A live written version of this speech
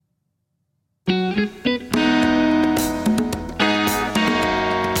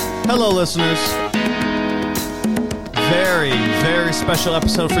Hello, listeners. Very, very special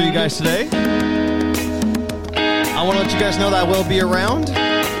episode for you guys today. I want to let you guys know that I will be around.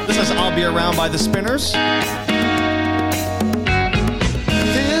 This is I'll Be Around by the Spinners.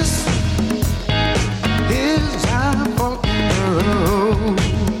 This is our road.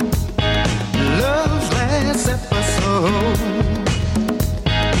 Love's last episode.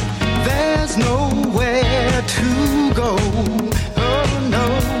 There's nowhere to go. Oh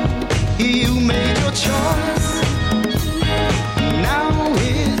no, you made your choice. Now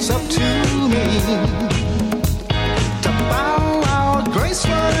it's up to me.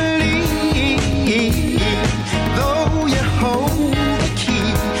 Gracefully, though you hold the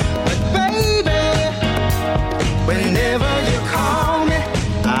key, but baby, whenever you call me,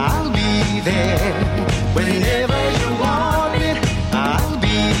 I'll be there. Whenever you want me, I'll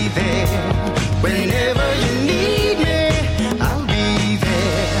be there. Whenever you need me, I'll be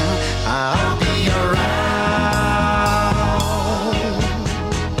there. I'll be around.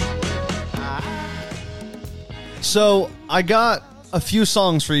 So I got a few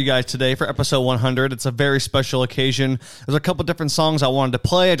songs for you guys today for episode 100. It's a very special occasion. There's a couple different songs I wanted to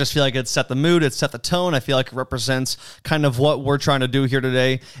play. I just feel like it set the mood, it set the tone. I feel like it represents kind of what we're trying to do here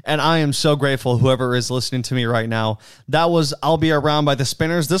today, and I am so grateful whoever is listening to me right now. That was I'll Be Around by the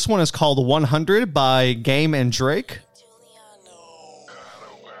Spinners. This one is called 100 by Game and Drake.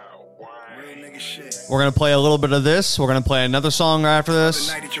 We're going to play a little bit of this. We're going to play another song after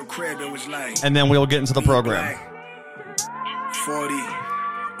this, and then we'll get into the program. 40,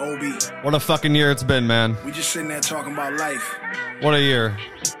 OB. What a fucking year it's been, man. We just sitting there talking about life. What a year.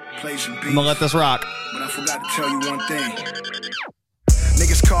 Play some beats. I'm gonna let this rock. But I forgot to tell you one thing.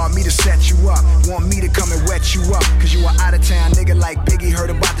 Niggas called me to set you up. Want me to come and wet you up. Cause you a out of town nigga like Biggie.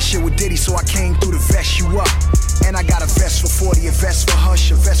 Heard about the shit with Diddy, so I came through to vest you up. And I got a vest for 40, a vest for Hush,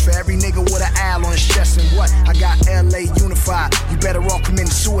 a vest for every nigga with an owl on his chest. And what? I got LA unified. You better off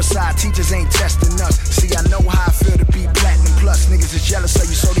committing suicide. Teachers ain't testing us. See, I know how I feel to be platinum plus. Niggas is jealous of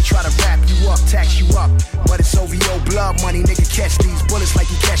you, so they try to wrap you up, tax you up. But it's OVO blood money, nigga. Catch these bullets like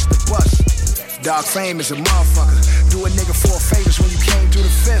you catch the bus. Dog fame is a motherfucker. Do a nigga 4 favors when you came through the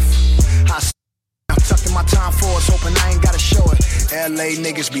fifth. I'm tucked in my time for us, hoping I ain't gotta show it. LA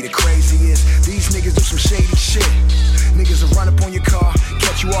niggas be the craziest. These niggas do some shady shit. Niggas will run up on your car,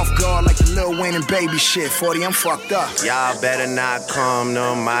 catch you off guard like the Lil Wayne and Baby shit. 40, I'm fucked up. Y'all better not come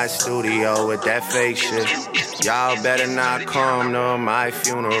to my studio with that fake shit. Y'all better not come to my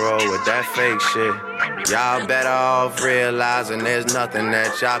funeral with that fake shit. Y'all better off realizing there's nothing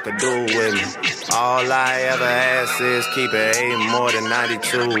that y'all could do with me. All I ever ask is keep it 8 more than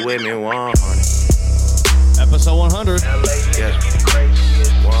 92 with me, 100. Episode 100. Yeah.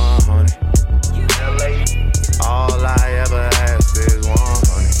 100. All I ever ask is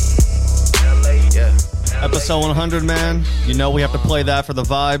 100. Yeah. Episode 100, man. You know we have to play that for the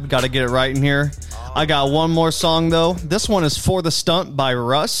vibe. Got to get it right in here. I got one more song, though. This one is For the Stunt by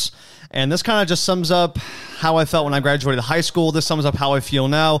Russ. And this kind of just sums up how I felt when I graduated high school. This sums up how I feel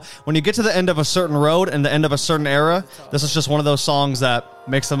now. When you get to the end of a certain road and the end of a certain era, this is just one of those songs that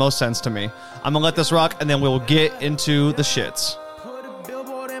makes the most sense to me. I'm going to let this rock, and then we'll get into the shits.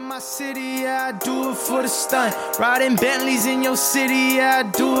 City, yeah, I do it for the stunt. Riding Bentleys in your city, yeah, I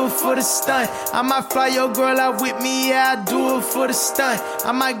do it for the stunt. I might fly your girl out with me, yeah, I do it for the stunt.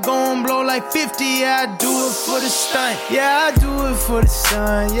 I might go and blow like 50, yeah, I do it for the stunt. Yeah, I do it for the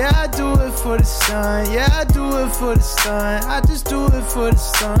sun, yeah, I do it for the sun. Yeah, I do it for the sun, I just do it for the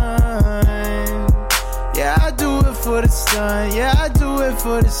sun. Yeah, I do it for the sun, yeah, I do it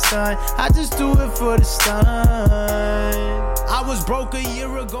for the sun. I just do it for the sun. I was broke a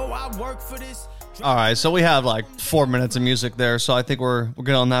year ago, I worked for this. All right, so we have like 4 minutes of music there, so I think we're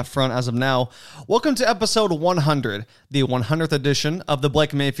good on that front as of now. Welcome to episode 100, the 100th edition of the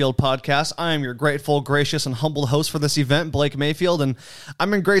Blake Mayfield podcast. I am your grateful, gracious, and humble host for this event, Blake Mayfield, and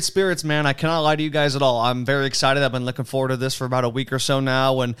I'm in great spirits, man. I cannot lie to you guys at all. I'm very excited. I've been looking forward to this for about a week or so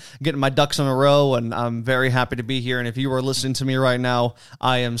now and getting my ducks in a row, and I'm very happy to be here. And if you are listening to me right now,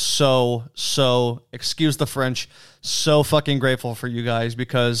 I am so, excuse the French, so fucking grateful for you guys,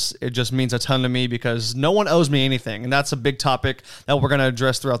 because it just means a ton to me, because no one owes me anything. And that's a big topic that we're going to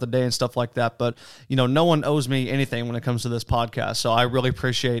address throughout the day and stuff like that. But, you know, no one owes me anything when it comes to this podcast. So I really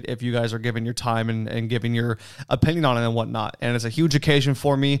appreciate if you guys are giving your time and giving your opinion on it and whatnot. And it's a huge occasion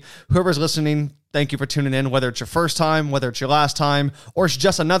for me. Whoever's listening, thank you for tuning in, whether it's your first time, whether it's your last time, or it's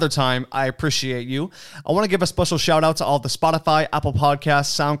just another time. I appreciate you. I want to give a special shout out to all the Spotify, Apple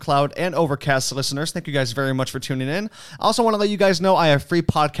Podcasts, SoundCloud, and Overcast listeners. Thank you guys very much for tuning in. I also want to let you guys know I have free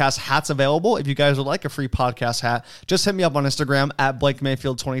podcast hats available. If you guys would like a free podcast hat, just hit me up on Instagram at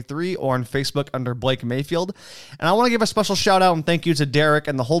BlakeMayfield23 or on Facebook under Blake Mayfield. And I want to give a special shout out and thank you to Derek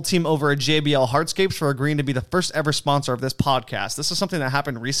and the whole team over at JBL Hardscapes for agreeing to be the first ever sponsor of this podcast. This is something that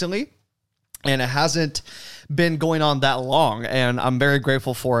happened recently, and it hasn't been going on that long, and I'm very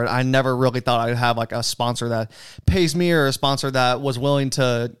grateful for it. I never really thought I'd have like a sponsor that pays me or a sponsor that was willing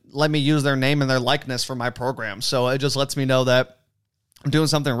to let me use their name and their likeness for my program. So it just lets me know that I'm doing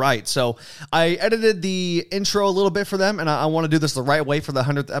something right. So I edited the intro a little bit for them, and I want to do this the right way for the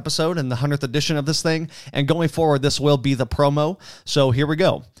 100th episode and the 100th edition of this thing. And going forward, this will be the promo. So here we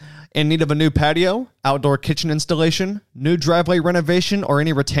go. In need of a new patio, outdoor kitchen installation, new driveway renovation, or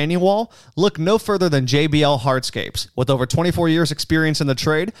any retaining wall? Look no further than JBL Hardscapes. With over 24 years experience in the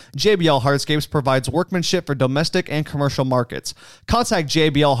trade, JBL Hardscapes provides workmanship for domestic and commercial markets. Contact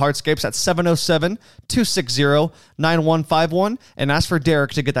JBL Hardscapes at 707-260-9151 and ask for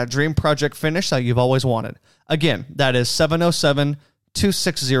Derek to get that dream project finished that you've always wanted. Again, that is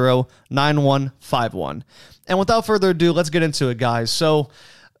 707-260-9151. And without further ado, let's get into it, guys. So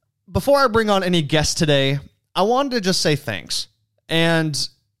before I bring on any guests today, I wanted to just say thanks. And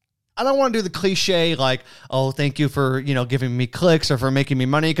I don't want to do the cliche like, oh, thank you for, giving me clicks or for making me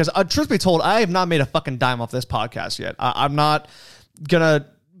money. Because truth be told, I have not made a fucking dime off this podcast yet. I'm not going to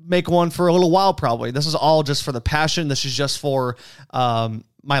make one for a little while probably. This is all just for the passion. This is just for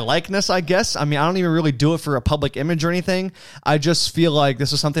my likeness, I guess. I mean, I don't even really do it for a public image or anything. I just feel like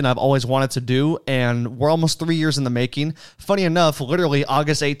this is something I've always wanted to do, and we're almost 3 years in the making. Funny enough, literally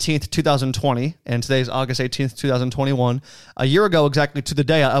August 18th, 2020, and today's August 18th, 2021, a year ago exactly to the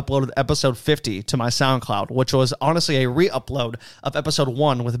day, I uploaded episode 50 to my SoundCloud, which was honestly a re-upload of episode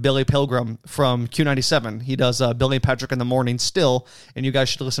 1 with Billy Pilgrim from Q97. He does Billy and Patrick in the morning still, and you guys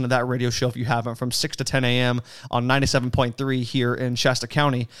should listen to that radio show if you haven't, from 6 to 10 a.m. on 97.3 here in Shasta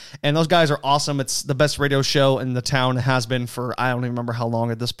County. And those guys are awesome. It's the best radio show in the town. It has been for, I don't even remember how long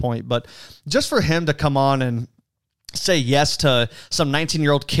at this point, but just for him to come on and say yes to some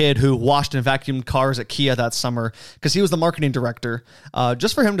 19-year-old kid who washed and vacuumed cars at Kia that summer because he was the marketing director.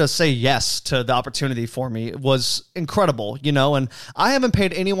 Just for him to say yes to the opportunity for me was incredible, and I haven't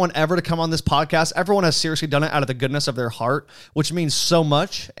paid anyone ever to come on this podcast. Everyone has seriously done it out of the goodness of their heart, which means so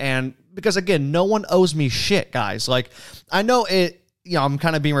much. And because again, no one owes me shit, guys. Like, I know it, I'm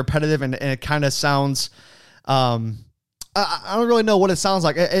kind of being repetitive and it kind of sounds, I don't really know what it sounds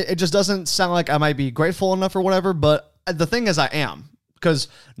like. It just doesn't sound like I might be grateful enough or whatever, but the thing is I am, because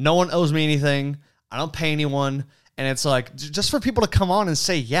no one owes me anything. I don't pay anyone. And it's like, just for people to come on and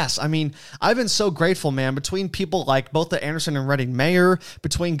say yes. I mean, I've been so grateful, man, between people like both the Anderson and Reading mayor,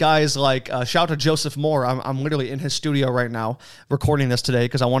 between guys like, shout out to Joseph Moore. I'm literally in his studio right now recording this today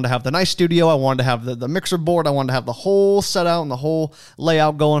because I wanted to have the nice studio. I wanted to have the mixer board. I wanted to have the whole set out and the whole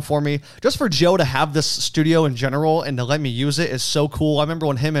layout going for me. Just for Joe to have this studio in general and to let me use it is so cool. I remember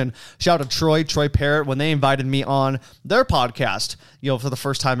when him and shout out to Troy Parrott, when they invited me on their podcast, for the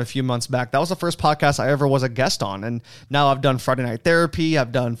first time a few months back. That was the first podcast I ever was a guest on. And now I've done Friday Night Therapy.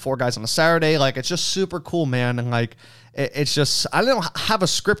 I've done Four Guys on a Saturday. Like, it's just super cool, man. And like, it's just, I don't have a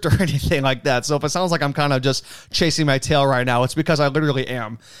script or anything like that. So if it sounds like I'm kind of just chasing my tail right now, it's because I literally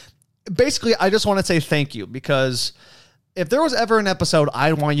am. Basically, I just want to say thank you, because if there was ever an episode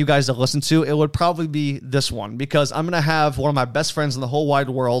I'd want you guys to listen to, it would probably be this one, because I'm going to have one of my best friends in the whole wide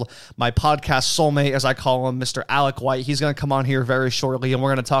world, my podcast soulmate, as I call him, Mr. Alec White. He's going to come on here very shortly, and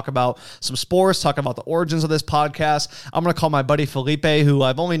we're going to talk about some sports, talk about the origins of this podcast. I'm going to call my buddy Felipe, who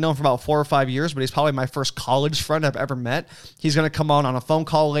I've only known for about 4 or 5 years, but he's probably my first college friend I've ever met. He's going to come on a phone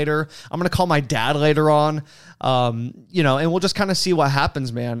call later. I'm going to call my dad later on, and we'll just kind of see what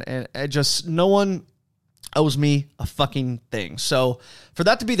happens, man. And it just, no one owes me a fucking thing. So for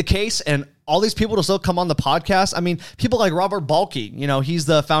that to be the case and all these people to still come on the podcast, I mean, people like Robert Balke, he's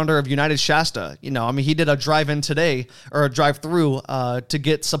the founder of United Shasta. He did a drive-in today, or a drive-through to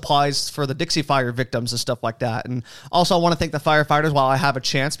get supplies for the Dixie Fire victims and stuff like that. And also I want to thank the firefighters while I have a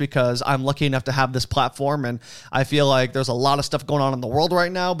chance, because I'm lucky enough to have this platform. And I feel like there's a lot of stuff going on in the world right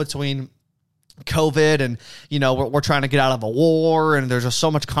now between COVID and, we're trying to get out of a war, and there's just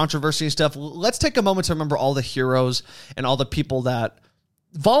so much controversy and stuff. Let's take a moment to remember all the heroes and all the people that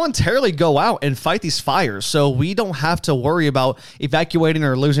voluntarily go out and fight these fires, so we don't have to worry about evacuating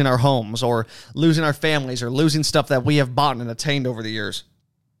or losing our homes or losing our families or losing stuff that we have bought and attained over the years,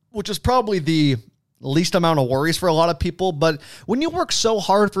 which is probably the least amount of worries for a lot of people. But when you work so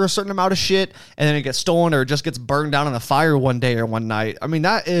hard for a certain amount of shit and then it gets stolen or it just gets burned down in a fire one day or one night, I mean,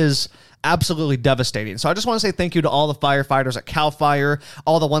 that is absolutely devastating. So I just want to say thank you to all the firefighters at CAL FIRE,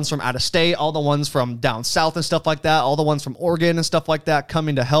 all the ones from out of state, all the ones from down south and stuff like that, all the ones from Oregon and stuff like that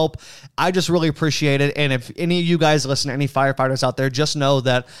coming to help. I just really appreciate it. And if any of you guys listen to any firefighters out there, just know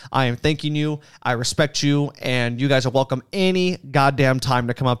that I am thanking you. I respect you, and you guys are welcome any goddamn time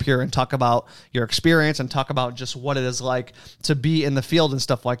to come up here and talk about your experience and talk about just what it is like to be in the field and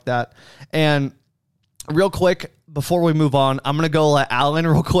stuff like that. And real quick, before we move on, I'm going to go let Alan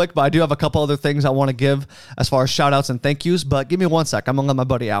real quick, but I do have a couple other things I want to give as far as shout outs and thank yous, but give me 1 sec. I'm going to let my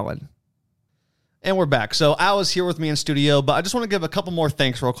buddy Alan. And we're back. So Al is here with me in studio, but I just want to give a couple more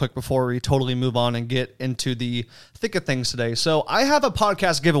thanks real quick before we totally move on and get into the thick of things today. So I have a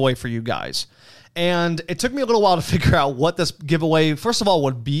podcast giveaway for you guys. And it took me a little while to figure out what this giveaway, first of all,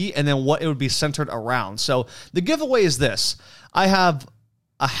 would be, and then what it would be centered around. So the giveaway is this. I have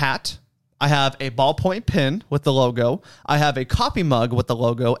a hat. I have a ballpoint pen with the logo. I have a coffee mug with the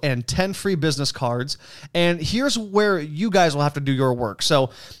logo and 10 free business cards. And here's where you guys will have to do your work. So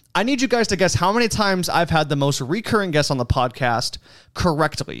I need you guys to guess how many times I've had the most recurring guests on the podcast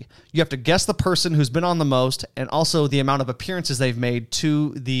correctly. You have to guess the person who's been on the most and also the amount of appearances they've made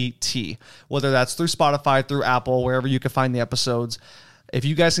to the T, whether that's through Spotify, through Apple, wherever you can find the episodes. If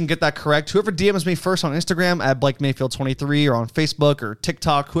you guys can get that correct, whoever DMs me first on Instagram at Blake Mayfield 23 or on Facebook or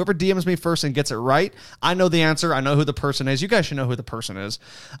TikTok, whoever DMs me first and gets it right, I know the answer. I know who the person is. You guys should know who the person is.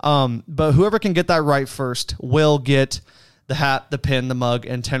 But whoever can get that right first will get the hat, the pin, the mug,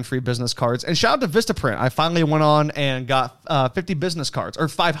 and 10 free business cards. And shout out to Vistaprint. I finally went on and got 50 business cards, or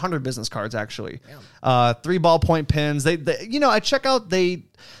 500 business cards, actually. 3 ballpoint pens. They I check out, they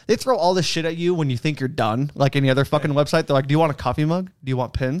throw all this shit at you when you think you're done. Like any other fucking website, they're like, "Do you want a coffee mug? Do you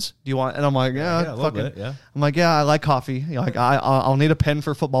want pens? Do you want?" And I'm like, "Yeah, a little bit, yeah." I'm like, "Yeah, I like coffee. You know, like I'll need a pen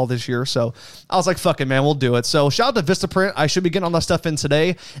for football this year." So I was like, "Fuck it, man, we'll do it." So shout out to Vistaprint. I should be getting all that stuff in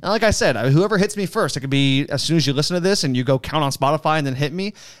today. And like I said, whoever hits me first, it could be as soon as you listen to this and you go count on Spotify and then hit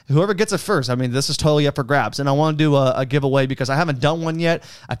me. Whoever gets it first, I mean, this is totally up for grabs. And I want to do a giveaway because I haven't done one yet.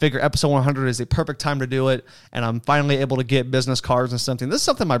 I figure episode 100 is the perfect time to do it. And I'm finally able to get business cards and something. This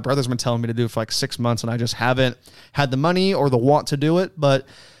is something my brother's been telling me to do for like 6 months, and I just haven't had the money or the want to do it, but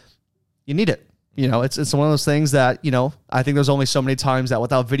you need it. You know, it's one of those things that, you know, I think there's only so many times that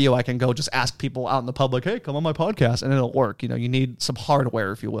without video, I can go just ask people out in the public, "Hey, come on my podcast," and it'll work. You know, you need some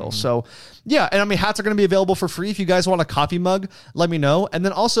hardware, if you will. So yeah. And I mean, hats are going to be available for free. If you guys want a coffee mug, let me know. And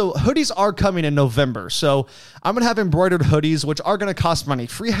then also hoodies are coming in November. So I'm going to have embroidered hoodies, which are going to cost money.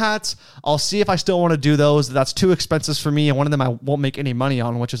 Free hats, I'll see if I still want to do those. That's too expensive for me. And one of them I won't make any money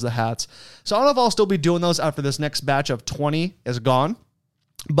on, which is the hats. So I don't know if I'll still be doing those after this next batch of 20 is gone.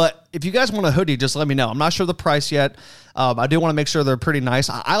 But if you guys want a hoodie, just let me know. I'm not sure the price yet. I do want to make sure they're pretty nice.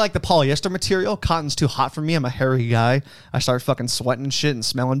 I like the polyester material. Cotton's too hot for me. I'm a hairy guy. I start fucking sweating and shit and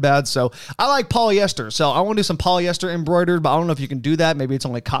smelling bad. So I like polyester. So I want to do some polyester embroidered, but I don't know if you can do that. Maybe it's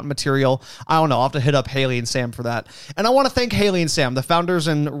only cotton material. I don't know. I'll have to hit up Haley and Sam for that. And I want to thank Haley and Sam, the founders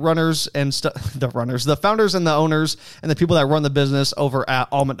and runners and the founders and the owners and the people that run the business over at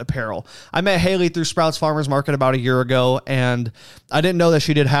Almond Apparel. I met Haley through Sprouts Farmers Market about a year ago, and I didn't know that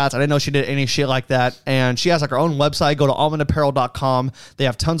she did hats. I didn't know she did any shit like that. And she has like her own website. Go to almondapparel.com. They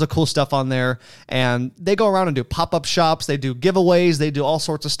have tons of cool stuff on there, and they go around and do pop-up shops. They do giveaways. They do all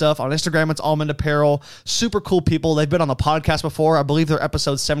sorts of stuff. On Instagram, it's Almond Apparel. Super cool people. They've been on the podcast before. I believe they're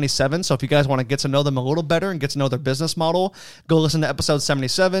episode 77. So if you guys want to get to know them a little better and get to know their business model, go listen to episode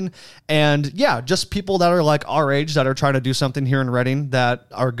 77. And yeah, just people that are like our age that are trying to do something here in Reading that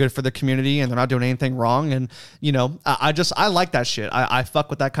are good for the community and they're not doing anything wrong. And, you know, I like that shit. I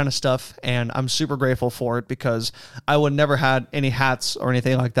fuck with that kind of stuff, and I'm super grateful for it because I would never had any hats or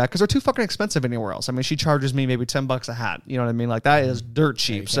anything like that because they're too fucking expensive anywhere else. I mean, she charges me maybe $10 a hat. You know what I mean? Like, that is dirt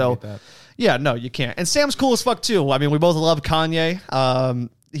cheap. So yeah, no, you can't. And Sam's cool as fuck too. I mean, we both love Kanye.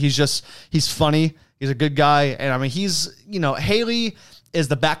 He's funny. He's a good guy. And I mean, Haley is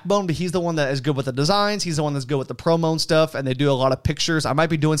the backbone, but he's the one that is good with the designs. He's the one that's good with the promo and stuff, and they do a lot of pictures. I might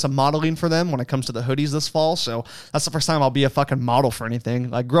be doing some modeling for them when it comes to the hoodies this fall, so that's the first time I'll be a fucking model for anything.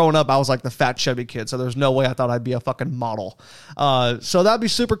 Like, growing up, I was like the fat, chubby kid, so there's no way I thought I'd be a fucking model. So that'd be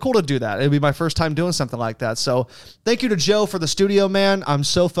super cool to do that. It'd be my first time doing something like that. So thank you to Joe for the studio, man. I'm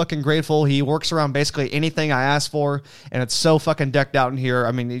so fucking grateful. He works around basically anything I ask for, and it's so fucking decked out in here.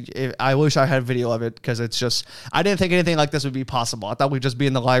 I mean, I wish I had video of it because it's just, I didn't think anything like this would be possible. I thought we'd just be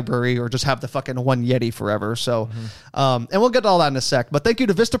in the library or just have the fucking one Yeti forever. So, and we'll get to all that in a sec. But thank you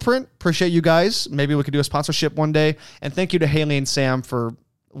to Vistaprint. Appreciate you guys. Maybe we could do a sponsorship one day. And thank you to Haley and Sam for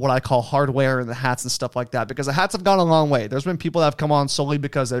what I call hardware and the hats and stuff like that, because the hats have gone a long way. There's been people that have come on solely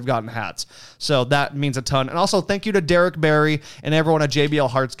because they've gotten hats. So that means a ton. And also thank you to Derek Barry and everyone at JBL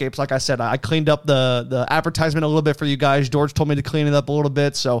Hardscapes. Like I said, I cleaned up the advertisement a little bit for you guys. George told me to clean it up a little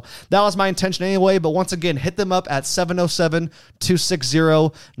bit. So that was my intention anyway. But once again, hit them up at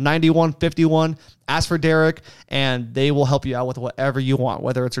 707-260-9151. Ask for Derek, and they will help you out with whatever you want,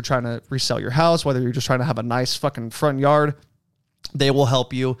 whether it's you're trying to resell your house, whether you're just trying to have a nice fucking front yard. They will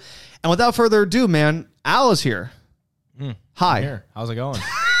help you. And without further ado, man, Al is here. Hi. I'm here. How's it going?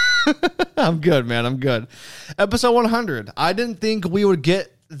 I'm good, man. I'm good. Episode 100. I didn't think we would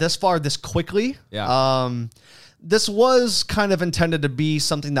get this far this quickly. Yeah. This was kind of intended to be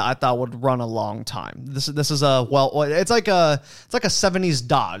something that I thought would run a long time. This is it's like a 70s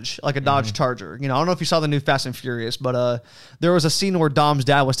Dodge, like a Dodge Charger. You know, I don't know if you saw the new Fast and Furious, but there was a scene where Dom's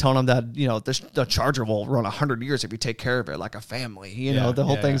dad was telling him that, you know, the Charger will run 100 years if you take care of it like a family. You know, the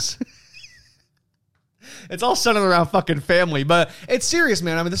whole thing's it's all centered around fucking family, but it's serious,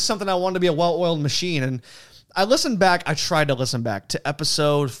 man. I mean, this is something I wanted to be a well-oiled machine. And I tried to listen back to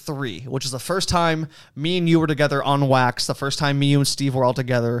episode 3, which is the first time me and you were together on Wax, the first time me, you, and Steve were all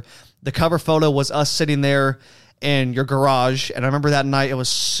together. The cover photo was us sitting there in your garage, and I remember that night it was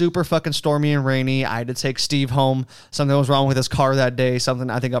super fucking stormy and rainy. I had to take Steve home. Something was wrong with his car that day.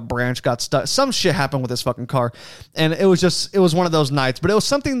 I think a branch got stuck. Some shit happened with his fucking car, and it was one of those nights. But it was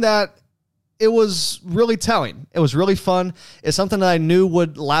something that it was really telling. It was really fun. It's something that I knew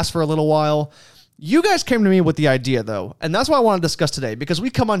would last for a little while. You guys came to me with the idea, though, and that's what I want to discuss today, because we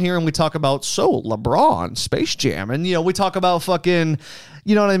come on here and we talk about, LeBron, Space Jam, and, you know, we talk about fucking,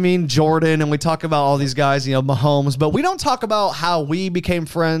 you know what I mean, Jordan, and we talk about all these guys, you know, Mahomes, but we don't talk about how we became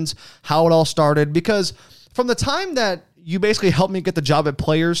friends, how it all started, because from the time that you basically helped me get the job at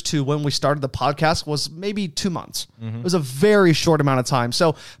Players to when we started the podcast was maybe 2 months. It was a very short amount of time.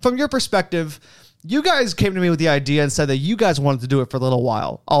 So from your perspective, you guys came to me with the idea and said that you guys wanted to do it for a little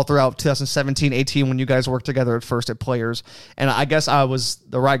while, all throughout 2017, 18, when you guys worked together at first at Players. And I guess I was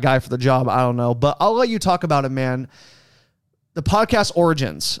the right guy for the job. I don't know. But I'll let you talk about it, man. The podcast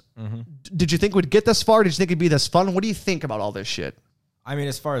origins. Did you think we'd get this far? Did you think it'd be this fun? What do you think about all this shit? I mean,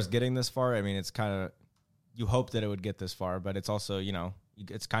 as far as getting this far, I mean, it's kind of, you hope that it would get this far, but it's also, you know,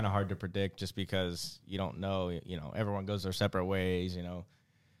 it's kind of hard to predict just because you don't know, you know, everyone goes their separate ways, you know.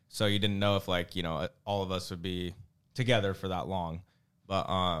 So you didn't know if, like, you know, all of us would be together for that long. But,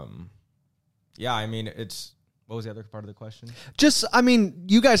 yeah, I mean, what was the other part of the question? Just, I mean,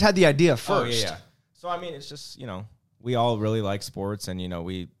 you guys had the idea first. Oh, yeah. So, I mean, it's just, you know, we all really like sports, and, you know,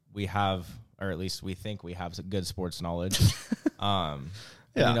 we have, or at least we think we have some good sports knowledge.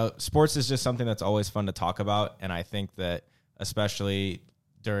 Yeah. You know, sports is just something that's always fun to talk about. And I think that especially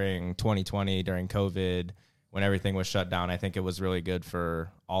during 2020, during COVID, when everything was shut down, I think it was really good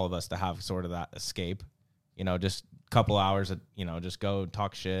for all of us to have sort of that escape, you know, just a couple hours, you know, just go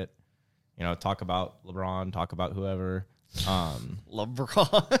talk shit, you know, talk about LeBron, talk about whoever.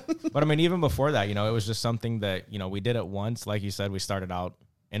 LeBron. But I mean, even before that, you know, it was just something that, you know, we did it once. Like you said, we started out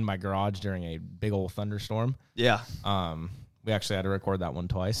in my garage during a big old thunderstorm. Yeah. We actually had to record that one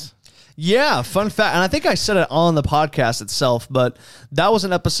twice. Yeah, fun fact. And I think I said it on the podcast itself, but that was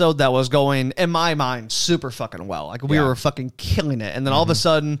an episode that was going, in my mind, super fucking well. Like, we were fucking killing it. And then all of a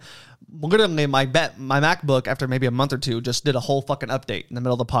sudden, literally my MacBook, after maybe a month or two, just did a whole fucking update in the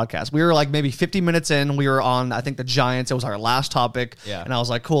middle of the podcast. We were like maybe 50 minutes in. We were on, I think, the Giants. It was our last topic. Yeah. And I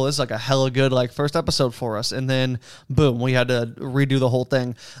was like, cool, this is like a hella good like first episode for us. And then, boom, we had to redo the whole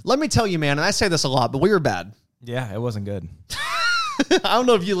thing. Let me tell you, man, and I say this a lot, but we were bad. Yeah, it wasn't good. I don't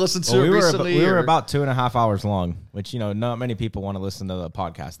know if you listened to it recently. We were about 2.5 hours long, which, you know, not many people want to listen to the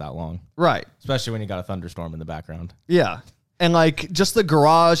podcast that long. Right. Especially when you got a thunderstorm in the background. Yeah. And, like, just the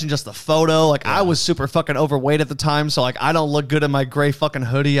garage and just the photo, like, I was super fucking overweight at the time, so, like, I don't look good in my gray fucking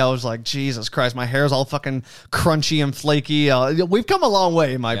hoodie. I was like, Jesus Christ, my hair's all fucking crunchy and flaky. We've come a long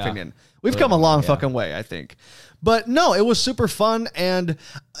way, in my opinion. We've come a long fucking way, I think. But no, it was super fun, and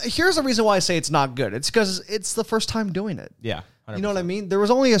here's the reason why I say it's not good. It's because it's the first time doing it. Yeah. 100%. You know what I mean? There was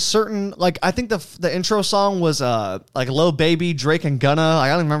only a certain, like, I think the intro song was, like, Lil Baby, Drake and Gunna. I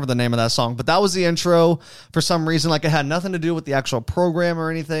don't remember the name of that song, but that was the intro for some reason. Like, it had nothing to do with the actual program or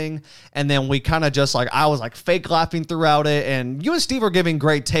anything. And then we kind of just, like, I was, like, fake laughing throughout it. And you and Steve were giving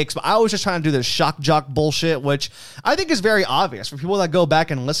great takes, but I was just trying to do this shock jock bullshit, which I think is very obvious for people that go back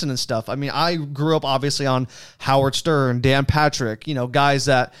and listen and stuff. I mean, I grew up, obviously, on Howard Stern, Dan Patrick, guys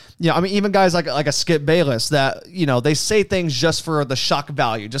that, even guys like a Skip Bayless that, they say things just for the shock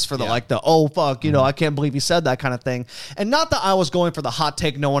value, just for the oh fuck, I can't believe he said that kind of thing. And not that I was going for the hot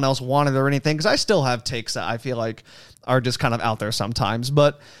take no one else wanted or anything, because I still have takes that I feel like are just kind of out there sometimes,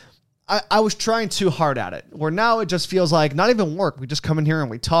 but I was trying too hard at it, where now it just feels like not even work. We just come in here and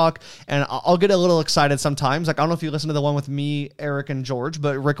we talk, and I'll get a little excited sometimes. Like, I don't know if you listen to the one with me, Eric, and George,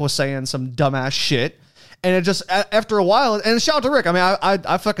 but Rick was saying some dumbass shit. And it just, after a while, and shout out to Rick. I mean,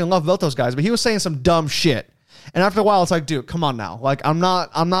 I fucking love both those guys, but he was saying some dumb shit. And after a while, it's like, dude, come on now. Like, I'm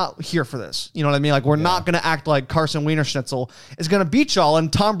not here for this. You know what I mean? Like, we're not going to act like Carson Wienerschnitzel is going to beat y'all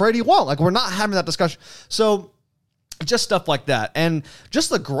and Tom Brady won't. Like, we're not having that discussion. So, just stuff like that. And just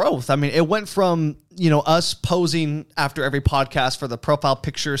the growth. I mean, it went from, us posing after every podcast for the profile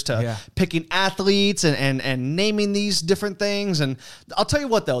pictures to picking athletes and naming these different things. And I'll tell you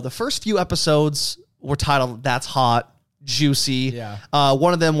what, though, the first few episodes were titled That's Hot, Juicy. Yeah.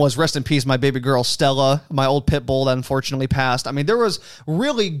 One of them was Rest in Peace, my baby girl, Stella, my old pit bull that unfortunately passed. I mean, there was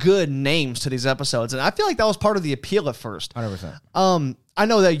really good names to these episodes. And I feel like that was part of the appeal at first. 100%. I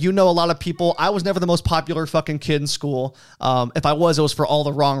know that a lot of people. I was never the most popular fucking kid in school. If I was, it was for all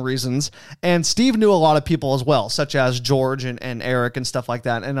the wrong reasons. And Steve knew a lot of people as well, such as George and Eric and stuff like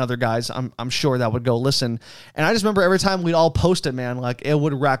that, and other guys I'm sure that would go listen. And I just remember every time we'd all post it, man, like it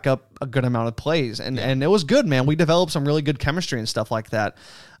would rack up a good amount of plays. And it was good, man. We developed some really good chemistry and stuff like that.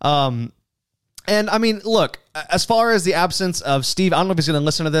 And I mean, look, as far as the absence of Steve, I don't know if he's going to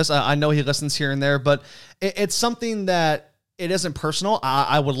listen to this. I know he listens here and there, but it's something that it isn't personal.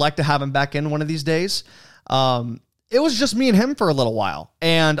 I would like to have him back in one of these days. It was just me and him for a little while.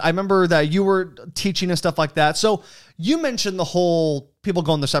 And I remember that you were teaching and stuff like that. So you mentioned the whole people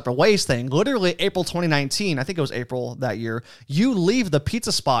going their separate ways thing. Literally April 2019, I think it was April that year, you leave the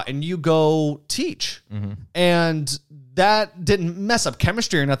pizza spot and you go teach. Mm-hmm. And that didn't mess up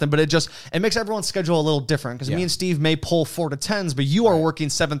chemistry or nothing, but it makes everyone's schedule a little different, because me and Steve may pull 4 to 10s, but you are working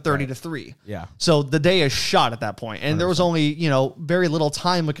 7:30 to 3. Yeah. So the day is shot at that point. And 100%. There was only, very little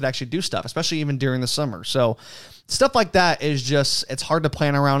time we could actually do stuff, especially even during the summer. So stuff like that is just, it's hard to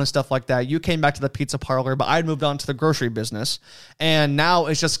plan around and stuff like that. You came back to the pizza parlor, but I'd moved on to the grocery business. And now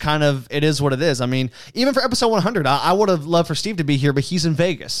it's just kind of, it is what it is. I mean, even for episode 100, I would have loved for Steve to be here, but he's in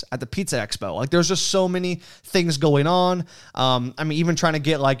Vegas at the Pizza Expo. Like, there's just so many things going on. I mean, even trying to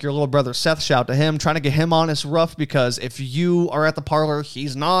get like your little brother Seth, shout to him, trying to get him on is rough, because if you are at the parlor,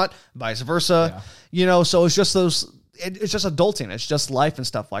 he's not, vice versa. Yeah. So it's just it's just adulting. It's just life and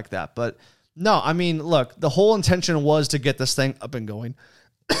stuff like that. But no, I mean, look, the whole intention was to get this thing up and going.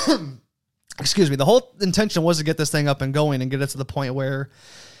 Excuse me. The whole intention was to get this thing up and going and get it to the point where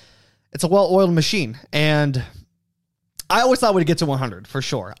it's a well-oiled machine. And I always thought we'd get to 100 for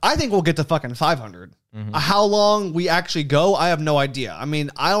sure. I think we'll get to fucking 500. Mm-hmm. How long we actually go, I have no idea. I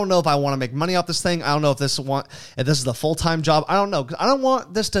mean, I don't know if I want to make money off this thing. I don't know if this is the full-time job. I don't know, because I don't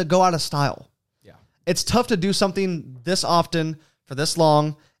want this to go out of style. Yeah, it's tough to do something this often for this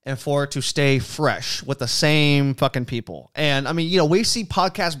long and for it to stay fresh with the same fucking people. And I mean, we see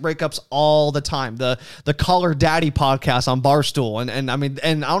podcast breakups all the time. The Call Her Daddy podcast on Barstool. And I mean,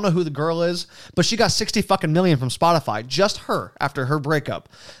 and I don't know who the girl is, but she got 60 fucking million from Spotify, just her, after her breakup.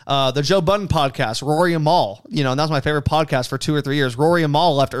 The Joe Budden podcast, Rory and Mal, and that was my favorite podcast for 2 or 3 years. Rory and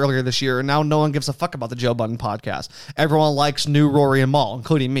Mal left earlier this year, and now no one gives a fuck about the Joe Budden podcast. Everyone likes new Rory and Mal,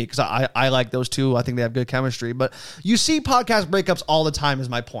 including me, because I like those two. I think they have good chemistry. But you see podcast breakups all the time, is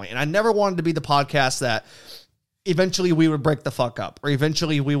my point. And I never wanted to be the podcast that eventually we would break the fuck up, or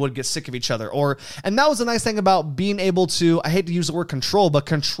eventually we would get sick of each other. And that was the nice thing about being able to, I hate to use the word control, but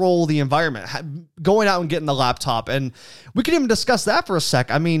control the environment, going out and getting the laptop. And we could even discuss that for a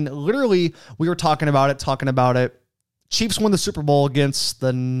sec. I mean, literally we were talking about it. Chiefs won the Super Bowl against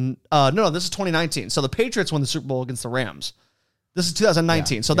this is 2019. So the Patriots won the Super Bowl against the Rams. This is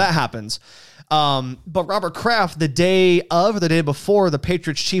 2019, that happens. But Robert Kraft, the day of or the day before the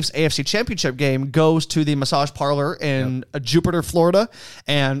Patriots-Chiefs AFC Championship game, goes to the massage parlor in Jupiter, Florida,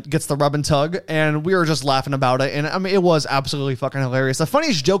 and gets the rub and tug. And we were just laughing about it. And I mean, it was absolutely fucking hilarious. The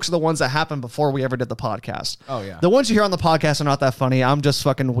funniest jokes are the ones that happened before we ever did the podcast. Oh, yeah. The ones you hear on the podcast are not that funny. I'm just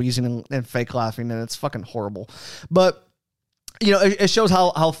fucking wheezing and fake laughing, and it's fucking horrible. But it shows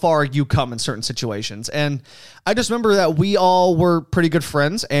how far you come in certain situations. And I just remember that we all were pretty good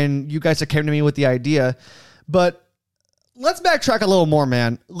friends, and you guys that came to me with the idea. But let's backtrack a little more,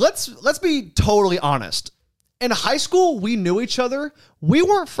 man. Let's be totally honest. In high school, we knew each other. We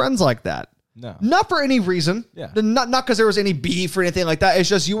weren't friends like that. No. Not for any reason. Yeah. Not because there was any beef or anything like that. It's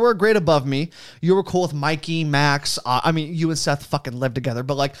just you were a grade above me. You were cool with Mikey, Max. I mean, you and Seth fucking lived together.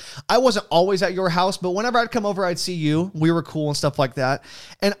 But like, I wasn't always at your house. But whenever I'd come over, I'd see you. We were cool and stuff like that.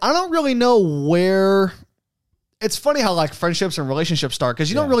 And I don't really know where... It's funny how like friendships and relationships start because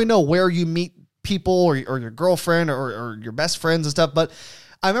you don't really know where you meet people or your girlfriend or your best friends and stuff. But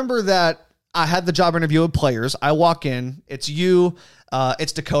I remember that I had the job interview with Players. I walk in, it's you,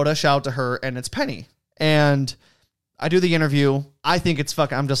 it's Dakota, shout out to her, and it's Penny. And I do the interview. I think it's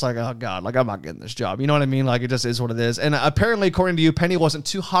fucking, I'm just like, oh God, like I'm not getting this job. You know what I mean? Like it just is what it is. And apparently, according to you, Penny wasn't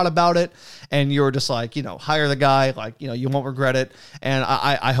too hot about it. And you were just like, hire the guy, like, you won't regret it. And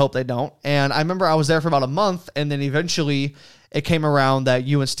I hope they don't. And I remember I was there for about a month and then eventually it came around that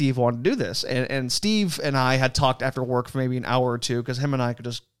you and Steve wanted to do this. And Steve and I had talked after work for maybe an hour or two because him and I could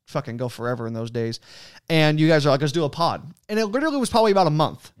just fucking go forever in those days. And you guys are like, let's do a pod. And it literally was probably about a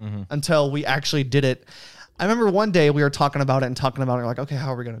month until we actually did it. I remember one day we were talking about it, like, okay,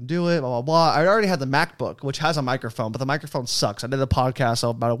 how are we going to do it? Blah, blah, blah. I already had the MacBook, which has a microphone, but the microphone sucks. I did the podcast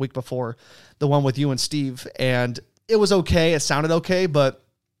about a week before the one with you and Steve, and it was okay. It sounded okay, but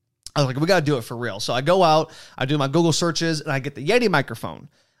I was like, we got to do it for real. So I go out, I do my Google searches, and I get the Yeti microphone.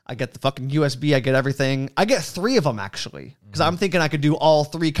 I get the fucking USB. I get everything. I get 3 of them, actually, because I'm thinking I could do all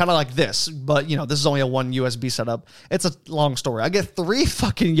 3 kind of like this. But, this is only a 1 USB setup. It's a long story. I get 3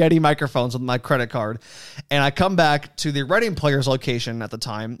 fucking Yeti microphones with my credit card. And I come back to the Reading Players location at the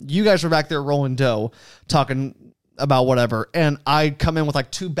time. You guys were back there rolling dough, talking about whatever. And I come in with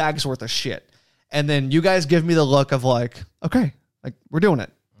like 2 bags worth of shit. And then you guys give me the look of like, okay, like we're doing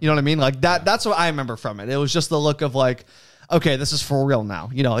it. You know what I mean? Like that's what I remember from it. It was just the look of like, okay, this is for real now.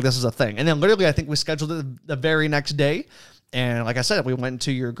 Like this is a thing. And then literally, I think we scheduled it the very next day. And like I said, we went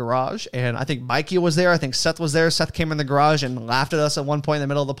into your garage and I think Mikey was there. I think Seth was there. Seth came in the garage and laughed at us at one point in the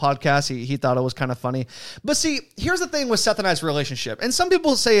middle of the podcast. He thought it was kind of funny. But see, here's the thing with Seth and I's relationship. And some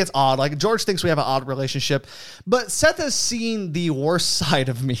people say it's odd. Like George thinks we have an odd relationship. But Seth has seen the worst side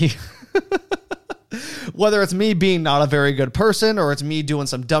of me. Whether it's me being not a very good person or it's me doing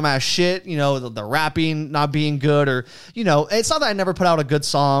some dumbass shit, the rapping not being good or, it's not that I never put out a good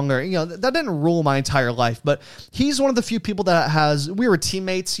song or, that didn't rule my entire life. But he's one of the few people that we were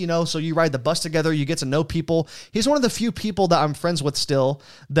teammates, so you ride the bus together, you get to know people. He's one of the few people that I'm friends with still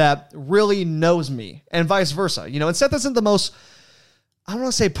that really knows me and vice versa, and Seth isn't the most, I don't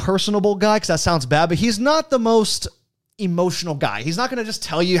want to say personable guy because that sounds bad, but he's not the most emotional guy. He's not going to just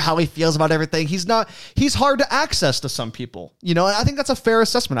tell you how he feels about everything. He's hard to access to some people, and I think that's a fair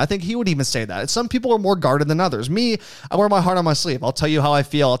assessment. I think he would even say that. Some people are more guarded than others. Me, I wear my heart on my sleeve. I'll tell you how I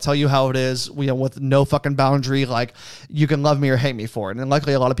feel. I'll tell you how it is, with no fucking boundary. Like you can love me or hate me for it. And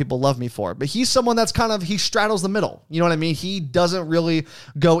likely a lot of people love me for it, but he's someone that's he straddles the middle. You know what I mean? He doesn't really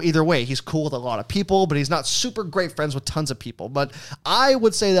go either way. He's cool with a lot of people, but he's not super great friends with tons of people. But I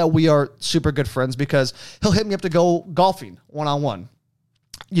would say that we are super good friends because he'll hit me up to go golfing one-on-one.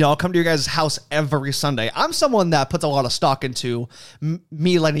 I'll come to your guys' house every Sunday. I'm someone that puts a lot of stock into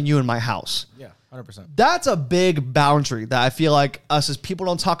me letting you in my house. Yeah, 100%. That's a big boundary that I feel like us as people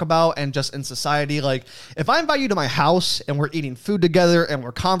don't talk about and just in society. Like if I invite you to my house and we're eating food together and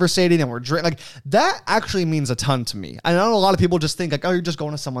we're conversating and we're drinking, like that actually means a ton to me. I know a lot of people just think like, oh, you're just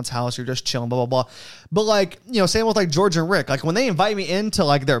going to someone's house, you're just chilling, blah, blah, blah. But like, same with like George and Rick, like when they invite me into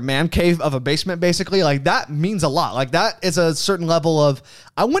like their man cave of a basement, basically, like that means a lot. Like that is a certain level of,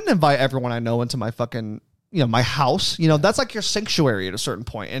 I wouldn't invite everyone I know into my fucking, my house, that's like your sanctuary at a certain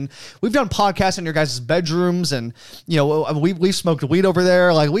point. And we've done podcasts in your guys' bedrooms and, we've smoked weed over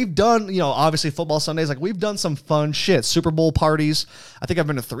there. Like we've done, obviously football Sundays, like we've done some fun shit, Super Bowl parties. I think I've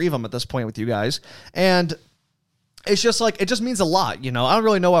been to 3 of them at this point with you guys. And it's just like, it just means a lot. I don't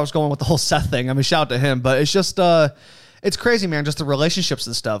really know where I was going with the whole Seth thing. I mean, shout out to him, but it's just, it's crazy, man. Just the relationships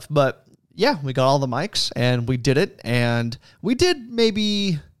and stuff. But yeah, we got all the mics and we did it. And we did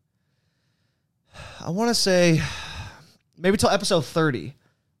maybe, I want to say maybe till episode 30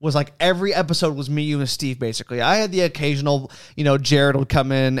 was like every episode was me, you, and Steve, basically. I had the occasional, Jared would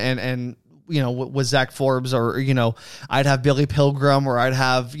come in and with Zach Forbes or, I'd have Billy Pilgrim or I'd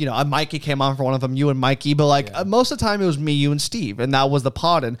have, Mikey came on for one of them, you and Mikey. But like most of the time it was me, you, and Steve. And that was the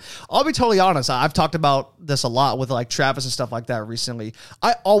pod. And I'll be totally honest. I've talked about this a lot with like Travis and stuff like that recently.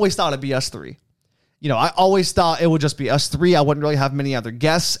 I always thought it'd be us 3. I always thought it would just be us 3. I wouldn't really have many other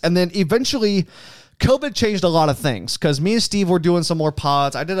guests. And then eventually COVID changed a lot of things because me and Steve were doing some more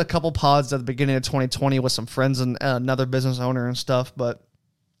pods. I did a couple pods at the beginning of 2020 with some friends and another business owner and stuff. But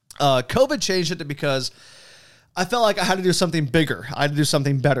COVID changed it because I felt like I had to do something bigger. I had to do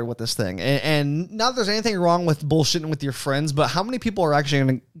something better with this thing. And not that there's anything wrong with bullshitting with your friends, but how many people are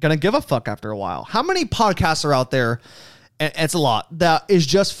actually going to give a fuck after a while? How many podcasts are out there, and it's a lot, that is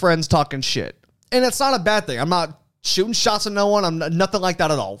just friends talking shit? And it's not a bad thing. I'm not shooting shots at no one. I'm nothing like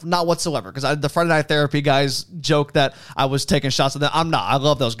that at all. Not whatsoever. Because the Friday Night Therapy guys joke that I was taking shots at them. I'm not. I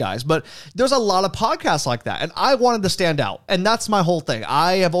love those guys. But there's a lot of podcasts like that. And I wanted to stand out. And that's my whole thing.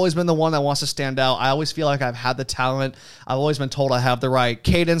 I have always been the one that wants to stand out. I always feel like I've had the talent. I've always been told I have the right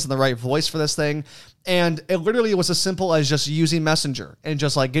cadence and the right voice for this thing. And it literally was as simple as just using Messenger and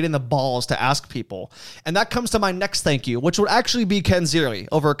just like getting the balls to ask people. And that comes to my next thank you, which would actually be Ken Zierli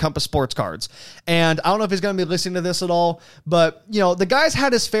over at Compass Sports Cards. And I don't know if he's going to be listening to this at all, but you know, the guy's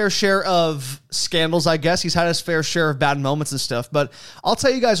had his fair share of scandals, I guess. He's had his fair share of bad moments and stuff. But I'll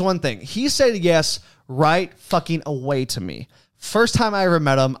tell you guys one thing. He said yes right fucking away to me. First time I ever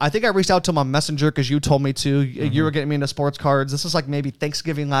met him, I think I reached out to him on Messenger because you told me to. You were getting me into sports cards. This was like maybe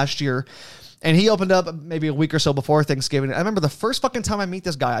Thanksgiving last year. And he opened up maybe a week or so before Thanksgiving. I remember the first fucking time I meet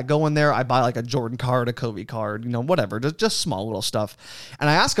this guy, I go in there, I buy like a Jordan card, a Kobe card, you know, whatever, just small little stuff. And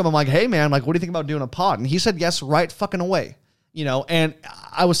I ask him, I'm like, hey man, like, what do you think about doing a pod? And he said yes right fucking away. You know, and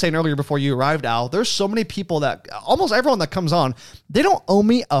I was saying earlier before you arrived, Al, there's so many people that, almost everyone that comes on, they don't owe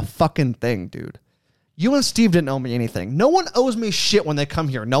me a fucking thing, dude. You and Steve didn't owe me anything. No one owes me shit when they come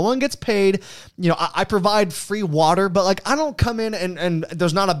here. No one gets paid. You know, I provide free water, but like I don't come in and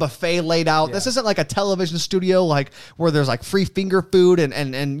there's not a buffet laid out. Yeah. This isn't like a television studio like where there's like free finger food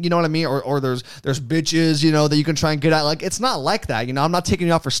and you know what I mean? Or there's bitches, you know, that you can try and get at. Like it's not like that. You know, I'm not taking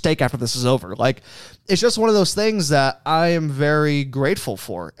you out for steak after this is over. Like it's just one of those things that I am very grateful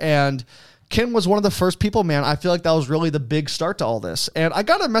for. And Ken was one of the first people, man. I feel like that was really the big start to all this. And I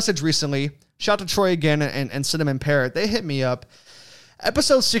got a message recently. Shout out to Troy again and Cinnamon Parrot. They hit me up.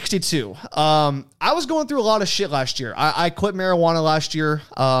 Episode 62. I was going through a lot of shit last year. I quit marijuana last year.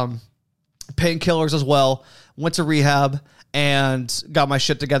 Painkillers as well. Went to rehab and got my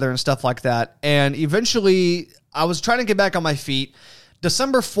shit together and stuff like that. And eventually, I was trying to get back on my feet.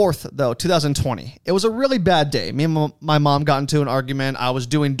 December 4th, though, 2020. It was a really bad day. Me and my mom got into an argument. I was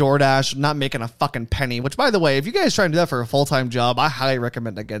doing DoorDash, not making a fucking penny. Which, by the way, if you guys try to do that for a full-time job, I highly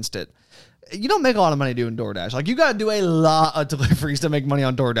recommend against it. You don't make a lot of money doing DoorDash. Like, you got to do a lot of deliveries to make money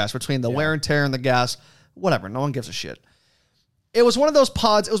on DoorDash between the wear and tear and the gas. Whatever. No one gives a shit. It was one of those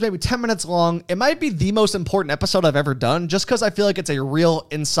pods. It was maybe 10 minutes long. It might be the most important episode I've ever done just because I feel like it's a real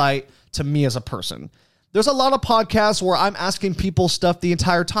insight to me as a person. There's a lot of podcasts where I'm asking people stuff the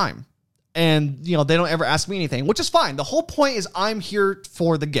entire time. And, you know, they don't ever ask me anything, which is fine. The whole point is I'm here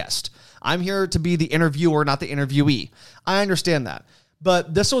for the guest. I'm here to be the interviewer, not the interviewee. I understand that.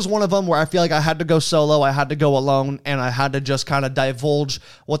 But this was one of them where I feel like I had to go solo, I had to go alone, and I had to just kind of divulge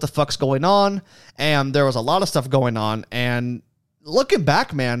what the fuck's going on. And there was a lot of stuff going on. And looking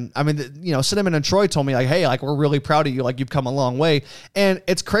back, man, I mean, you know, Cinnamon and Troy told me, like, hey, like, we're really proud of you. Like, you've come a long way. And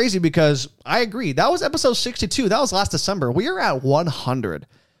it's crazy because I agree. That was episode 62. That was last December. We are at 100.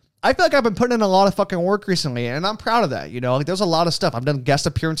 I feel like I've been putting in a lot of fucking work recently, and I'm proud of that. You know, like there's a lot of stuff. I've done guest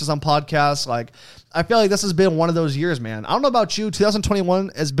appearances on podcasts. Like, I feel like this has been one of those years, man. I don't know about you.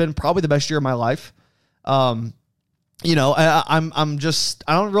 2021 has been probably the best year of my life. You know, I'm just,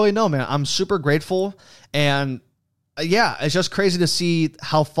 I don't really know, man. I'm super grateful. And yeah, it's just crazy to see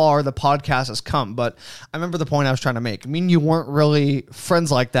how far the podcast has come. But I remember the point I was trying to make. I mean, you weren't really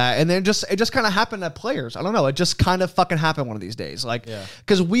friends like that. And then it just kind of happened at Players. I don't know. It just kind of fucking happened one of these days. Like,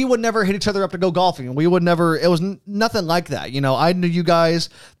 because we would never hit each other up to go golfing. We would never, it was nothing like that. You know, I knew you guys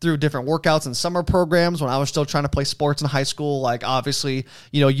through different workouts and summer programs when I was still trying to play sports in high school. Like, obviously,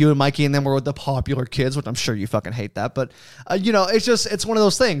 you know, you and Mikey and them were with the popular kids, which I'm sure you fucking hate that. But, you know, it's one of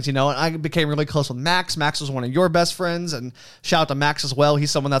those things, you know, and I became really close with Max. Max was one of your best friends. And shout out to Max as well. He's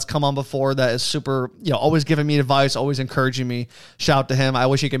someone that's come on before that is super, you know, always giving me advice, always encouraging me. Shout out to him. I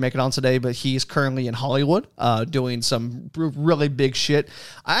wish he could make it on today, but he's currently in Hollywood doing some really big shit.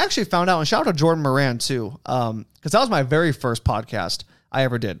 I actually found out, and shout out to Jordan Moran too, because that was my very first podcast I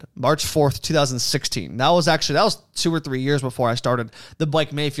ever did. March 4th, 2016. That was 2 or 3 years before I started the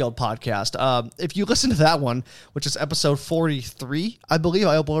Blake Mayfield podcast. If you listen to that one, which is episode 43, I believe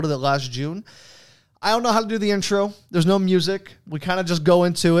I uploaded it last June. I don't know how to do the intro. There's no music. We kind of just go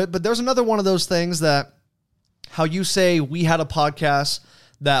into it. But there's another one of those things that how you say we had a podcast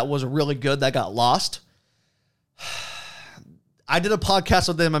that was really good that got lost. I did a podcast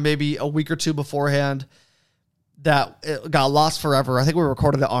with them maybe a week or two beforehand that it got lost forever. I think we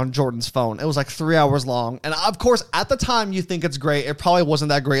recorded it on Jordan's phone. It was like 3 hours long. And of course, at the time, you think it's great. It probably wasn't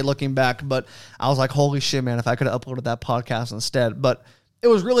that great looking back. But I was like, holy shit, man, if I could have uploaded that podcast instead. But it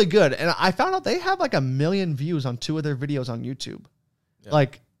was really good. And I found out they have like 1 million views on 2 of their videos on YouTube. Yeah.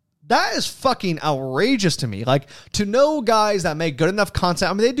 Like, that is fucking outrageous to me. Like, to know guys that make good enough content.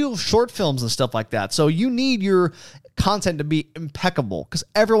 I mean, they do short films and stuff like that. So you need your content to be impeccable because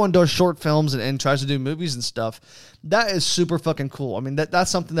everyone does short films and tries to do movies and stuff. That is super fucking cool. I mean,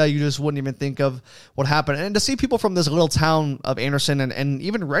 that's something that you just wouldn't even think of would happen. And to see people from this little town of Anderson and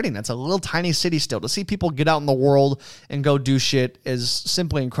even Reading, that's a little tiny city still, to see people get out in the world and go do shit is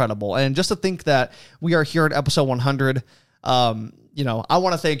simply incredible. And just to think that we are here at episode 100, you know, I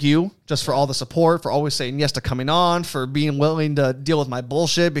want to thank you just for all the support, for always saying yes to coming on, for being willing to deal with my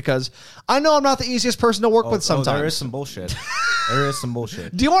bullshit, because I know I'm not the easiest person to work with sometimes. There is some bullshit. There is some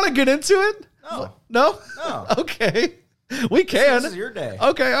bullshit. Do you want to get into it? No. No? No. Okay. We can. This is your day.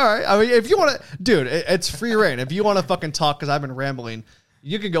 Okay, all right. I mean, if you want to, dude, it's free reign. If you want to fucking talk, because I've been rambling,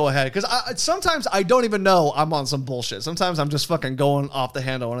 you can go ahead. Because sometimes I don't even know I'm on some bullshit. Sometimes I'm just fucking going off the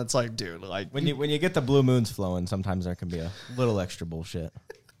handle, and it's like, dude, like when you get the blue moons flowing, sometimes there can be a little extra bullshit.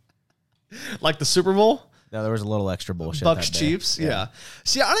 Like the Super Bowl. No, there was a little extra bullshit. Bucks Chiefs, yeah.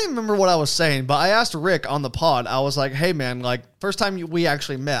 See, I don't even remember what I was saying, but I asked Rick on the pod. I was like, "Hey, man, like first time we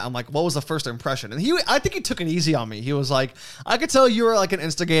actually met, I'm like, what was the first impression?" And I think he took it easy on me. He was like, "I could tell you were like an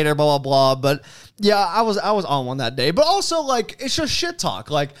instigator, blah blah blah." But yeah, I was on one that day. But also, like, it's just shit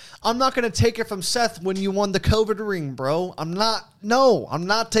talk. Like, I'm not gonna take it from Seth when you won the COVID ring, bro. I'm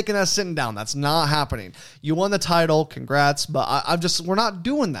not taking that sitting down. That's not happening. You won the title, congrats. But we're not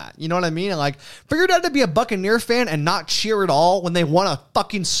doing that. You know what I mean? And like, for your dad to be a Buccaneer fan and not cheer at all when they won a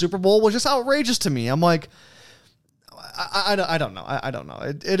fucking Super Bowl was just outrageous to me. I'm like, I don't know. I don't know.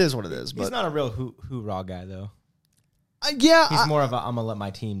 It is what it is. But he's not a real hoorah guy, though. Yeah. He's more of a, I'm going to let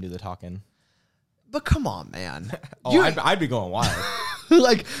my team do the talking. But come on, man. I'd be going wild.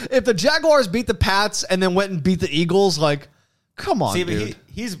 Like, if the Jaguars beat the Pats and then went and beat the Eagles, like, come on, dude. But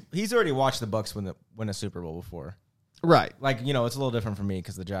he's already watched the Bucks win a Super Bowl before. Right. Like, you know, it's a little different for me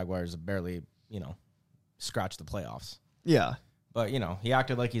because the Jaguars barely, you know, scratched the playoffs. Yeah. But, you know, he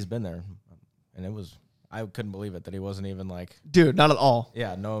acted like he's been there. And I couldn't believe it that he wasn't even like... Dude, not at all.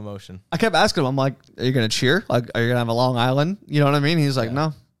 Yeah, no emotion. I kept asking him, I'm like, are you going to cheer? Like, are you going to have a Long Island? You know what I mean? He's like,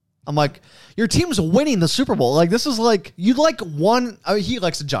 no. I'm like, your team's winning the Super Bowl. Like, this is like, you like one... I mean, he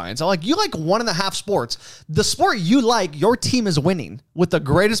likes the Giants. I'm like, you like 1.5 sports. The sport you like, your team is winning with the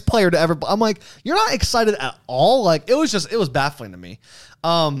greatest player to ever... I'm like, you're not excited at all? Like, it was baffling to me.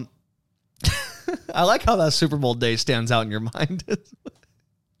 I like how that Super Bowl day stands out in your mind.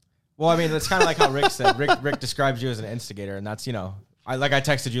 Well, I mean, that's kind of like how Rick said. Rick describes you as an instigator, and that's, you know, I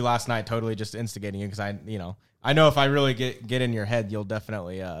texted you last night, totally just instigating you because I know if I really get in your head, you'll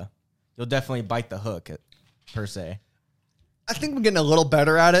definitely bite the hook, per se. I think I'm getting a little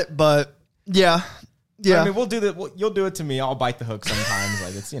better at it, but yeah. I mean, you'll do it to me. I'll bite the hook sometimes.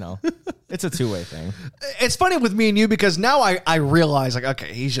 Like, it's, you know, it's a two-way thing. It's funny with me and you because now I realize, like,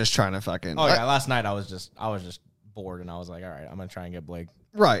 okay, he's just trying to fucking... Oh, yeah, last night I was just bored, and I was like, all right, I'm going to try and get Blake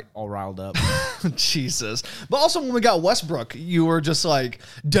all riled up. Jesus. But also when we got Westbrook, you were just like,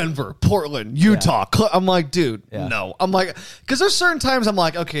 Denver, Portland, Utah. Yeah. I'm like, dude, no. I'm like, because there's certain times I'm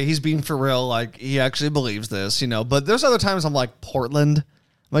like, okay, he's being for real. Like, he actually believes this, you know. But there's other times I'm like, Portland?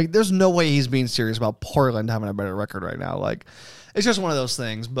 Like, there's no way he's being serious about Portland having a better record right now. Like, it's just one of those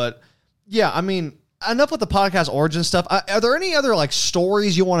things. But, yeah, I mean, enough with the podcast origin stuff. Are there any other, like,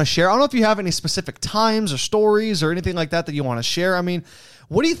 stories you want to share? I don't know if you have any specific times or stories or anything like that you want to share. I mean,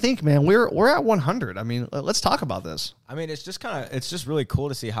 what do you think, man? We're at 100. I mean, let's talk about this. I mean, it's just really cool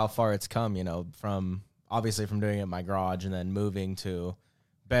to see how far it's come, you know, from doing it in my garage and then moving to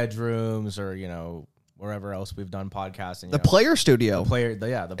bedrooms or, you know, wherever else we've done podcasting. The player studio. The player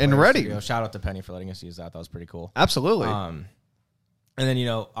in Reading. Studio. Shout out to Penny for letting us use that. That was pretty cool. Absolutely. And then, you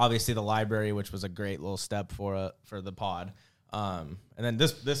know, obviously the library, which was a great little step for the pod. And then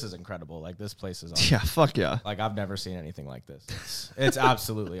this is incredible. Like, this place is yeah, fuck yeah. Like, I've never seen anything like this. It's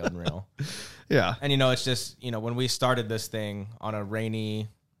absolutely unreal. Yeah. And, you know, it's just, you know, when we started this thing on a rainy,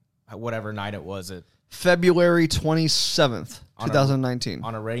 whatever night it was, February 27th, 2019.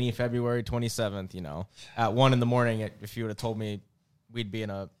 On a rainy February 27th, you know, at 1 a.m, if you would have told me we'd be in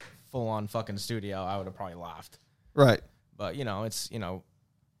a full-on fucking studio, I would have probably laughed. Right. But, you know, it's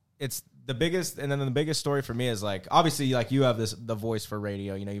the biggest, and then the biggest story for me is, like, obviously, like, you have the voice for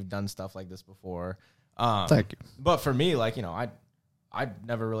radio, you know, you've done stuff like this before. Thank you. But for me, like, you know, I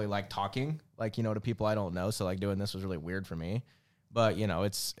never really liked talking, like, you know, to people I don't know. So, like, doing this was really weird for me. But, you know,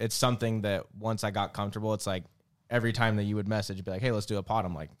 it's something that once I got comfortable, it's like every time that you would message, be like, hey, let's do a pod.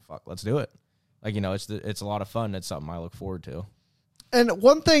 I'm like, fuck, let's do it. Like, you know, it's a lot of fun. It's something I look forward to. And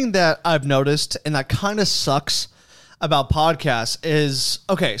one thing that I've noticed, and that kind of sucks about podcasts is,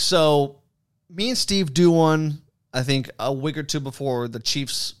 okay, so me and Steve do one, I think, a week or two before the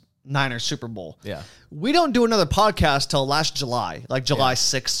Chiefs Niners Super Bowl. Yeah. We don't do another podcast till last July, like July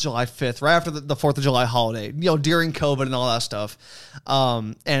 6th, July 5th, right after the 4th of July holiday, during COVID and all that stuff.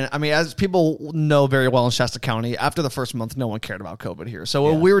 And I mean, as people know very well in Shasta County, after the first month, no one cared about COVID here.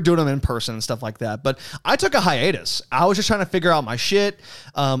 So we were doing them in person and stuff like that. But I took a hiatus. I was just trying to figure out my shit.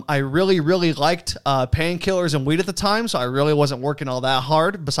 I really, really liked painkillers and weed at the time. So I really wasn't working all that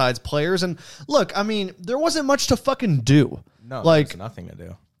hard besides players. And look, I mean, there wasn't much to fucking do. No, like, there's nothing to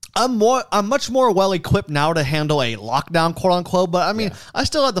do. I'm much more well equipped now to handle a lockdown, quote unquote. But I mean, I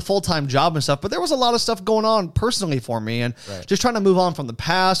still had the full-time job and stuff, but there was a lot of stuff going on personally for me and just trying to move on from the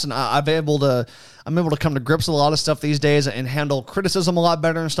past. And I'm able to come to grips with a lot of stuff these days and handle criticism a lot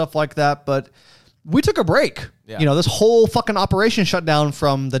better and stuff like that. But we took a break. Yeah. This whole fucking operation shut down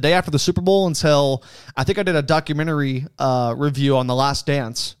from the day after the Super Bowl until I think I did a documentary review on The Last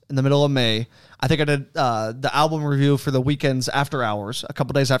Dance in the middle of May. I think I did the album review for the Weekend's After Hours a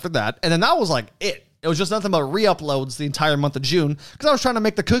couple days after that. And then that was like it. It was just nothing but re-uploads the entire month of June because I was trying to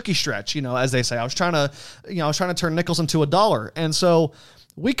make the cookie stretch, as they say. I was trying to turn nickels into $1. And so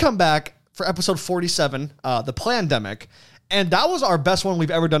we come back for episode 47, the Plandemic. And that was our best one we've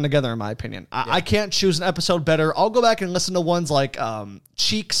ever done together, in my opinion. I can't choose an episode better. I'll go back and listen to ones like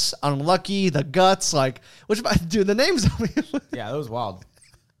Cheeks, Unlucky, The Guts, dude, the names. Yeah, that was wild.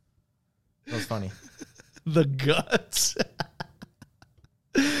 That was funny. The Guts.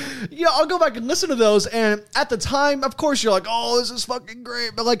 I'll go back and listen to those. And at the time, of course, you're like, oh, this is fucking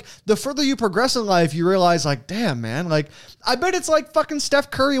great. But like the further you progress in life, you realize like, damn, man, like I bet it's like fucking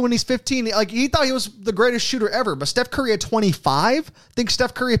Steph Curry when he's 15. Like he thought he was the greatest shooter ever. But Steph Curry at 25, I think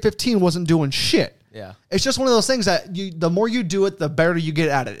Steph Curry at 15 wasn't doing shit. Yeah. It's just one of those things that the more you do it, the better you get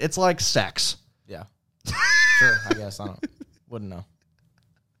at it. It's like sex. Yeah. Sure, I guess. Wouldn't know.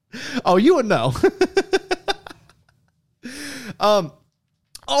 Oh, you would know.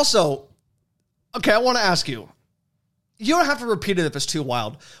 Also, okay, I want to ask you. You don't have to repeat it if it's too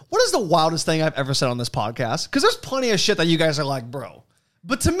wild. What is the wildest thing I've ever said on this podcast? Because there's plenty of shit that you guys are like, bro.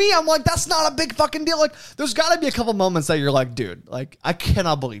 But to me, I'm like, that's not a big fucking deal. Like, there's got to be a couple moments that you're like, dude, like, I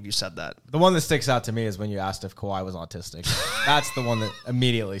cannot believe you said that. The one that sticks out to me is when you asked if Kawhi was autistic. That's the one that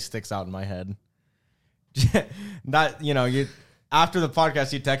immediately sticks out in my head. After the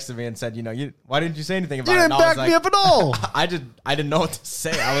podcast, you texted me and said, why didn't you say anything about it? You didn't back me up at all. I didn't know what to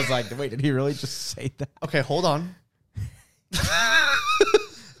say. I was like, wait, did he really just say that? Okay, hold on.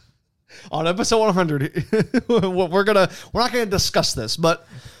 On episode 100, we're not gonna discuss this, but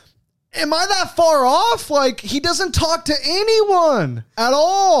am I that far off? Like, he doesn't talk to anyone at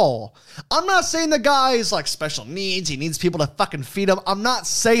all. I'm not saying the guy is like special needs. He needs people to fucking feed him. I'm not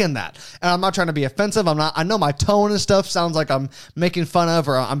saying that. And I'm not trying to be offensive. I know my tone and stuff sounds like I'm making fun of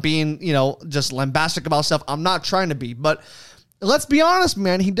or I'm being, just lambastic about stuff. I'm not trying to be, but let's be honest,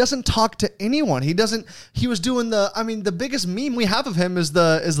 man. He doesn't talk to anyone. He was doing the biggest meme we have of him is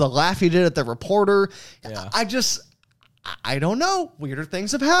the laugh he did at the reporter. Yeah. I don't know. Weirder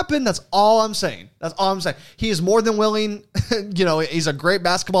things have happened. That's all I'm saying. He is more than willing. He's a great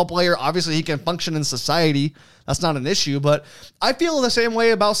basketball player. Obviously, he can function in society. That's not an issue. But I feel the same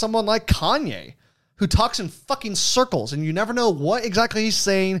way about someone like Kanye, who talks in fucking circles, and you never know what exactly he's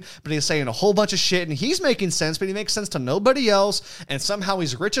saying, but he's saying a whole bunch of shit, and he's making sense, but he makes sense to nobody else, and somehow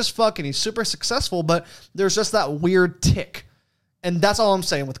he's rich as fuck, and he's super successful, but there's just that weird tick. And that's all I'm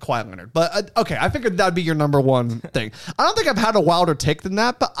saying with Kawhi Leonard. But, okay, I figured that'd be your number one thing. I don't think I've had a wilder take than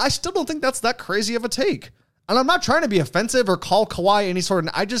that, but I still don't think that's that crazy of a take. And I'm not trying to be offensive or call Kawhi any sort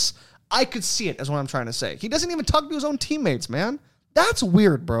of... I could see it, is what I'm trying to say. He doesn't even talk to his own teammates, man. That's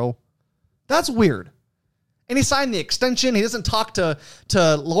weird, bro. That's weird. And he signed the extension. He doesn't talk to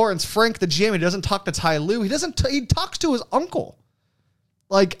Lawrence Frank, the GM. He doesn't talk to Ty Lue. He talks to his uncle.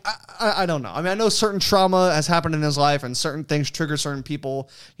 Like, I don't know. I mean, I know certain trauma has happened in his life and certain things trigger certain people.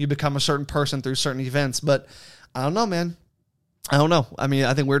 You become a certain person through certain events. But I don't know, man. I don't know. I mean,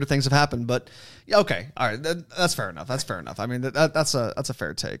 I think weirder things have happened. But, yeah, okay. All right. That's fair enough. I mean, that's a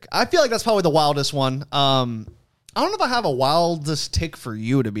fair take. I feel like that's probably the wildest one. I don't know if I have a wildest take for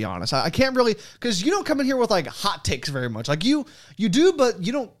you, to be honest. I can't really, because you don't come in here with like hot takes very much. Like you do, but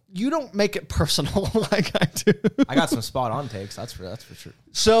you don't make it personal like I do. I got some spot on takes. That's for sure.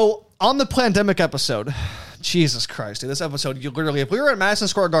 So on the Plandemic episode, Jesus Christ, dude, this episode, you literally, if we were at Madison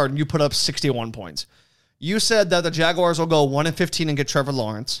Square Garden, you put up 61 points. You said that the Jaguars will go 1-15 and get Trevor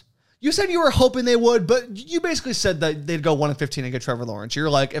Lawrence. You said you were hoping they would, but you basically said that they'd go 1-15 and get Trevor Lawrence.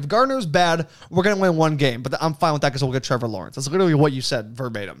 You're like, if Gardner's bad, we're going to win one game, but I'm fine with that because we'll get Trevor Lawrence. That's literally what you said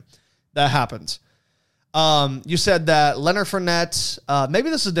verbatim. That happens. You said that Leonard Fournette, maybe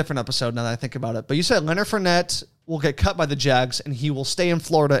this is a different episode now that I think about it, but you said Leonard Fournette will get cut by the Jags and he will stay in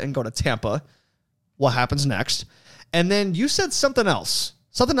Florida and go to Tampa. What happens next? And then you said something else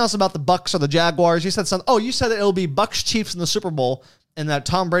about the Bucs or the Jaguars. You said something. Oh, you said that it'll be Bucs Chiefs in the Super Bowl and that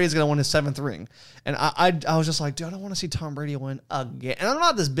Tom Brady's going to win his 7th ring. And I was just like, dude, I don't want to see Tom Brady win again. And I'm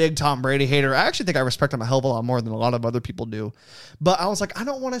not this big Tom Brady hater. I actually think I respect him a hell of a lot more than a lot of other people do. But I was like, I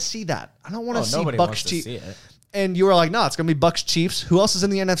don't want to see that. I don't want to see Bucs Chiefs. And you were like, no, it's going to be Bucs Chiefs. Who else is in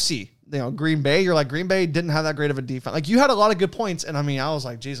the NFC? You know, Green Bay. You're like, Green Bay didn't have that great of a defense. Like, you had a lot of good points. And I mean, I was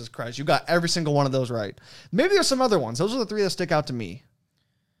like, Jesus Christ, you got every single one of those right. Maybe there's some other ones. Those are the 3 that stick out to me.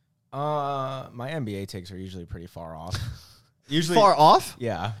 My NBA takes are usually pretty far off. Usually far off?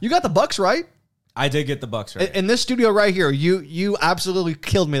 Yeah. You got the Bucs right? I did get the Bucs right. In this studio right here, you absolutely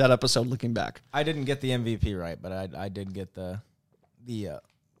killed me that episode looking back. I didn't get the MVP right, but I did get the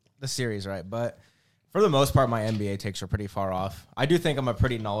series right. But for the most part, my NBA takes are pretty far off. I do think I'm a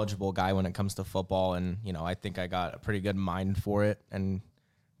pretty knowledgeable guy when it comes to football, and I think I got a pretty good mind for it and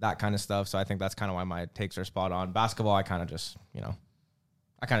that kind of stuff. So I think that's kind of why my takes are spot on. Basketball, I kind of just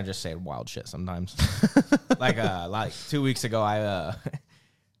say wild shit sometimes. like 2 weeks ago,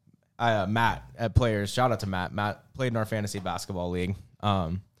 Matt at Players, shout out to Matt. Matt played in our fantasy basketball league.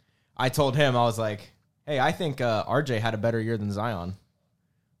 I told him, I was like, hey, I think RJ had a better year than Zion.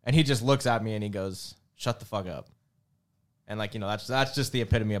 And he just looks at me and he goes, shut the fuck up. And that's just the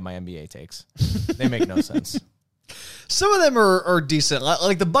epitome of my NBA takes. They make no sense. Some of them are decent.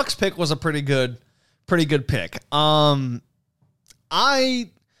 Like the Bucs pick was a pretty good pick.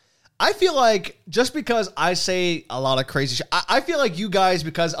 I feel like just because I say a lot of crazy shit, I feel like you guys,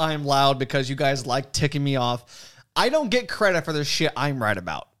 because I'm loud, because you guys like ticking me off, I don't get credit for the shit I'm right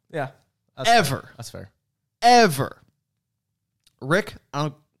about. Yeah. Ever. That's fair. Ever. Rick,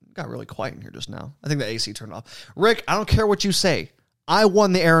 got really quiet in here just now. I think the AC turned off. Rick, I don't care what you say. I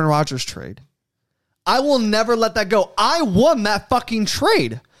won the Aaron Rodgers trade. I will never let that go. I won that fucking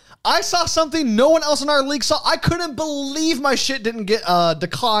trade. I saw something no one else in our league saw. I couldn't believe my shit didn't get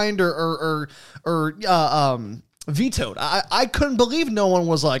declined or vetoed. I couldn't believe no one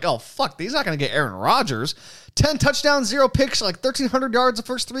was like, oh, fuck, he's not going to get Aaron Rodgers. 10 touchdowns, 0 picks, like 1,300 yards the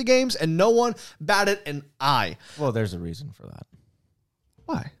first 3 games, and no one batted an eye. Well, there's a reason for that.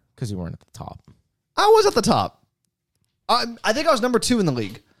 Why? Because you weren't at the top. I was at the top. I think I was number 2 in the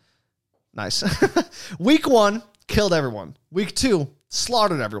league. Nice. Week 1, killed everyone. Week 2,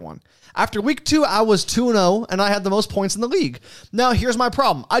 slaughtered everyone. After week 2, I was 2-0, and I had the most points in the league. Now, here's my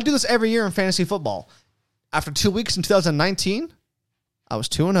problem. I do this every year in fantasy football. After 2 weeks in 2019, I was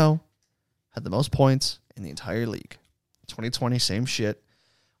 2-0, had the most points in the entire league. 2020, same shit.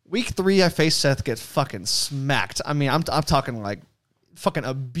 Week 3, I faced Seth, get fucking smacked. I mean, I'm talking like fucking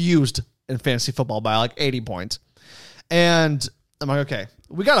abused in fantasy football by like 80 points. And I'm like, okay,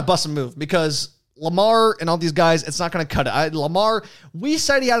 we got to bust a move because Lamar and all these guys, it's not going to cut it. Lamar, we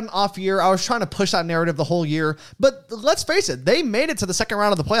said he had an off year. I was trying to push that narrative the whole year. But let's face it, they made it to the second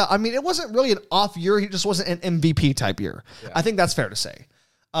round of the playoff. I mean, it wasn't really an off year. He just wasn't an MVP type year. Yeah. I think that's fair to say.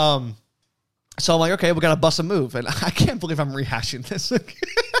 So I'm like, okay, we got to bust a move. And I can't believe I'm rehashing this.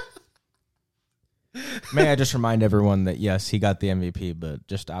 May I just remind everyone that, yes, he got the MVP, but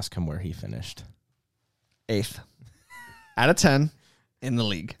just ask him where he finished. 8th out of 10 in the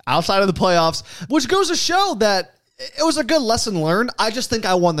league. Outside of the playoffs, which goes to show that it was a good lesson learned. I just think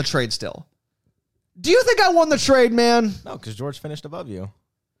I won the trade still. Do you think I won the trade, man? No, because George finished above you.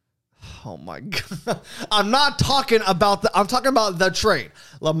 Oh, my God. I'm talking about the trade.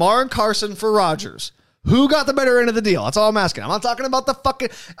 Lamar and Carson for Rodgers. Who got the better end of the deal? That's all I'm asking. I'm not talking about the fucking...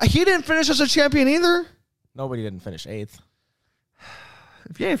 He didn't finish as a champion either. Nobody didn't finish 8th.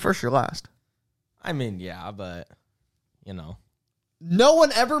 If you ain't first, you're last. I mean, yeah, but, No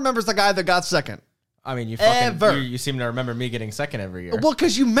one ever remembers the guy that got second. I mean, you seem to remember me getting second every year. Well,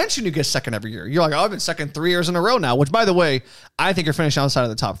 because you mentioned you get second every year. You're like, oh, I've been second 3 years in a row now, which, by the way, I think you're finishing outside of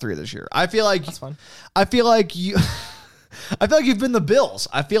the top 3 this year. I feel like... That's fine. I feel like you... I feel like you've been the Bills.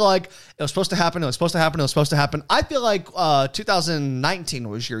 I feel like it was supposed to happen. It was supposed to happen. It was supposed to happen. I feel like 2019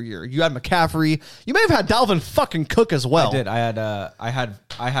 was your year. You had McCaffrey. You may have had Dalvin fucking Cook as well. I did. I had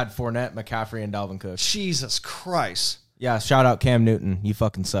Fournette, McCaffrey, and Dalvin Cook. Jesus Christ. Yeah. Shout out Cam Newton. You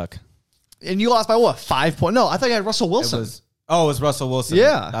fucking suck. And you lost by what? 5 points? No, I thought you had Russell Wilson. It was Russell Wilson.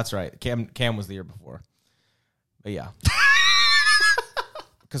 Yeah, that's right. Cam was the year before. But yeah.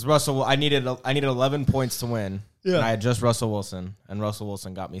 Because I needed 11 points to win. Yeah. And I had just Russell Wilson, and Russell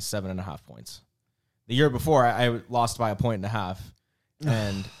Wilson got me 7.5 points. The year before, I lost by 1.5 points,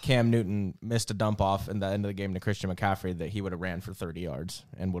 and Cam Newton missed a dump off in the end of the game to Christian McCaffrey that he would have ran for 30 yards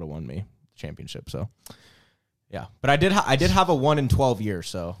and would have won me championship. So, yeah. But I did have a 1-12 year,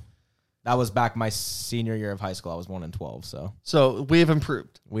 so that was back my senior year of high school. I was 1-12, So we have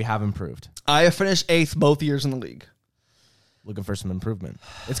improved. We have improved. I have finished 8th both years in the league. Looking for some improvement.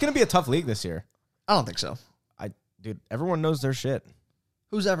 It's going to be a tough league this year. I don't think so. Dude, everyone knows their shit.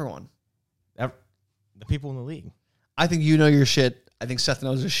 Who's everyone? The people in the league. I think you know your shit. I think Seth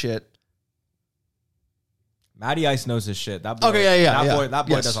knows his shit. Matty Ice knows his shit. That boy, Okay, yeah. That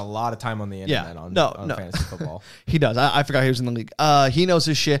boy Yes. does a lot of time on the internet on fantasy football. He does. I forgot he was in the league. He knows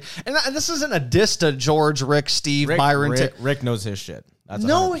his shit. And this isn't a diss to George, Rick, Steve, Byron. Rick knows his shit. That's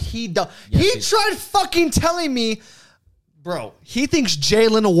no, 100%. he don't. Yes, he tried fucking telling me, bro, he thinks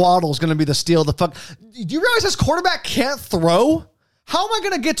Jalen Waddle's going to be the steal of the fuck. Do you realize his quarterback can't throw? How am I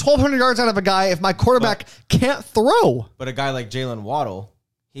going to get 1,200 yards out of a guy if my quarterback can't throw? But a guy like Jalen Waddle,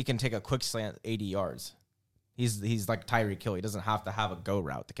 he can take a quick slant 80 yards. He's like Tyreek Hill. He doesn't have to have a go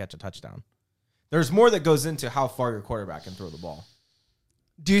route to catch a touchdown. There's more that goes into how far your quarterback can throw the ball.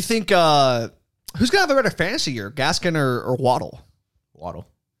 Do you think who's going to have a better fantasy year, Gaskin or Waddle? Waddle.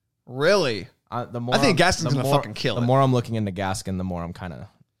 Really? I think Gaskin's going to fucking kill it. The more I'm looking into Gaskin, the more I'm kind of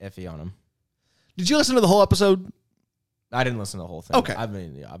iffy on him. Did you listen to the whole episode? I didn't listen to the whole thing. Okay. I've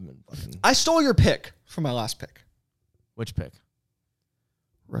been fucking... I stole your pick for my last pick. Which pick?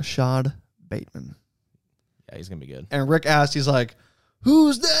 Rashad Bateman. Yeah, he's going to be good. And Rick asked, he's like,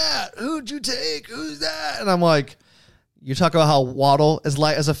 who's that? Who'd you take? Who's that? And I'm like, you talk about how Waddle is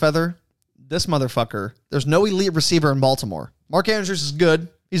light as a feather. This motherfucker, there's no elite receiver in Baltimore. Mark Andrews is good.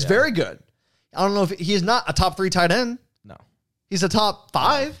 He's very good. I don't know if he's not a top 3 tight end. No. He's a top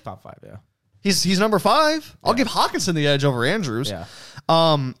 5. Top 5, yeah. He's number 5. I'll give Hawkinson the edge over Andrews. Yeah.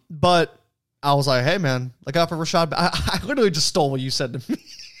 But I was like, hey, man, look out for Rashad. I literally just stole what you said to me.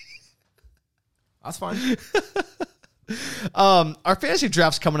 That's fine. Our fantasy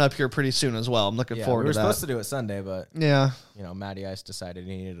draft's coming up here pretty soon as well. I'm looking forward to that. We were supposed to do it Sunday, but yeah, Matty Ice decided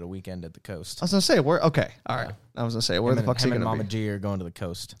he needed a weekend at the coast. I was gonna say where. Okay, all right. I was gonna say where the fuck's he gonna Mama be? G are going to the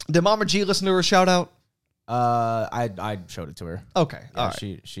coast. Did Mama G listen to her shout out? I showed it to her. Okay, yeah, all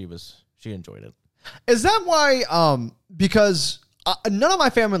right. She enjoyed it. Is that why? Because none of my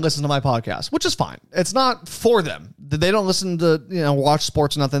family listens to my podcast, which is fine. It's not for them. They don't listen to watch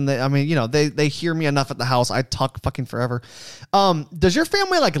sports or nothing. They hear me enough at the house. I talk fucking forever. Does your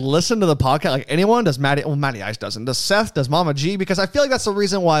family listen to the podcast? Like anyone? Does Matty? Well, Matty Ice doesn't. Does Seth? Does Mama G? Because I feel like that's the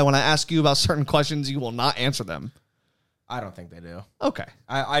reason why when I ask you about certain questions, you will not answer them. I don't think they do. Okay.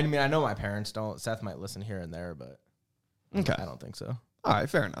 I mean, I know my parents don't. Seth might listen here and there, but okay. I don't think so. All right.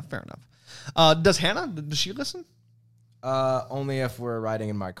 Fair enough. Does Hannah? Does she listen? Only if we're riding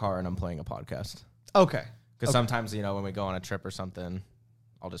in my car and I'm playing a podcast. Okay. Because sometimes, when we go on a trip or something,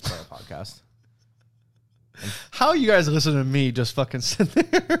 I'll just play a podcast. How you guys listen to me just fucking sit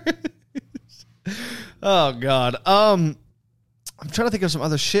there? Oh, God. I'm trying to think of some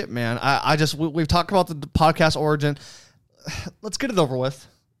other shit, man. We've talked about the podcast origin. Let's get it over with.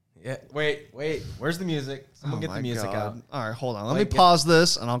 Yeah. Wait. Where's the music? Someone get the music out. All right, hold on. Let me pause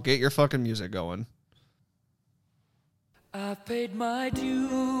this, and I'll get your fucking music going. I've paid my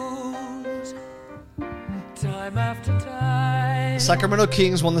dues time after time. Sacramento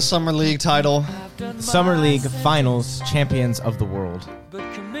Kings won the Summer League title. Summer League Finals champions of the world.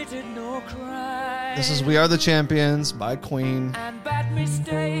 But committed no crime. This is We Are the Champions by Queen. And bad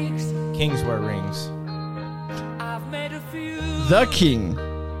mistakes. Kings wear rings. I've made a few. The King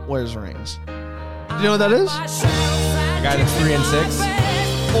wears rings. Do you know what that is? The guy that's 3 and 6?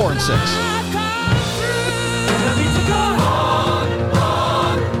 4 and 6.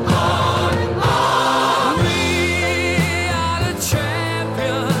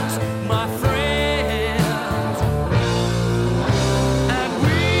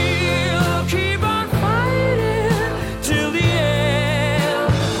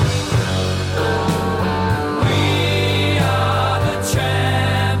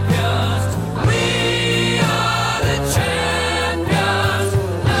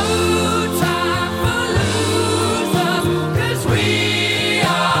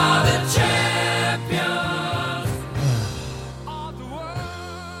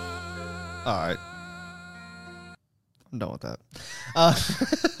 I'm done with that.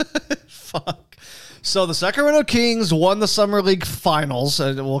 Fuck. So the Sacramento Kings won the Summer League Finals.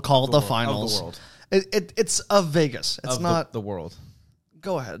 We'll call it the finals. Of the world. It's of Vegas. It's not the world.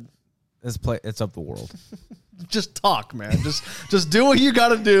 Go ahead. It's of the world. Just talk, man. just do what you got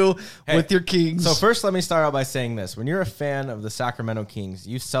to do with your Kings. So first, let me start out by saying this: when you're a fan of the Sacramento Kings,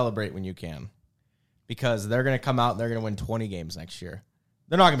 you celebrate when you can, because they're going to come out and they're going to win 20 games next year.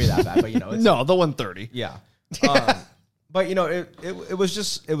 They're not going to be that bad, but it's, no, they'll win 30. Yeah. But, it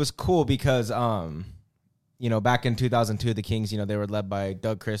was cool because, back in 2002, the Kings, they were led by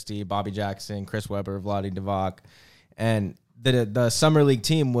Doug Christie, Bobby Jackson, Chris Webber, Vlade Divac. And the Summer League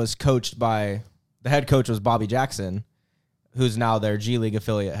team was coached by, the head coach was Bobby Jackson, who's now their G League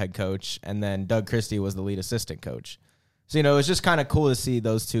affiliate head coach. And then Doug Christie was the lead assistant coach. So, it was just kind of cool to see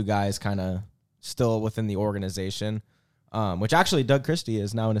those two guys kind of still within the organization, which actually Doug Christie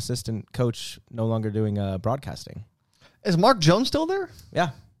is now an assistant coach, no longer doing broadcasting. Is Mark Jones still there?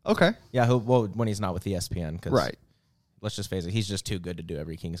 Yeah. Okay. Yeah, when he's not with ESPN. Cause right. Let's just face it, he's just too good to do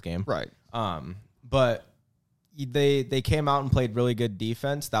every Kings game. Right. But they came out and played really good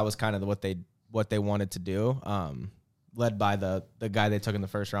defense. That was kind of what they wanted to do. Led by the guy they took in the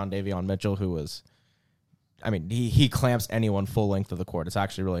first round, Davion Mitchell, who was, he clamps anyone full length of the court. It's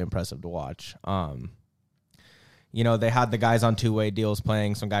actually really impressive to watch. They had the guys on two-way deals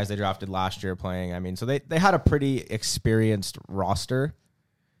playing, some guys they drafted last year playing. So they had a pretty experienced roster.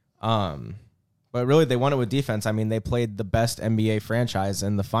 But really they won it with defense. They played the best NBA franchise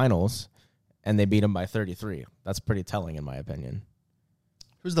in the finals, and they beat them by 33. That's pretty telling in my opinion.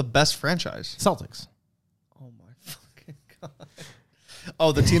 Who's the best franchise? Celtics. Oh, my fucking God.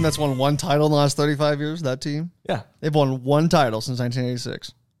 Oh, the team that's won one title in the last 35 years, that team? Yeah. They've won one title since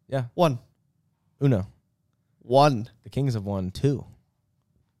 1986. Yeah. One. Uno. One. The Kings have won two.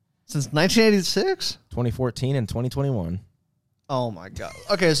 Since 1986? 2014 and 2021. Oh, my God.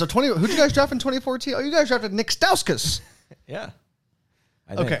 Okay, so who'd you guys draft in 2014? Oh, you guys drafted Nick Stauskas. Yeah.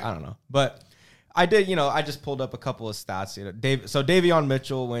 I don't know. But I did, I just pulled up a couple of stats. So Davion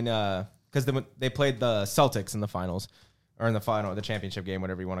Mitchell, because they played the Celtics in the finals, or in the championship game,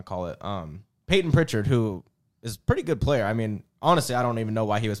 whatever you want to call it. Peyton Pritchard, who is a pretty good player. Honestly, I don't even know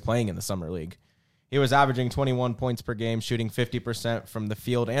why he was playing in the Summer League. He was averaging 21 points per game, shooting 50% from the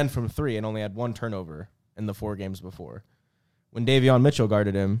field and from three, and only had one turnover in the 4 games before. When Davion Mitchell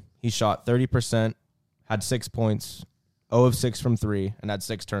guarded him, he shot 30%, had 6 points, 0 of 6 from 3, and had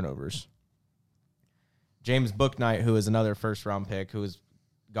 6 turnovers. James Bouknight, who is another first-round pick, who's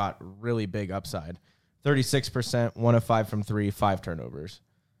got really big upside, 36%, 1 of 5 from 3, 5 turnovers.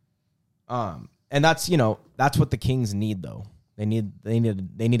 And that's what the Kings need, though. They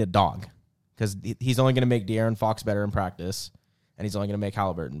need a dog, because he's only going to make De'Aaron Fox better in practice, and he's only going to make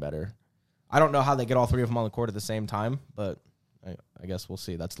Halliburton better. I don't know how they get all 3 of them on the court at the same time, but I guess we'll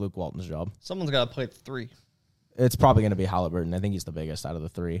see. That's Luke Walton's job. Someone's got to play 3. It's probably going to be Halliburton. I think he's the biggest out of the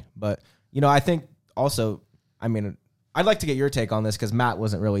 3. But, I think also, I'd like to get your take on this, because Matt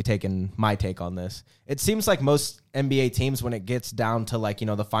wasn't really taking my take on this. It seems like most NBA teams, when it gets down to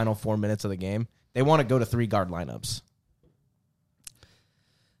the final 4 minutes of the game, they want to go to 3-guard lineups.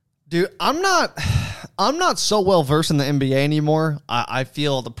 Dude, I'm not so well versed in the NBA anymore. I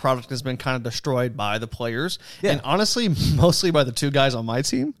feel the product has been kind of destroyed by the players, and honestly, mostly by the 2 guys on my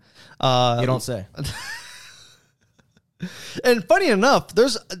team. You don't say. And funny enough,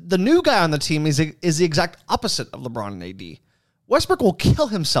 there's the new guy on the team is the exact opposite of LeBron and AD. Westbrook will kill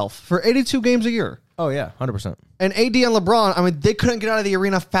himself for 82 games a year. Oh yeah, 100%. And AD and LeBron, they couldn't get out of the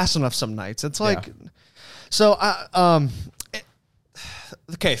arena fast enough some nights. It's like, so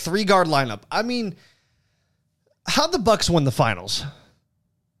okay, 3-guard lineup. How'd the Bucks win the finals?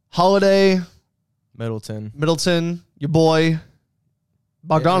 Holiday, Middleton, your boy,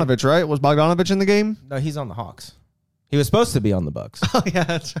 Bogdanovich, right? Was Bogdanovich in the game? No, he's on the Hawks. He was supposed to be on the Bucks. Oh yeah,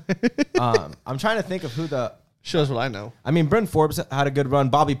 that's right. I'm trying to think of who the shows what I know. Bryn Forbes had a good run.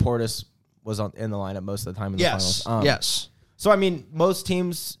 Bobby Portis was in the lineup most of the time in the finals. Yes. So most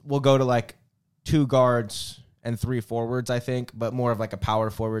teams will go to 2 guards and 3 forwards, I think, but more of a power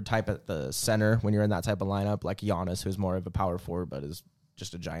forward type at the center when you're in that type of lineup, like Giannis, who's more of a power forward but is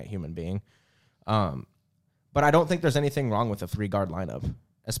just a giant human being. But I don't think there's anything wrong with a 3-guard lineup,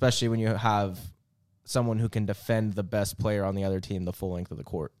 especially when you have someone who can defend the best player on the other team the full length of the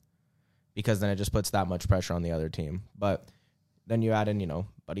court, because then it just puts that much pressure on the other team. But then you add in,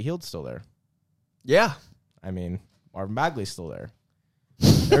 Buddy Hield's still there. Yeah. Marvin Bagley's still there.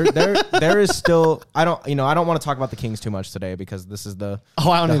 There is still. I don't want to talk about the Kings too much today, because this is the.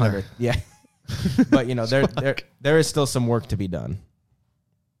 Oh, I don't either. Yeah, but there is still some work to be done.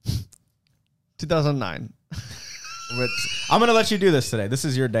 2009. I'm gonna let you do this today. This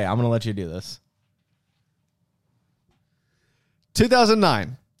is your day. I'm gonna let you do this.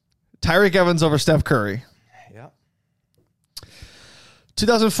 2009. Tyreek Evans over Steph Curry. Yeah.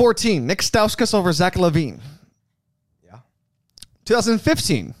 2014. Nick Stauskas over Zach LaVine.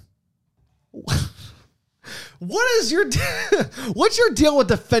 2015. What's your deal with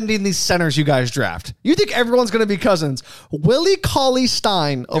defending these centers you guys draft? You think everyone's going to be Cousins? Willie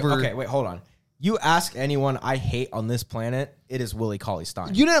Cauley-Stein over... Okay, wait, hold on. You ask anyone I hate on this planet, it is Willie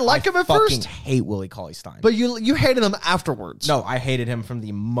Cauley-Stein. You didn't like him at first? I fucking hate Willie Cauley-Stein. But you hated him afterwards. No, I hated him from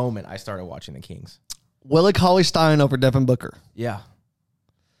the moment I started watching the Kings. Willie Cauley-Stein over Devin Booker. Yeah.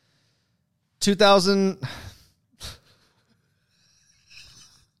 2000.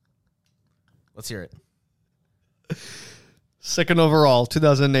 Let's hear it. Second overall,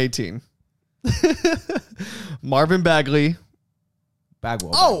 2018. Marvin Bagley.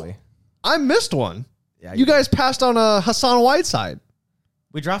 Bagwell. Oh, Bagley. I missed one. Yeah, you guys passed on Hassan Whiteside.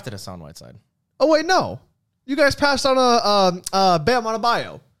 We drafted Hassan Whiteside. Oh, wait, no. You guys passed on Bam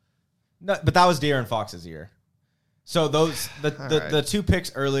Adebayo. No, but that was De'Aaron Fox's year. So the two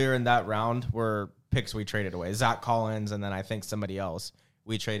picks earlier in that round were picks we traded away. Zach Collins and then I think somebody else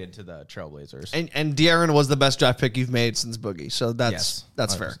we traded to the Trailblazers. And De'Aaron was the best draft pick you've made since Boogie. So that's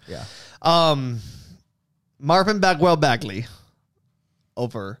fair. Yeah. Marvin Bagwell Bagley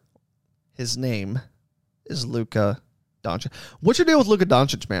over his name is Luka Doncic. What's your deal with Luka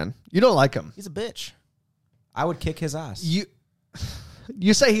Doncic, man? You don't like him. He's a bitch. I would kick his ass.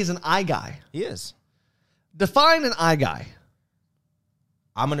 You say he's an eye guy. He is. Define an eye guy.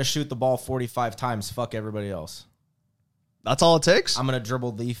 I'm going to shoot the ball 45 times. Fuck everybody else. That's all it takes? I'm going to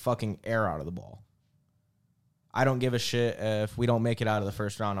dribble the fucking air out of the ball. I don't give a shit if we don't make it out of the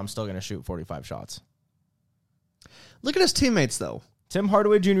first round. I'm still going to shoot 45 shots. Look at his teammates, though. Tim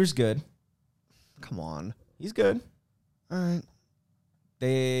Hardaway Jr. is good. Come on. He's good. All right.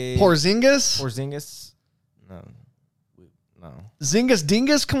 Porzingis? No. Zingas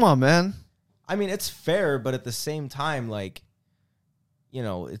Dingus? Come on, man. I mean, it's fair, but at the same time, like, you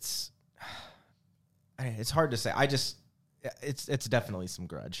know, it's hard to say. It's definitely some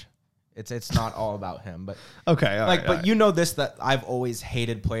grudge. It's not all about him, but okay. All right, but you know this, that I've always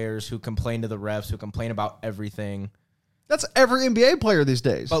hated players who complain to the refs, who complain about everything. That's every NBA player these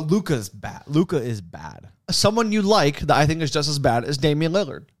days. But Luka's bad. Luka is bad. Someone you like that I think is just as bad as Damian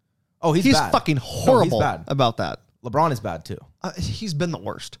Lillard. Oh, he's bad. Fucking horrible he's bad. about that. LeBron is bad too. He's been the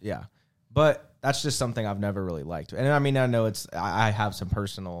worst. Yeah. But that's just something I've never really liked. And I mean, I know I have some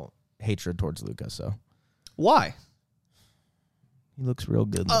personal hatred towards Luka, so. Why? He looks real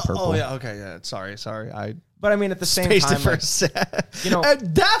good in the purple. Oh, yeah. Okay, yeah. Sorry. But I mean, at the same Spaced time, it for a sec. you know,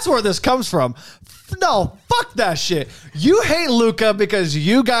 and that's where this comes from. No, fuck that shit. You hate Luka because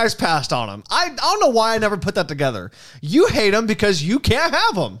you guys passed on him. I don't know why I never put that together. You hate him because you can't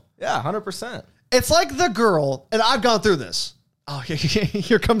have him. Yeah, 100%. It's like the girl, and I've gone through this. Oh,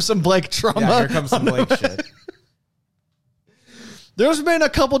 here comes some Blake trauma. Yeah, here comes some Blake shit. There's been a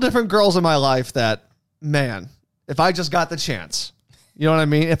couple different girls in my life that, man, if I just got the chance, you know what I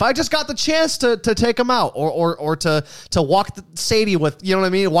mean? If I just got the chance to take them out or to walk Sadie with, you know what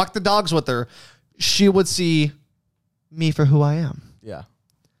I mean? Walk the dogs with her, she would see me for who I am. Yeah.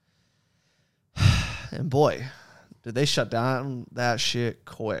 And boy, did they shut down that shit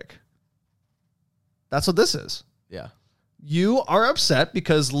quick. That's what this is. Yeah. You are upset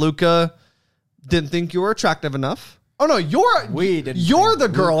because Luka didn't think you were attractive enough. Oh no, you're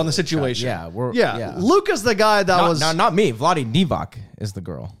the girl in the situation. Yeah, Luka's the guy that not me. Vlade Divac is the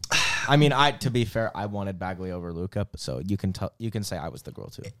girl. I mean, to be fair, I wanted Bagley over Luka, so you can say I was the girl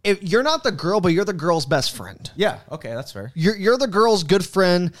too. If you're not the girl, but you're the girl's best friend. Yeah, okay, that's fair. You're the girl's good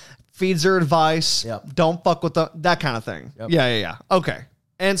friend, feeds her advice. Yep. Don't fuck with that kind of thing. Yep. Yeah. Okay,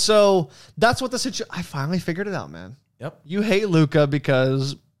 and so that's what the situation. I finally figured it out, man. Yep. You hate Luka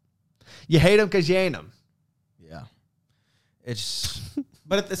because you hate him because you ain't him. Yeah.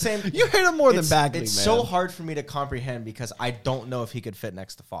 But at the same, you hate him more than Bagley. It's man. so hard for me to comprehend because I don't know if he could fit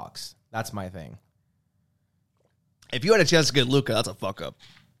next to Fox. That's my thing. If you had a chance to get Luka, that's a fuck up.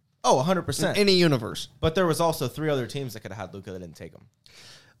 Oh, 100%. In any universe. But there was also 3 other teams that could have had Luka that didn't take him.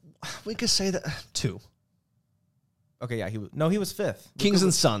 We could say that 2. Okay, yeah, he was 5th. Kings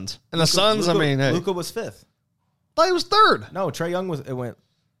and Suns. And the Suns, I mean, hey. Luka was 5th. I thought he was 3rd. No, Trae Young it went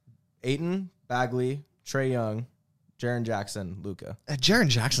Ayton, Bagley, Trae Young, Jaren Jackson, Luka. Jaren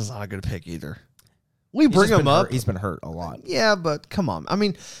Jackson's not a good pick either. We bring him up. He's been hurt a lot. Yeah, but come on. I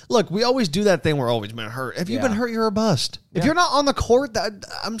mean, look, we always do that thing. We're always been hurt. If you've been hurt, you're a bust. If you're not on the court,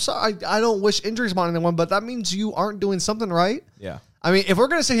 I'm sorry. I don't wish injuries on anyone, but that means you aren't doing something right. Yeah. I mean, if we're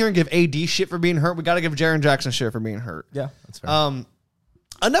going to sit here and give AD shit for being hurt, we got to give Jaren Jackson shit for being hurt. Yeah, that's fair.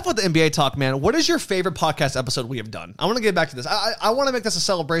 enough with the NBA talk, man. What is your favorite podcast episode we have done? I want to get back to this. I want to make this a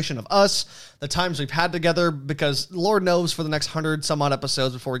celebration of us, the times we've had together, because Lord knows for the next 100 some odd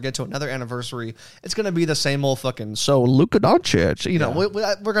episodes before we get to another anniversary, it's going to be the same old fucking, so Luka Doncic. You know,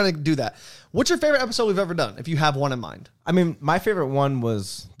 we're going to do that. What's your favorite episode we've ever done, if you have one in mind? I mean, my favorite one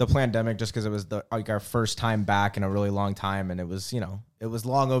was the pandemic, just because it was our first time back in a really long time, and it was, it was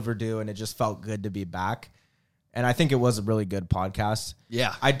long overdue, and it just felt good to be back. And I think it was a really good podcast.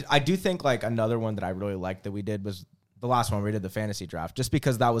 Yeah. I do think like another one that I really liked that we did was the last one where we did the fantasy draft, just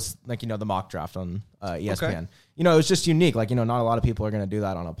because that was like, the mock draft on ESPN. Okay. It was just unique. Like, not a lot of people are going to do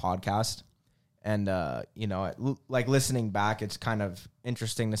that on a podcast. And, like listening back, it's kind of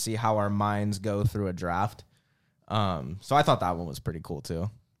interesting to see how our minds go through a draft. So I thought that one was pretty cool too.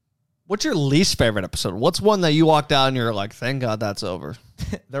 What's your least favorite episode? What's one that you walked out and you're like, thank God that's over?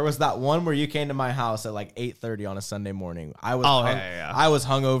 There was that one where you came to my house at like 8:30 on a Sunday morning. I was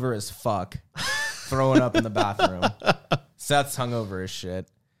hungover as fuck, throwing up in the bathroom. Seth's hungover as shit,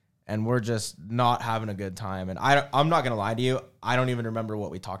 and we're just not having a good time. And I'm not gonna lie to you, I don't even remember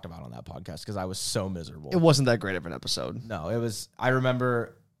what we talked about on that podcast because I was so miserable. It wasn't that great of an episode. No, it was. I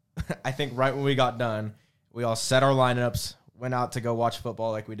remember, I think right when we got done, we all set our lineups, went out to go watch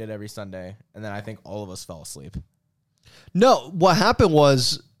football like we did every Sunday, and then I think all of us fell asleep. No, what happened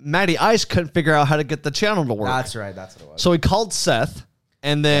was Matty Ice couldn't figure out how to get the channel to work. That's right, that's what it was. So he called Seth,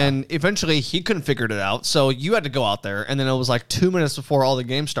 and then eventually he couldn't figure it out, so you had to go out there, and then it was like 2 minutes before all the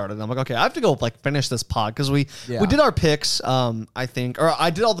games started, and I'm like, okay, I have to go like finish this pod, because we did our picks, I think, or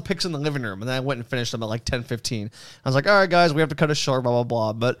I did all the picks in the living room, and then I went and finished them at like 10:15. I was like, all right, guys, we have to cut it short, blah, blah,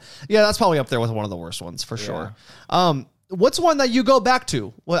 blah, but yeah, that's probably up there with one of the worst ones, for sure. What's one that you go back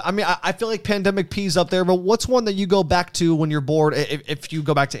to? Well, I mean, I feel like Pandemic P's up there, but what's one that you go back to when you're bored, if you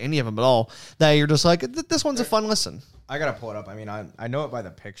go back to any of them at all, that you're just like, this one's a fun listen? I got to pull it up. I mean, I know it by the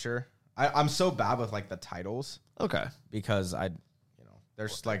picture. I'm so bad with, like, the titles. Okay. Because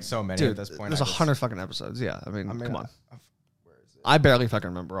there's, like, so many at this point. There's 100 fucking episodes. Yeah, I mean come on. Where is it? I barely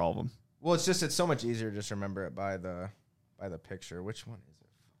fucking remember all of them. Well, it's so much easier to just remember it by the picture. Which one is it?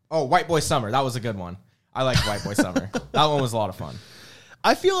 Oh, White Boy Summer. That was a good one. I like White Boy Summer. That one was a lot of fun.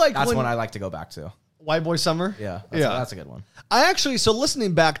 I feel like that's one I like to go back to. White Boy Summer? Yeah, that's a good one. I actually, so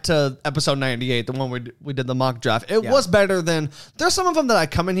listening back to episode 98, the one we did the mock draft, it was better than, there's some of them that I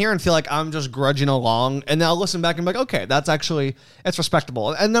come in here and feel like I'm just grudging along, and then I'll listen back and be like, okay, that's actually, it's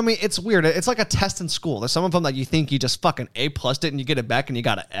respectable. And I mean, it's weird. It's like a test in school. There's some of them that you think you just fucking A+'d it and you get it back and you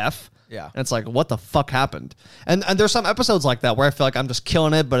got an F. Yeah. And it's like, what the fuck happened? And there's some episodes like that where I feel like I'm just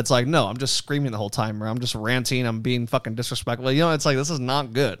killing it, but it's like, no, I'm just screaming the whole time, or I'm just ranting, I'm being fucking disrespectful. It's like, this is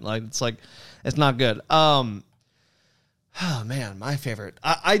not good. Like, it's like, it's not good. Oh man, my favorite.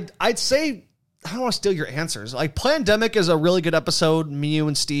 I'd say, I don't want to steal your answers. Like, Plandemic is a really good episode, me, you,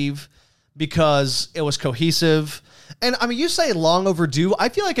 and Steve, because it was cohesive. And I mean, you say long overdue. I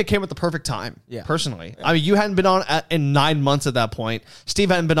feel like it came at the perfect time. Yeah. Personally, I mean, you hadn't been on in 9 months at that point. Steve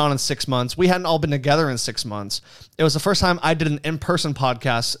hadn't been on in 6 months. We hadn't all been together in 6 months. It was the first time I did an in-person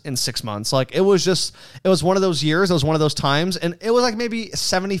podcast in 6 months. Like, it was one of those years. It was one of those times, and it was like maybe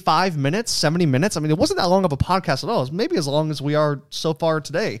 75 minutes, 70 minutes. I mean, it wasn't that long of a podcast at all. It was maybe as long as we are so far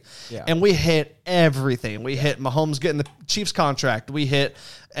today. Yeah. And we hit everything. We hit Mahomes getting the Chiefs contract. We hit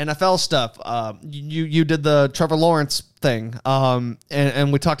NFL stuff. You did the Trevor Lawrence thing.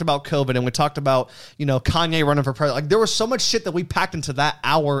 And we talked about COVID, and we talked about, Kanye running for president. Like, there was so much shit that we packed into that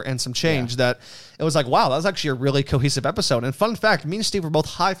hour and some change that it was like, wow, that was actually a really cohesive episode. And fun fact, me and Steve were both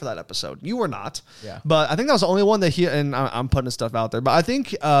high for that episode. You were not. Yeah. But I think that was the only one that and I'm putting his stuff out there, but I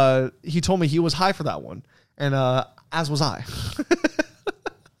think he told me he was high for that one. And as was I.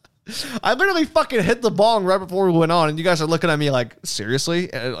 I literally fucking hit the bong right before we went on, and you guys are looking at me like, seriously?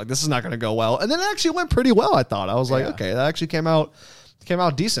 Like, this is not going to go well. And then it actually went pretty well, I thought. I was like, okay, that actually came out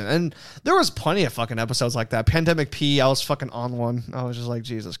decent. And there was plenty of fucking episodes like that. Pandemic P, I was fucking on one. I was just like,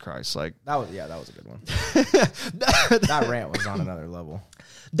 Jesus Christ. Like, that was a good one. That rant was on another level.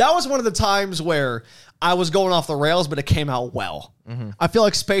 That was one of the times where I was going off the rails, but it came out well. Mm-hmm. I feel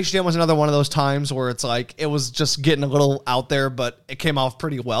like Space Jam was another one of those times where it's like, it was just getting a little out there, but it came off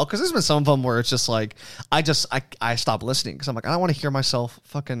pretty well. Because there's been some of them where it's just like, I stopped listening because I'm like, I don't want to hear myself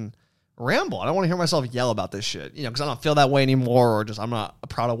fucking ramble. I don't want to hear myself yell about this shit, because I don't feel that way anymore, or just I'm not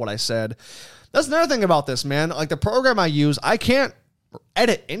proud of what I said. That's another thing about this, man. Like, the program I use, I can't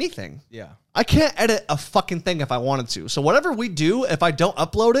edit anything. Yeah. I can't edit a fucking thing if I wanted to. So whatever we do, if I don't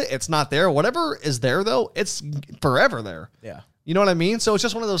upload it, it's not there. Whatever is there, though, it's forever there. Yeah. You know what I mean? So it's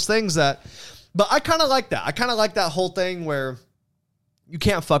just one of those things that, but I kind of like that. I kind of like that whole thing where you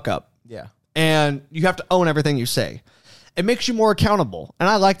can't fuck up. Yeah. And you have to own everything you say. it makes you more accountable. And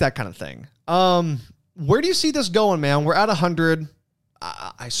I like that kind of thing. Where do you see this going, man? We're at 100.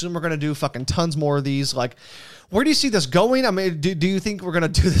 I assume we're going to do fucking tons more of these. Like, where do you see this going? I mean, do you think we're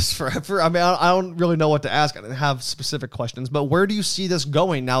going to do this forever? I mean, I don't really know what to ask. I didn't have specific questions, but where do you see this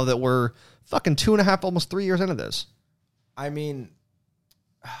going now that we're fucking 2.5, almost 3 years into this? I mean,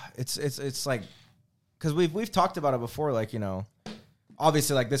 it's like, because we've talked about it before, like, you know,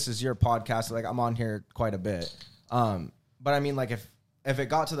 obviously, like, this is your podcast, like, I'm on here quite a bit, but I mean, like, if it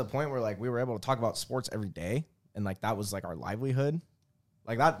got to the point where, like, we were able to talk about sports every day, and, like, that was, like, our livelihood,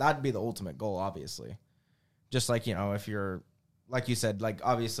 like, that'd be the ultimate goal, obviously. Just like, you know, if you're, like you said, like,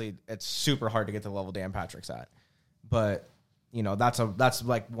 obviously, it's super hard to get to the level Dan Patrick's at, but, you know, that's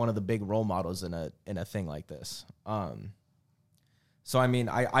like one of the big role models in a thing like this. So, I mean,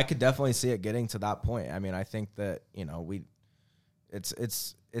 I could definitely see it getting to that point. I mean, I think that, you know,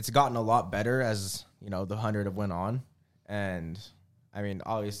 it's gotten a lot better as, you know, the 100 have went on. And, I mean,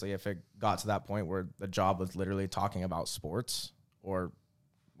 obviously, if it got to that point where the job was literally talking about sports or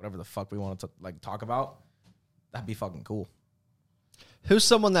whatever the fuck we wanted to, like, talk about, that'd be fucking cool. Who's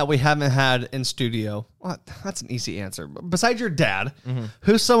someone that we haven't had in studio? Well, that's an easy answer. Besides your dad,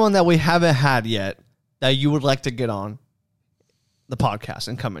 who's someone that we haven't had yet that you would like to get on the podcast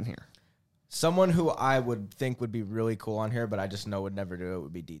and come in here? Someone who I would think would be really cool on here, but I just know would never do it,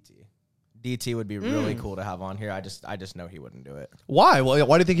 would be DT. DT would be really cool to have on here. I just know he wouldn't do it. Why? Well,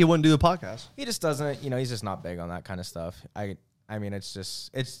 why do you think he wouldn't do the podcast? He just doesn't, you know, he's just not big on that kind of stuff. I mean,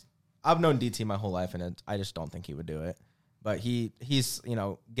 I've known DT my whole life, and I just don't think he would do it. But he's, you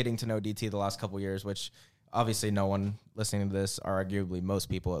know, getting to know DT the last couple of years, which obviously no one listening to this, or arguably most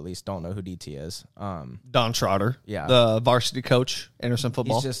people at least, don't know who DT is. Don Trotter, yeah, the varsity coach, Anderson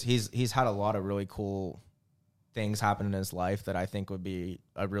football. He's had a lot of really cool things happen in his life that I think would be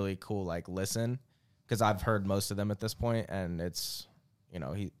a really cool, like, listen, because I've heard most of them at this point, and it's, you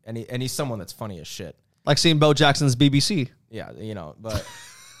know, he's someone that's funny as shit. Like seeing Bo Jackson's BBC. Yeah, you know, but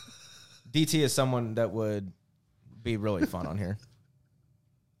DT is someone that would be really fun on here.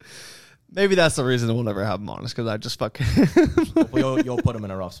 Maybe that's the reason we'll never have him on, is because I just fucking... you'll put him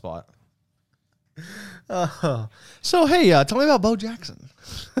in a rough spot. So, hey, tell me about Bo Jackson.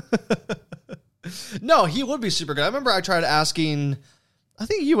 No, he would be super good. I remember I tried asking, I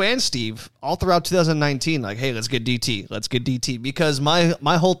think you and Steve, all throughout 2019, like, hey, let's get DT. Because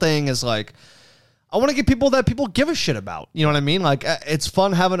my whole thing is, like, I want to get people that people give a shit about. You know what I mean? Like, it's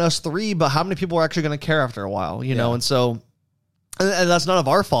fun having us three, but how many people are actually going to care after a while, you know? And so, and that's none of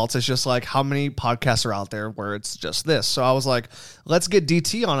our faults. It's just like how many podcasts are out there where it's just this. So I was like, let's get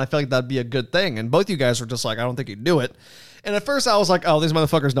DT on. I feel like that'd be a good thing. And both you guys were just like, I don't think he'd do it. And at first I was like, oh, these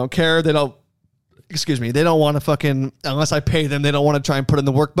motherfuckers don't care. They don't want to fucking, unless I pay them, they don't want to try and put in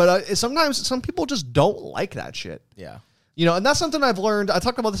the work. But sometimes some people just don't like that shit. Yeah. You know, and that's something I've learned. I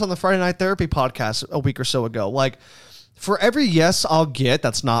talked about this on the Friday Night Therapy podcast a week or so ago. Like, for every yes I'll get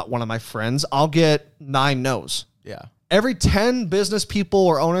that's not one of my friends, I'll get 9 no's. Yeah. Every 10 business people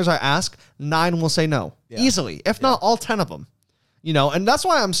or owners I ask, 9 will say no. Yeah. Easily. If not all 10 of them. You know, and that's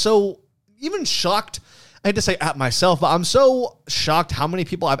why I'm so even shocked. I hate to say at myself, but I'm so shocked how many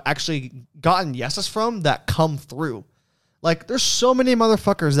people I've actually gotten yeses from that come through. Like, there's so many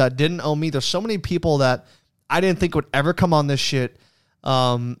motherfuckers that didn't owe me. There's so many people that I didn't think would ever come on this shit.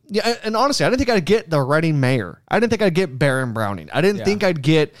 Yeah, and honestly, I didn't think I'd get the Reading mayor. I didn't think I'd get Baron Browning. I didn't think I'd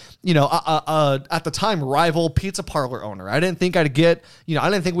get, you know, at the time, rival pizza parlor owner. I didn't think I'd get, you know, I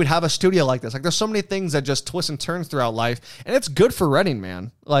didn't think we'd have a studio like this. Like, there's so many things that just twist and turns throughout life, and it's good for Reading,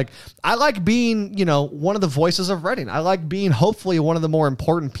 man. Like, I like being, you know, one of the voices of Reading. I like being, hopefully, one of the more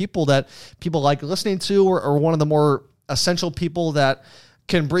important people that people like listening to, or one of the more essential people that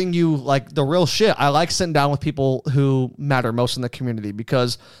can bring you, like, the real shit. I like sitting down with people who matter most in the community,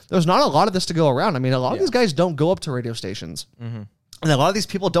 because there's not a lot of this to go around. I mean, a lot of these guys don't go up to radio stations. Mm-hmm. And a lot of these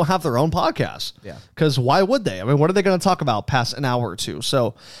people don't have their own podcasts. Yeah. Because why would they? I mean, what are they going to talk about past an hour or two?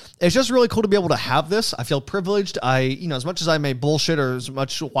 So it's just really cool to be able to have this. I feel privileged. You know, as much as I may bullshit or as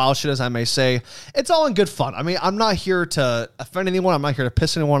much wild shit as I may say, it's all in good fun. I mean, I'm not here to offend anyone. I'm not here to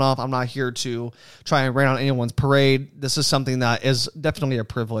piss anyone off. I'm not here to try and rain on anyone's parade. This is something that is definitely a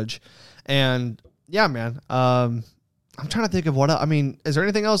privilege. And yeah, man, I'm trying to think of what else. I mean, is there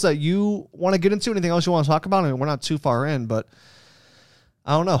anything else that you want to get into? Anything else you want to talk about? I mean, we're not too far in, but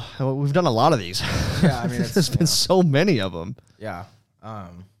I don't know. We've done a lot of these. Yeah, I mean, there's been so many of them. Yeah. I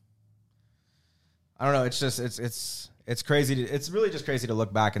don't know. It's just it's crazy. It's really just crazy to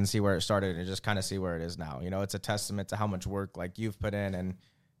look back and see where it started and just kind of see where it is now. You know, it's a testament to how much work, like, you've put in, and,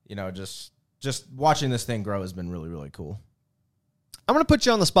 you know, just watching this thing grow has been really, really cool. I'm gonna put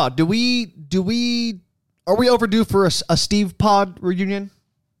you on the spot. Are Are we overdue for a Steve pod reunion?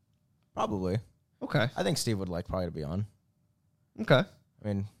 Probably. Okay. I think Steve would like probably to be on. Okay. I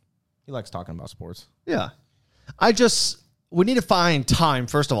mean, he likes talking about sports. Yeah. We need to find time,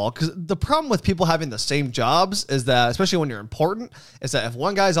 first of all, because the problem with people having the same jobs is that, especially when you're important, is that if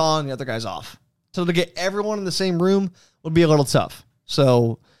one guy's on, the other guy's off. So to get everyone in the same room would be a little tough.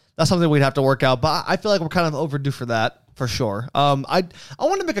 So that's something we'd have to work out. But I feel like we're kind of overdue for that. For sure. I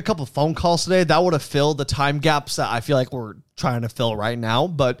want to make a couple phone calls today. That would have filled the time gaps that I feel like we're trying to fill right now.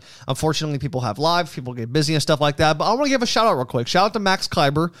 But unfortunately, people have lives, people get busy and stuff like that. But I want to give a shout out real quick. Shout out to Max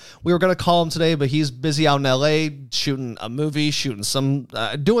Kleiber. We were going to call him today, but he's busy out in LA shooting a movie, doing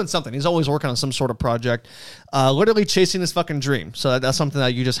something. He's always working on some sort of project, literally chasing his fucking dream. So that's something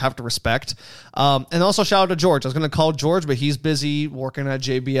that you just have to respect. And also shout out to George. I was going to call George, but he's busy working at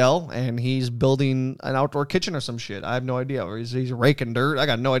JBL and he's building an outdoor kitchen or some shit. I have no idea. Or he's raking dirt. I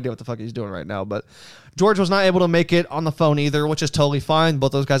got no idea what the fuck he's doing right now. But George was not able to make it on the phone either, which is totally fine.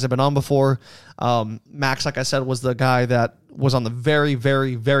 Both those guys have been on before. Max, like I said, was the guy that was on the very,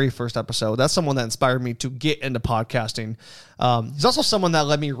 very, very first episode. That's someone that inspired me to get into podcasting. He's also someone that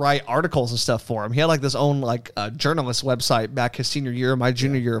let me write articles and stuff for him. He had like this own journalist website back his senior year, my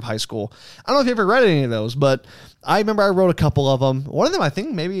junior year of high school. I don't know if you ever read any of those, but I remember I wrote a couple of them. One of them I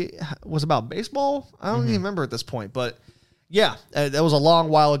think maybe was about baseball. I don't even remember at this point, but yeah, that was a long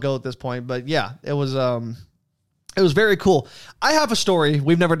while ago at this point. But yeah, it was very cool. I have a story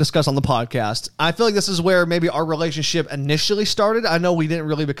we've never discussed on the podcast. I feel like this is where maybe our relationship initially started. I know we didn't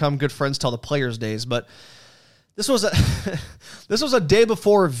really become good friends till the Players days, but this was a day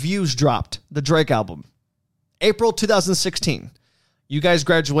before Views dropped, the Drake album. April 2016. You guys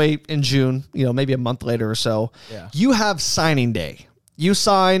graduate in June, maybe a month later or so. Yeah. You have signing day. You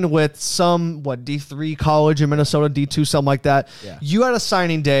sign with some, D3 college in Minnesota, D2, something like that. Yeah. You had a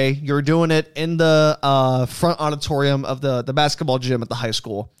signing day. You're doing it in the front auditorium of the basketball gym at the high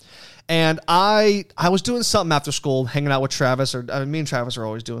school. And I was doing something after school, hanging out with Travis. Me and Travis are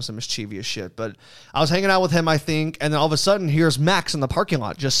always doing some mischievous shit. But I was hanging out with him, I think. And then all of a sudden, here's Max in the parking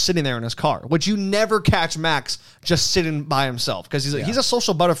lot just sitting there in his car. Which you never catch Max just sitting by himself. Because he's a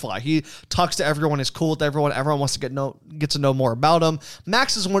social butterfly. He talks to everyone. He's cool with everyone. Everyone wants to get to know more about him.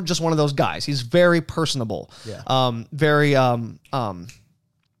 Max is just one of those guys. He's very personable. Yeah. Very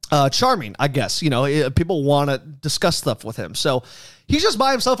charming, I guess. People want to discuss stuff with him. So he's just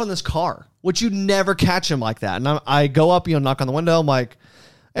by himself in this car, which you never catch him like that. And I go up, knock on the window. I'm like,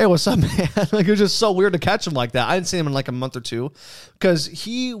 hey, what's up, man? It was just so weird to catch him like that. I didn't see him in like a month or two because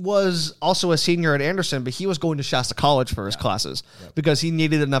he was also a senior at Anderson, but he was going to Shasta College for his classes because he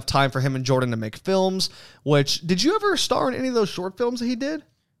needed enough time for him and Jordan to make films, did you ever star in any of those short films that he did?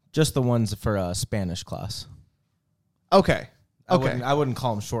 Just the ones for Spanish class. Okay. I wouldn't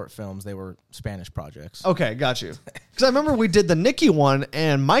call them short films. They were Spanish projects. Okay, got you. Because I remember we did the Nikki one,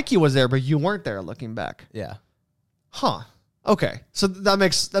 and Mikey was there, but you weren't there looking back. Yeah. Huh. Okay. So that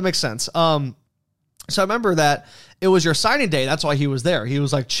makes sense. So I remember that it was your signing day. That's why he was there. He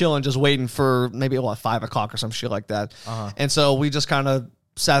was like chilling, just waiting for maybe 5 o'clock or some shit like that. Uh-huh. And so we just kind of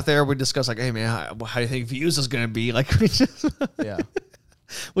sat there. We discussed like, hey, man, how do you think Views is going to be? Like, yeah.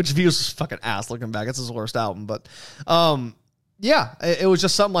 Which Views is fucking ass looking back. It's his worst album. But, yeah, it was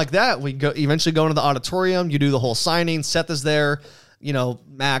just something like that. We eventually go into the auditorium. You do the whole signing. Seth is there.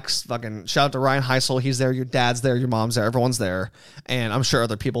 Max, fucking shout out to Ryan Heisel. He's there. Your dad's there. Your mom's there. Everyone's there. And I'm sure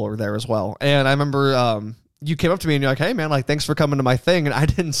other people are there as well. And I remember you came up to me and you're like, hey, man, thanks for coming to my thing. And I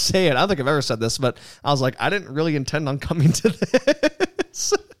didn't say it. I don't think I've ever said this, but I was like, I didn't really intend on coming to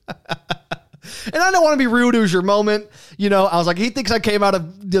this. And I don't want to be rude. It was your moment. I was like, he thinks I came out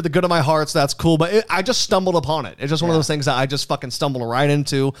of the good of my heart, so that's cool. But I just stumbled upon it. It's just one of those things that I just fucking stumbled right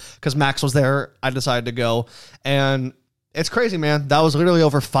into because Max was there. I decided to go. And it's crazy, man. That was literally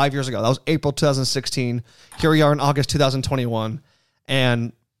over 5 years ago. That was April 2016. Here we are in August 2021.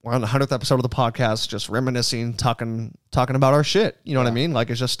 And we're on the 100th episode of the podcast, just reminiscing, talking about our shit. You know what I mean?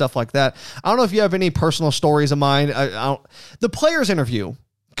 Like, it's just stuff like that. I don't know if you have any personal stories of mine. The players interview.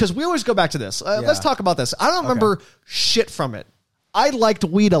 Because we always go back to this. Let's talk about this. I don't remember shit from it. I liked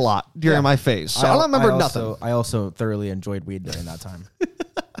weed a lot during my phase. So I don't remember nothing. I also thoroughly enjoyed weed during that time.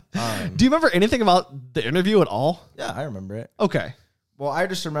 Do you remember anything about the interview at all? Yeah, I remember it. Okay. Well, I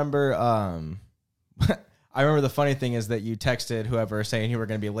just remember... I remember the funny thing is that you texted whoever saying you were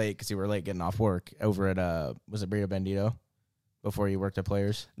going to be late because you were late getting off work over at... was it Burrito Bandito? Before you worked at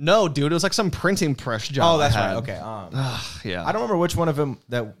Players? No, dude. It was like some printing press job. Oh, that's right. Okay. Yeah. I don't remember which one of them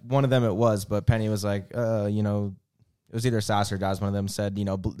it was, but Penny was like, you're it was either Sass or Daz, one of them said, you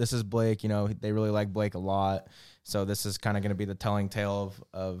know, this is Blake, you know, they really like Blake a lot. So this is kind of going to be the telling tale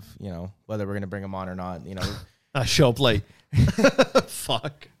of, you know, whether we're going to bring him on or not, you know. I show up late.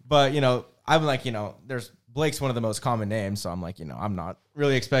 Fuck. But, you know, I'm like, you know, Blake's one of the most common names. So I'm like, you know, I'm not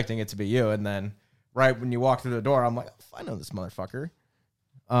really expecting it to be you. And then right when you walk through the door, I'm like, oh, I know this motherfucker.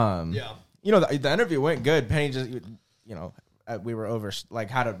 Yeah. You know, the interview went good. Penny just, you know, we were over, like,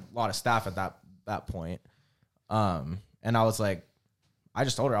 had a lot of staff at that point. And I was like, I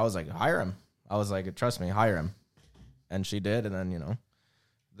just told her, I was like, hire him. I was like, trust me, hire him. And she did. And then, you know,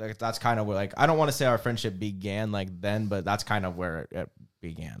 that's kind of where, like, I don't want to say our friendship began like then, but that's kind of where it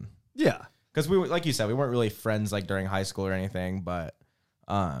began. Yeah. Because we were, like you said, we weren't really friends like during high school or anything, but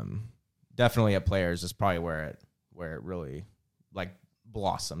definitely at Players is probably where it really like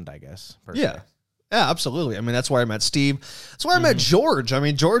blossomed, I guess. Yeah. Yeah, absolutely. I mean, that's where I met Steve. That's where I met George. I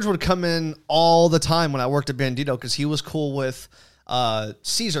mean, George would come in all the time when I worked at Bandito because he was cool with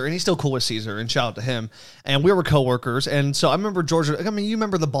Caesar, and he's still cool with Caesar, and shout out to him. And we were coworkers, and so I remember George. I mean, you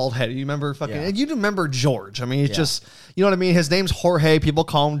remember the bald head. You remember fucking, and you remember George. I mean, it's just, you know what I mean? His name's Jorge. People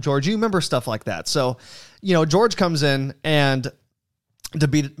call him George. You remember stuff like that. So, you know, George comes in and to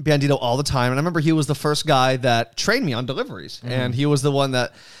be Bandito all the time. And I remember he was the first guy that trained me on deliveries. And he was the one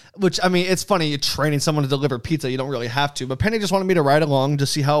that, which, I mean, it's funny, you're training someone to deliver pizza. You don't really have to. But Penny just wanted me to ride along to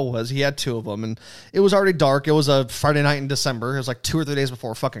see how it was. He had 2 of them. And it was already dark. It was a Friday night in December. It was like 2 or 3 days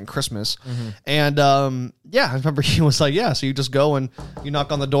before fucking Christmas. And, yeah, I remember he was like, yeah, so you just go and you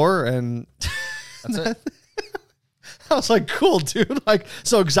knock on the door and That's it. I was like, cool, dude. Like,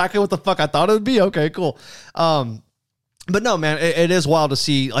 so exactly what the fuck I thought it would be. Okay, cool. But no, man, it is wild to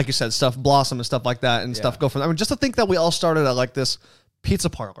see, like you said, stuff blossom and stuff like that and stuff go from. I mean, just to think that we all started at like this pizza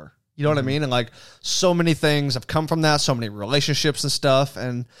parlor. You know what I mean? And like so many things have come from that, so many relationships and stuff.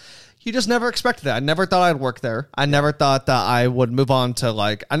 And you just never expected that. I never thought I'd work there. I never thought that I would move on to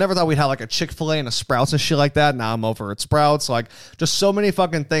like, I never thought we'd have like a Chick-fil-A and a Sprouts and shit like that. Now I'm over at Sprouts. Like just so many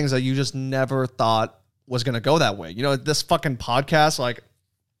fucking things that you just never thought was going to go that way. You know, this fucking podcast, like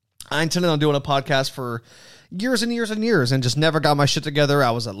I intended on doing a podcast for years and years and years and just never got my shit together.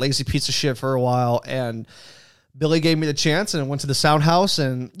 I was a lazy piece of shit for a while, and Billy gave me the chance and I went to the Sound House.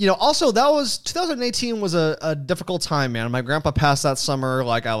 And, you know, also that was 2018 was a difficult time, man. My grandpa passed that summer.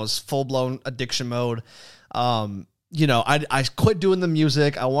 Like I was full blown addiction mode. You know, I quit doing the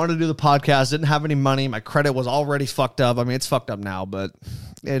music. I wanted to do the podcast. Didn't have any money. My credit was already fucked up. I mean, it's fucked up now, but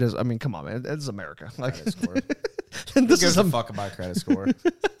it is. I mean, come on, man. It's America. Like, this is a fuck about credit score.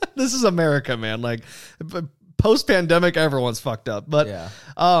 This is America, man. Like, post pandemic, everyone's fucked up. But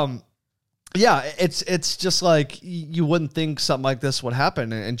yeah, it's just like you wouldn't think something like this would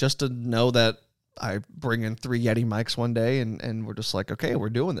happen, and just to know that I bring in 3 Yeti mics one day, and we're just like, okay, we're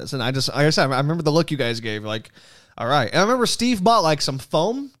doing this. And I remember the look you guys gave, like, all right. And I remember Steve bought like some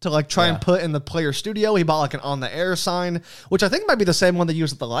foam to like try and put in the player studio. He bought like an on the air sign, which I think might be the same one they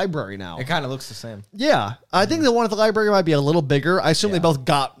use at the library now. It kind of looks the same. Yeah, I think the one at the library might be a little bigger. I assume they both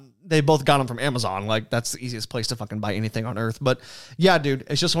got them from Amazon. Like that's the easiest place to fucking buy anything on earth. But yeah, dude,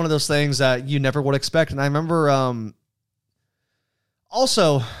 it's just one of those things that you never would expect. And I remember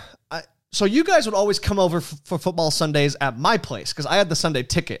also, so you guys would always come over for football Sundays at my place because I had the Sunday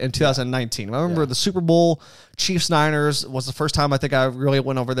ticket in 2019. I remember the Super Bowl, Chiefs-Niners was the first time I think I really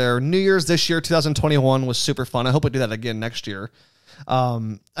went over there. New Year's this year, 2021, was super fun. I hope we do that again next year.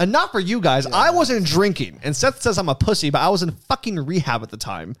 And not for you guys. I wasn't drinking. And Seth says I'm a pussy, but I was in fucking rehab at the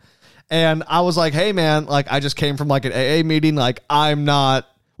time. And I was like, hey, man, like I just came from like an AA meeting. Like I'm not...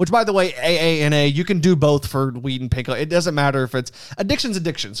 Which, by the way, AA and A, you can do both for weed and painkiller. It doesn't matter if it's addiction's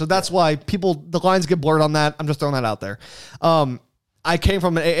addiction. So that's why the lines get blurred on that. I'm just throwing that out there. I came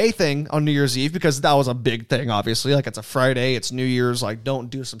from an AA thing on New Year's Eve because that was a big thing, obviously. Like, it's a Friday, it's New Year's. Like,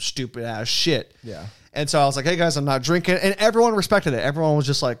 don't do some stupid ass shit. Yeah. And so I was like, hey, guys, I'm not drinking. And everyone respected it. Everyone was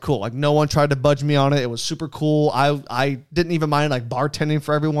just like, cool. Like, no one tried to budge me on it. It was super cool. I didn't even mind, like, bartending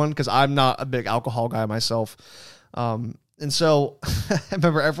for everyone because I'm not a big alcohol guy myself. And so I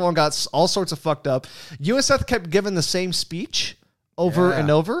remember everyone got all sorts of fucked up. You and Seth kept giving the same speech over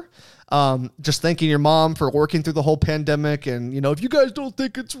and over. Just thanking your mom for working through the whole pandemic. And, you know, if you guys don't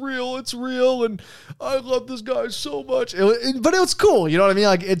think it's real, it's real. And I love this guy so much. But it was cool. You know what I mean?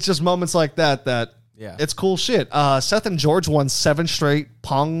 Like, it's just moments like that it's cool shit. Seth and George won 7 straight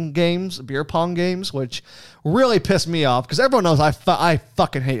beer pong games, which really pissed me off because everyone knows I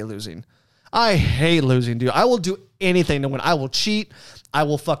fucking hate losing. I hate losing, dude. I will do anything to win. I will cheat. I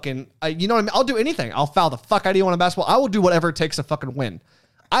will fucking, you know what I mean? I'll do anything. I'll foul the fuck out of you on a basketball. I will do whatever it takes to fucking win.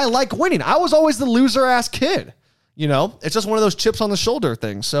 I like winning. I was always the loser ass kid. You know, it's just one of those chips on the shoulder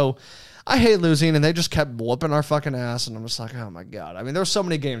things. So I hate losing, and they just kept whooping our fucking ass, and I'm just like, oh my God. I mean, there were so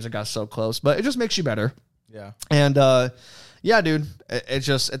many games that got so close, but it just makes you better. Yeah. And, yeah, dude,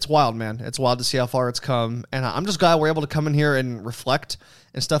 it's wild, man. It's wild to see how far it's come. And I'm just glad we're able to come in here and reflect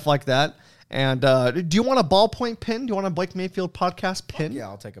and stuff like that. And do you want a ballpoint pen? Do you want a Blake Mayfield podcast pin? Yeah,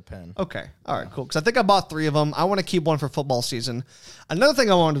 I'll take a pen. Okay. All right, cool. Because I think I bought 3 of them. I want to keep one for football season. Another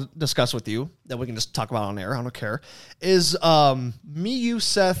thing I wanted to discuss with you that we can just talk about on air, I don't care, is me, you,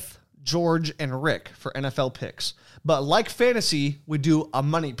 Seth, George, and Rick for NFL picks. But like fantasy, we do a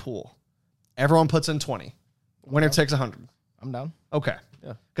money pool. Everyone puts in 20. Winner takes 100. I'm down. Okay.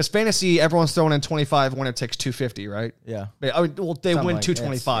 Yeah. Because fantasy, everyone's throwing in 25. Winner takes 250, right? Yeah. I mean, well, they Something win like-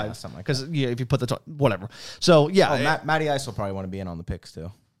 225. yeah, something like Because if you put the whatever. So yeah. Matty Ice will probably want to be in on the picks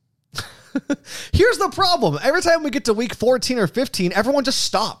too. Here's the problem. Every time we get to week 14 or 15, everyone just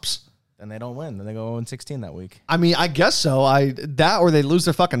stops. Then they don't win. Then they go 0-16 that week. I mean, I guess so. That or they lose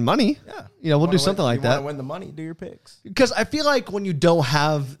their fucking money. Yeah. We'll do something like You that. want to win the money, do your picks. Because I feel like when you don't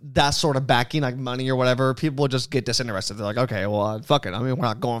have that sort of backing, like money or whatever, people just get disinterested. They're like, okay, well, fuck it. I mean, we're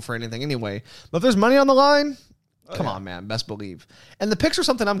not going for anything anyway. But if there's money on the line, come on, man. Best believe. And the picks are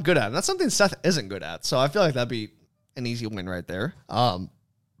something I'm good at. And that's something Seth isn't good at. So I feel like that'd be an easy win right there.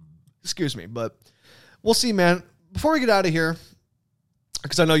 Excuse me. But we'll see, man. Before we get out of here,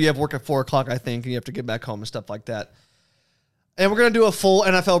 because I know you have work at 4 o'clock, I think, and you have to get back home and stuff like that. And we're going to do a full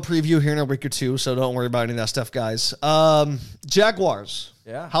NFL preview here in a week or two, so don't worry about any of that stuff, guys. Jaguars.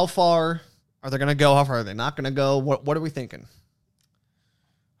 Yeah. How far are they going to go? How far are they not going to go? What are we thinking?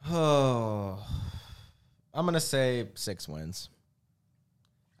 Oh, I'm going to say 6 wins.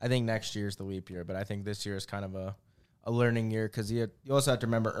 I think next year's the leap year, but I think this year is kind of a learning year because you also have to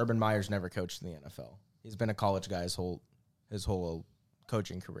remember Urban Meyer's never coached in the NFL. He's been a college guy his whole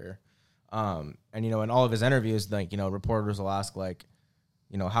coaching career. And, in all of his interviews, reporters will ask,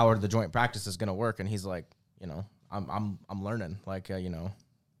 how are the joint practices going to work? And he's like, I'm learning.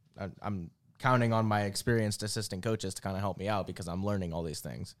 I'm counting on my experienced assistant coaches to kind of help me out because I'm learning all these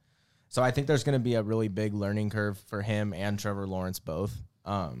things. So I think there's going to be a really big learning curve for him and Trevor Lawrence both.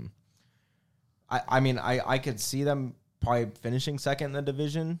 I could see them probably finishing second in the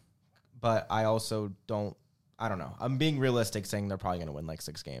division, but I also I don't know. I'm being realistic saying they're probably going to win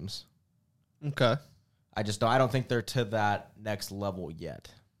 6 games. Okay. I don't think they're to that next level yet.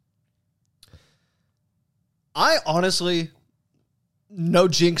 I honestly, no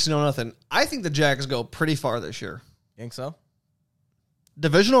jinx, no nothing. I think the Jags go pretty far this year. You think so?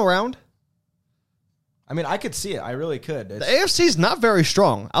 Divisional round? I mean, I could see it. I really could. The AFC is not very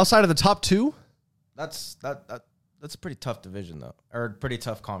strong. Outside of the top 2? That's a pretty tough division, though. Or pretty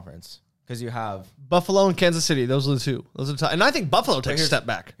tough conference. Because you have Buffalo and Kansas City. Those are the 2. Those are the top. And I think Buffalo takes a step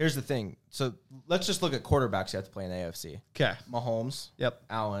back. Here's the thing. So let's just look at quarterbacks you have to play in the AFC. Okay. Mahomes. Yep.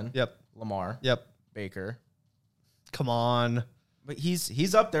 Allen. Yep. Lamar. Yep. Baker. Come on. But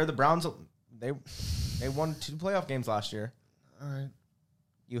he's up there. The Browns, they won 2 playoff games last year. All right.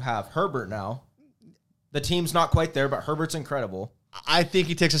 You have Herbert now. The team's not quite there, but Herbert's incredible. I think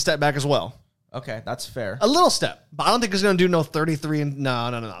he takes a step back as well. Okay, that's fair. A little step, but I don't think he's going to do no 33 and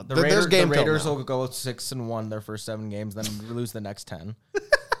no. The Raiders will go 6-1 their first 7 games, then lose the next 10.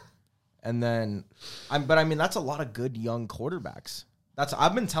 And then, that's a lot of good young quarterbacks.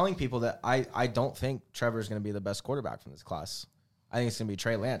 I've been telling people that I don't think Trevor's going to be the best quarterback from this class. I think it's going to be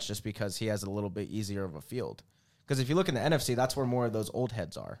Trey Lance just because he has a little bit easier of a field. Because if you look in the NFC, that's where more of those old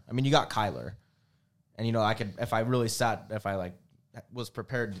heads are. I mean, you got Kyler. And, I could, if I was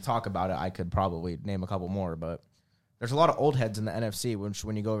prepared to talk about it, I could probably name a couple more. But there's a lot of old heads in the NFC, which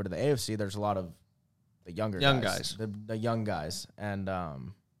when you go over to the AFC, there's a lot of the young guys. The young guys. And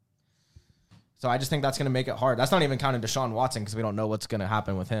so I just think that's going to make it hard. That's not even counting Deshaun Watson because we don't know what's going to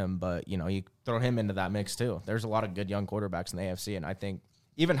happen with him. But, you throw him into that mix too. There's a lot of good young quarterbacks in the AFC. And I think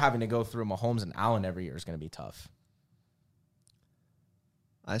even having to go through Mahomes and Allen every year is going to be tough.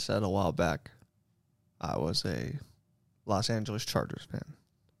 I said a while back I was a Los Angeles Chargers fan.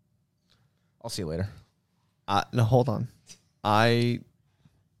 I'll see you later. No, hold on. I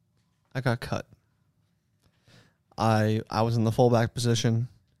got cut. I was in the fullback position,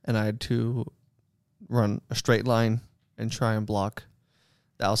 and I had to run a straight line and try and block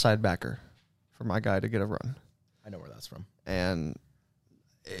the outside backer for my guy to get a run. I know where that's from. And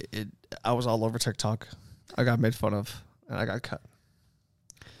I was all over TikTok. I got made fun of, and I got cut.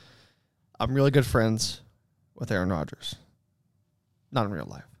 I'm really good friends with Aaron Rodgers. Not in real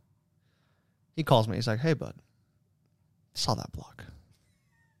life. He calls me. He's like, hey, bud, saw that block.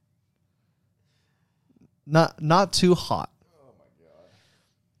 Not too hot. Oh, my God.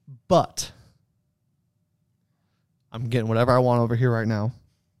 But I'm getting whatever I want over here right now.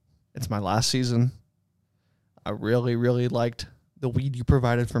 It's my last season. I really, really liked the weed you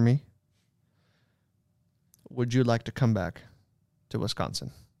provided for me. Would you like to come back to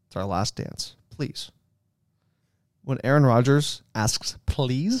Wisconsin? It's our last dance. Please. When Aaron Rodgers asks,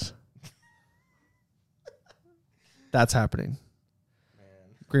 please, that's happening. Man.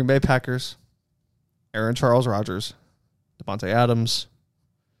 Green Bay Packers, Aaron Charles Rodgers, Devontae Adams.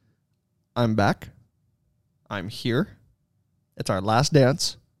 I'm back. I'm here. It's our last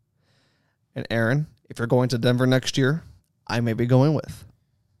dance. And Aaron, if you're going to Denver next year, I may be going with.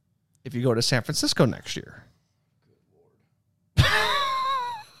 If you go to San Francisco next year,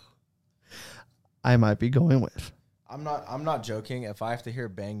 I might be going with. I'm not joking. If I have to hear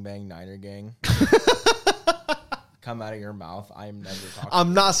 "Bang Bang Niner Gang" come out of your mouth, I'm never talking.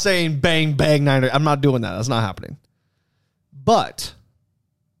 I'm not saying "Bang Bang Niner." I'm not doing that. That's not happening. But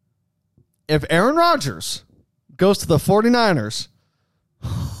if Aaron Rodgers goes to the 49ers,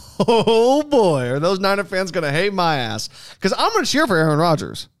 oh boy, are those Niner fans going to hate my ass? Because I'm going to cheer for Aaron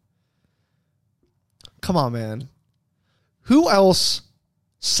Rodgers. Come on, man. Who else,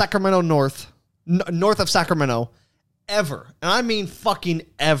 Sacramento north of Sacramento, ever, and I mean fucking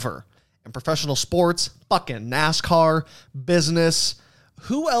ever, in professional sports, fucking NASCAR, business,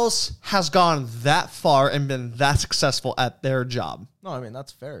 who else has gone that far and been that successful at their job? No, I mean,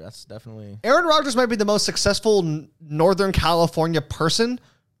 that's fair. That's definitely... Aaron Rodgers might be the most successful Northern California person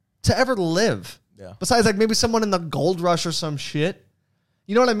to ever live. Yeah. Besides, like, maybe someone in the gold rush or some shit.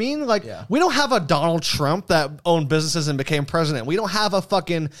 You know what I mean? Like, we don't have a Donald Trump that owned businesses and became president. We don't have a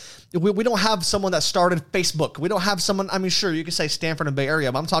fucking... We don't have someone that started Facebook. We don't have someone... I mean, sure, you could say Stanford and Bay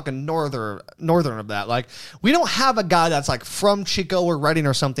Area, but I'm talking northern of that. Like, we don't have a guy that's, like, from Chico or Redding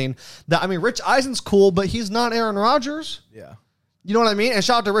or something. That, I mean, Rich Eisen's cool, but he's not Aaron Rodgers. Yeah. You know what I mean? And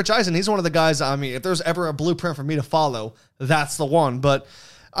shout out to Rich Eisen. He's one of the guys, I mean, if there's ever a blueprint for me to follow, that's the one. But,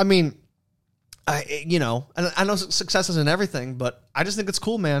 I mean... you know, and I know success isn't everything, but I just think it's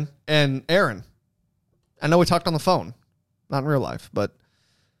cool, man. And Aaron, I know we talked on the phone, not in real life, but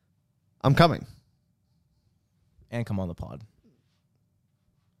I'm coming. And come on the pod.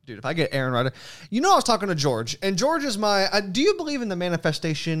 Dude, if I get Aaron Rodgers, you know, I was talking to George, and George is do you believe in the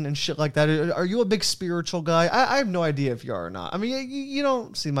manifestation and shit like that? Are you a big spiritual guy? I have no idea if you are or not. I mean, you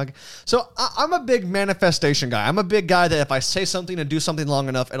don't seem like, so I'm a big manifestation guy. I'm a big guy that if I say something and do something long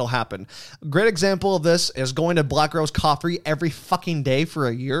enough, it'll happen. A great example of this is going to Black Rose Coffee every fucking day for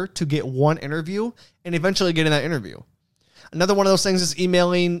a year to get one interview and eventually getting that interview. Another one of those things is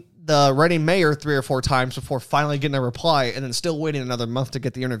emailing the Reading mayor 3 or 4 times before finally getting a reply and then still waiting another month to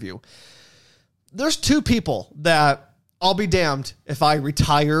get the interview. There's 2 people that I'll be damned if I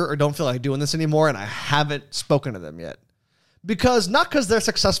retire or don't feel like doing this anymore and I haven't spoken to them yet. Not because they're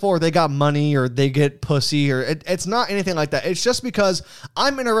successful or they got money or they get pussy or it's not anything like that. It's just because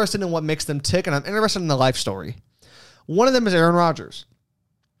I'm interested in what makes them tick and I'm interested in the life story. One of them is Aaron Rodgers.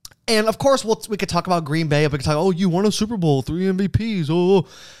 And of course, we could talk about Green Bay. We could talk, oh, you won a Super Bowl, 3 MVPs. Oh,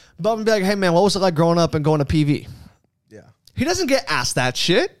 but I'm gonna be like, hey man, what was it like growing up and going to PV? Yeah, he doesn't get asked that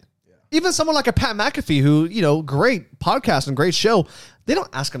shit. Yeah. Even someone like a Pat McAfee, who great podcast and great show, they don't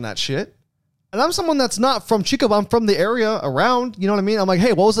ask him that shit. And I'm someone that's not from Chico, but I'm from the area around. You know what I mean? I'm like,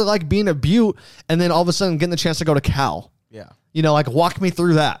 hey, what was it like being a Butte, and then all of a sudden getting the chance to go to Cal? Yeah, like walk me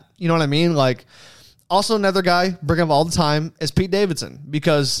through that. You know what I mean? Like. Also, another guy, bring him all the time, is Pete Davidson,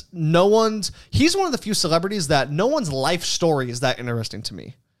 because he's one of the few celebrities that no one's life story is that interesting to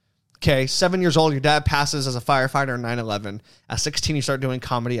me. Okay, 7 years old, your dad passes as a firefighter in 9/11. At 16, you start doing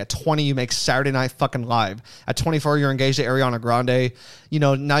comedy. At 20, you make Saturday Night fucking Live. At 24, you're engaged to Ariana Grande.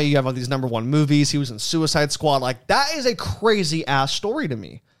 Now you have all these #1 movies. He was in Suicide Squad. Like, that is a crazy-ass story to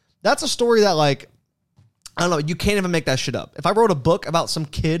me. That's a story that, like, I don't know, you can't even make that shit up. If I wrote a book about some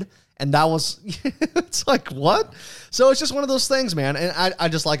kid... And that was, it's like, what? So it's just one of those things, man. And I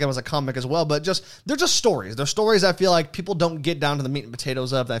just like it as a comic as well. But they're just stories. They're stories I feel like people don't get down to the meat and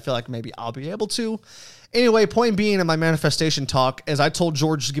potatoes of that I feel like maybe I'll be able to. Anyway, point being in my manifestation talk is I told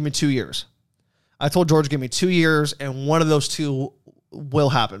George to give me 2 years. I told George to give me 2 years, and one of those 2 will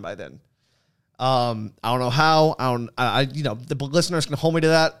happen by then. I don't know how. The listeners can hold me to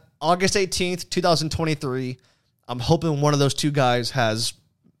that. August 18th, 2023. I'm hoping one of those 2 guys has...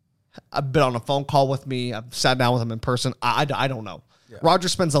 I've been on a phone call with me. I've sat down with him in person. I don't know. Yeah. Roger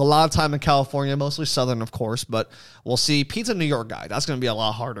spends a lot of time in California, mostly Southern, of course, but we'll see. Pete's a New York guy. That's going to be a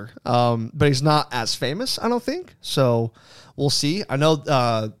lot harder. But he's not as famous, I don't think. So we'll see. I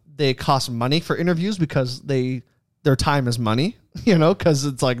know they cost money for interviews because their time is money. you know, because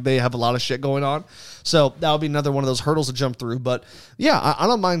it's like they have a lot of shit going on. So that would be another one of those hurdles to jump through. But yeah, I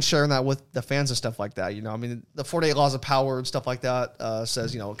don't mind sharing that with the fans and stuff like that. You know, I mean, the 48 Laws of Power and stuff like that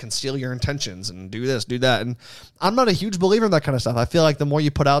says, you know, conceal your intentions and do this, do that. And I'm not a huge believer in that kind of stuff. I feel like the more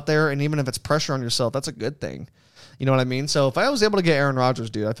you put out there, and even if it's pressure on yourself, that's a good thing. You know what I mean? So if I was able to get Aaron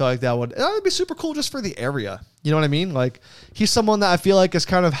Rodgers, dude, I feel like that would be super cool just for the area. You know what I mean? Like, he's someone that I feel like is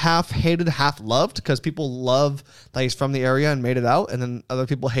kind of half hated, half loved, because people love that he's from the area and made it out, and then other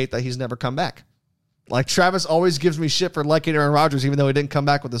people hate that he's never come back. Like, Travis always gives me shit for liking Aaron Rodgers, even though he didn't come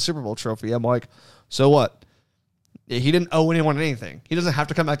back with the Super Bowl trophy. I'm like, so what? He didn't owe anyone anything. He doesn't have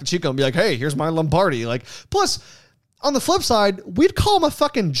to come back to Chico and be like, hey, here's my Lombardi. Like, plus, on the flip side, we'd call him a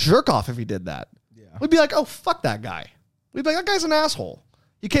fucking jerk off if he did that. We'd be like, oh, fuck that guy. We'd be like, that guy's an asshole.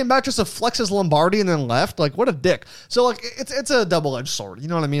 He came back just to flex his Lombardi and then left. Like, what a dick. So, like, it's a double-edged sword. You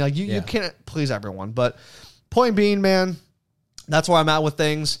know what I mean? Like, you can't please everyone. But point being, man, that's where I'm at with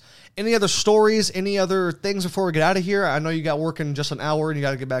things. Any other stories, any other things before we get out of here? I know you got work in just an hour and you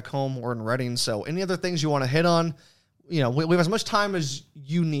got to get back home or in Reading. So any other things you want to hit on? You know, we have as much time as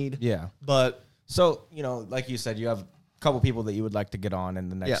you need. Yeah. But so, you know, like you said, you have a couple people that you would like to get on in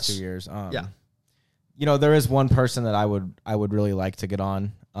the next 2 years. Yeah. You know, there is one person that I would really like to get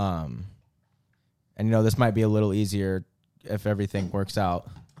on. And, you know, this might be a little easier if everything works out.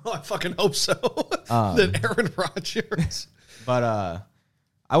 Oh, I fucking hope so. Than Aaron Rodgers. But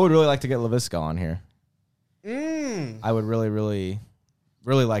I would really like to get LaVisca on here. I would really, really,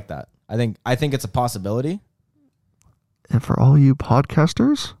 really like that. I think it's a possibility. And for all you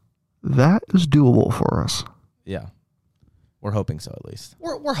podcasters, that is doable for us. Yeah. We're hoping so, at least.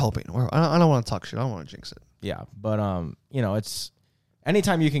 We're hoping. I don't want to talk shit. I don't want to jinx it. Yeah, but you know, it's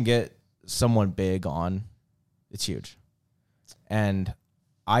anytime you can get someone big on, it's huge. And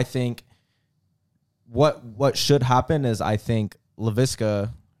I think what should happen is I think LaVisca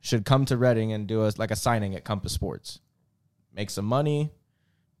should come to Reading and do a signing at Compass Sports, make some money,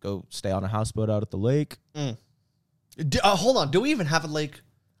 go stay on a houseboat out at the lake. Hold on, do we even have a lake?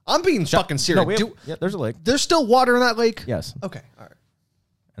 I'm being fucking serious. No, there's a lake. There's still water in that lake? Yes. Okay, all right.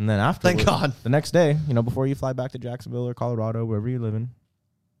 And then after, thank God, the next day, you know, before you fly back to Jacksonville or Colorado, wherever you're living,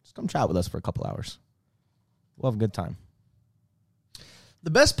 just come chat with us for a couple hours. We'll have a good time.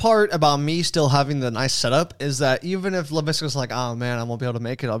 The best part about me still having the nice setup is that even if LaVisca's like, oh man, I won't be able to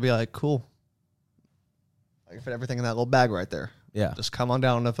make it, I'll be like, cool. I can fit everything in that little bag right there. Yeah. Just come on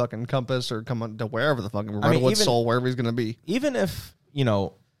down to fucking Compass or come on to wherever the fucking Redwood Soul, wherever he's going to be. Even if, you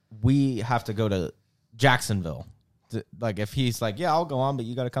know, we have to go to Jacksonville, like if he's like, yeah, I'll go on, but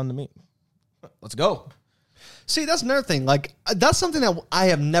you got to come to me. Let's go. See, that's another thing. Like, that's something that I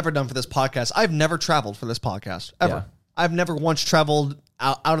have never done for this podcast. I've never traveled for this podcast, ever. Yeah. I've never once traveled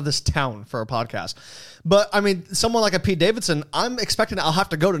out of this town for a podcast. But, I mean, someone like a Pete Davidson, I'm expecting I'll have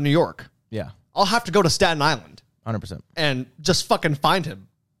to go to New York. Yeah. I'll have to go to Staten Island. 100%. And just fucking find him.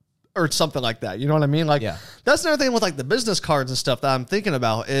 Or something like that. You know what I mean? Like, that's another thing with, like, the business cards and stuff that I'm thinking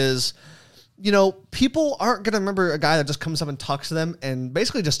about is, you know, people aren't going to remember a guy that just comes up and talks to them and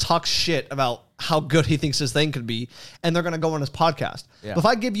basically just talks shit about how good he thinks his thing could be, and they're going to go on his podcast. Yeah. But if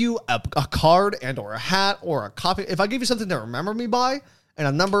I give you a card and or a hat or a copy, if I give you something to remember me by and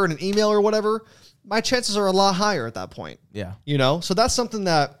a number and an email or whatever, my chances are a lot higher at that point. Yeah. You know? So that's something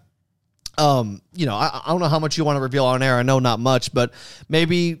that, you know, I don't know how much you want to reveal on air. I know not much, but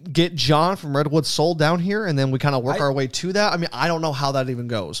maybe get John from Redwood Soul down here and then we kind of work our way to that. I mean, I don't know how that even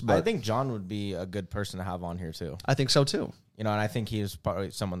goes, but I think John would be a good person to have on here too. I think so too. You know, and I think he's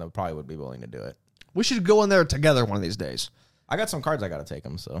probably someone that probably would be willing to do it. We should go in there together one of these days. I got some cards I got to take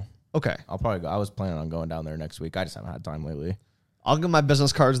him, so. Okay. I'll probably go. I was planning on going down there next week. I just haven't had time lately. I'll get my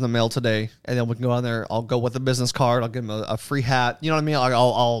business cards in the mail today, and then we can go on there. I'll go with a business card. I'll give him a free hat. You know what I mean?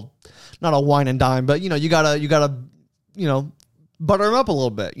 I'll not a wine and dime, but you know, you gotta, you know, butter him up a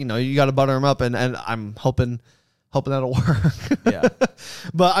little bit. You know, you gotta butter him up, and I'm hoping that'll work. Yeah.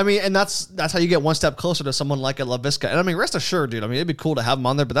 But I mean, and that's how you get one step closer to someone like a LaVisca. And I mean, rest assured, dude. I mean, it'd be cool to have him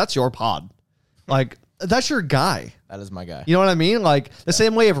on there, but that's your pod. Like, that's your guy. That is my guy. You know what I mean? Like, the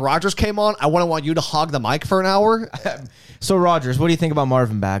same way if Rodgers came on, I wouldn't want you to hog the mic for an hour. So, Rodgers, what do you think about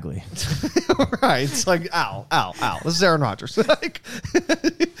Marvin Bagley? Right. It's like, ow. This is Aaron Rodgers. Like,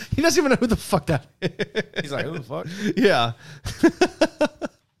 he doesn't even know who the fuck that is. He's like, who the fuck? Yeah.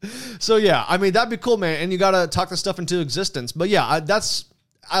 So, yeah, I mean, that'd be cool, man. And you got to talk this stuff into existence. But, yeah,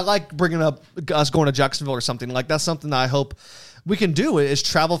 I like bringing up us going to Jacksonville or something. Like, that's something that I hope we can do is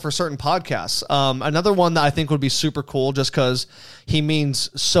travel for certain podcasts. Another one that I think would be super cool just because he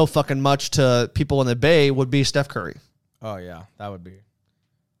means so fucking much to people in the Bay would be Steph Curry. Oh, yeah. That would be.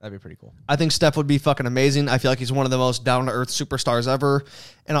 That'd be pretty cool. I think Steph would be fucking amazing. I feel like he's one of the most down-to-earth superstars ever.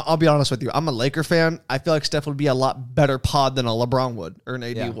 And I'll be honest with you. I'm a Laker fan. I feel like Steph would be a lot better pod than a LeBron would or an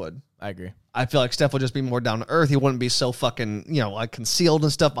AD would. I agree. I feel like Steph would just be more down-to-earth. He wouldn't be so fucking, like concealed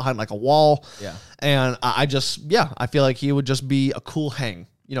and stuff behind like a wall. Yeah. And I feel like he would just be a cool hang.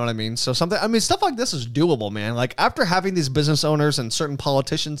 You know what I mean? So stuff like this is doable, man. Like after having these business owners and certain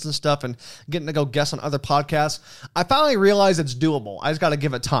politicians and stuff and getting to go guest on other podcasts, I finally realized it's doable. I just got to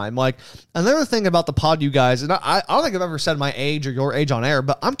give it time. Like another thing about the pod, you guys, and I don't think I've ever said my age or your age on air,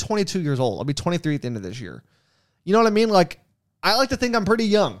 but I'm 22 years old. I'll be 23 at the end of this year. You know what I mean? Like I like to think I'm pretty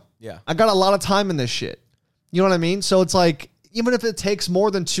young. Yeah. I got a lot of time in this shit. You know what I mean? So it's like, even if it takes more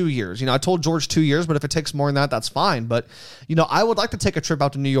than 2 years, I told George 2 years, but if it takes more than that, that's fine. But, I would like to take a trip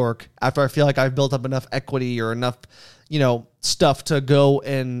out to New York after I feel like I've built up enough equity or enough, stuff to go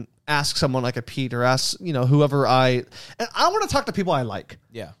and ask someone like a Pete or ask, whoever and I want to talk to people I like.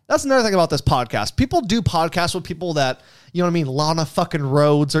 Yeah. That's another thing about this podcast. People do podcasts with people that, Lana fucking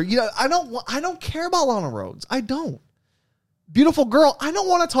Rhodes or, I don't care about Lana Rhodes. I don't. Beautiful girl. I don't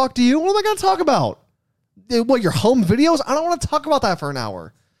want to talk to you. What am I going to talk about? What, your home videos? I don't want to talk about that for an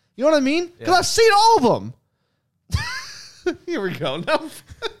hour. You know what I mean? Because I've seen all of them. Here we go. Now,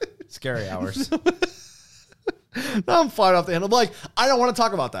 scary hours. Now I'm flying off the handle. But like, I don't want to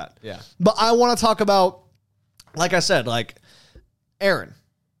talk about that. Yeah. But I want to talk about, like I said, like, Aaron,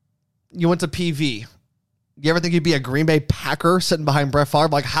 you went to PV. You ever think you'd be a Green Bay Packer sitting behind Brett Favre?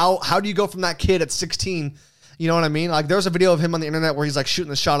 Like, how do you go from that kid at 16? You know what I mean? Like, there's a video of him on the internet where he's like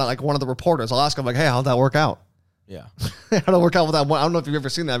shooting the shot at like one of the reporters. I'll ask him like, "Hey, how'd that work out?" Yeah. How'd it work out with that one? I don't know if you've ever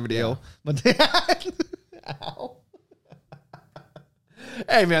seen that video, but ow.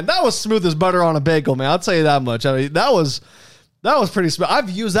 Hey man, that was smooth as butter on a bagel, man. I'll tell you that much. I mean, that was pretty smooth. I've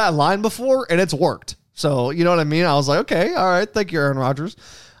used that line before and it's worked. So you know what I mean? I was like, okay, all right, thank you, Aaron Rodgers.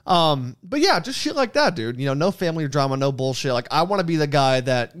 But yeah, just shit like that, dude. No family drama, no bullshit. Like I want to be the guy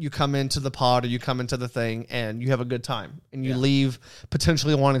that you come into the pod or you come into the thing and you have a good time and you leave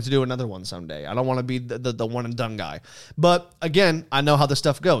potentially wanting to do another one someday. I don't want to be the one and done guy. But again, I know how this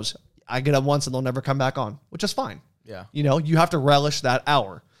stuff goes. I get up once and they'll never come back on, which is fine. Yeah. You have to relish that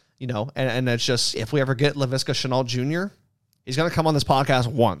hour, and it's just, if we ever get LaVisca Chenault Jr., he's going to come on this podcast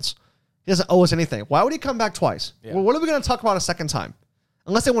once. He doesn't owe us anything. Why would he come back twice? Yeah. Well, what are we going to talk about a second time?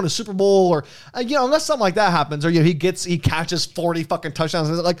 Unless they win a Super Bowl or, unless something like that happens or, he catches 40 fucking touchdowns.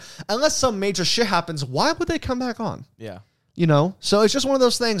 Like, unless some major shit happens, why would they come back on? Yeah. So it's just one of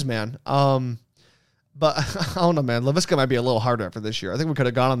those things, man. But I don't know, man. LaVisca might be a little harder after this year. I think we could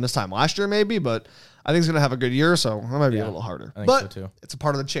have gone on this time last year maybe, but I think he's going to have a good year, so it might be a little harder. I think but so too. It's a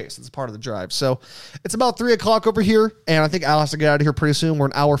part of the chase. It's a part of the drive. So it's about 3 o'clock over here, and I think Al has to get out of here pretty soon. We're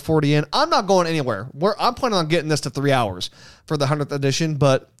an hour 40 in. I'm not going anywhere. I'm planning on getting this to 3 hours for the 100th edition,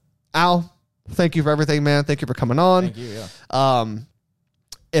 but Al, thank you for everything, man. Thank you for coming on. Thank you, yeah.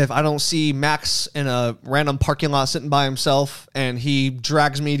 If I don't see Max in a random parking lot sitting by himself and he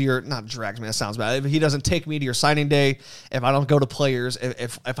drags me to not drags me, that sounds bad. If he doesn't take me to your signing day, if I don't go to players,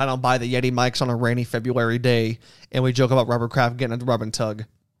 if I don't buy the Yeti mics on a rainy February day and we joke about Rubber Craft getting a rub and tug.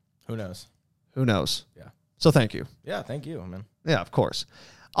 Who knows? Yeah. Yeah. So thank you. Yeah, thank you, man. Yeah, of course.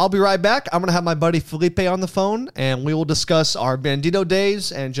 I'll be right back. I'm going to have my buddy Felipe on the phone, and we will discuss our Bandito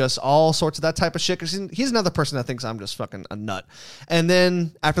days and just all sorts of that type of shit, because he's another person that thinks I'm just fucking a nut. And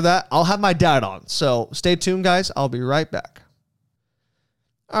then after that, I'll have my dad on. So stay tuned, guys. I'll be right back.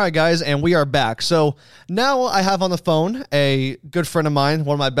 All right, guys, and we are back. So now I have on the phone a good friend of mine,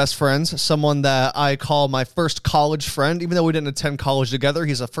 one of my best friends, someone that I call my first college friend. Even though we didn't attend college together,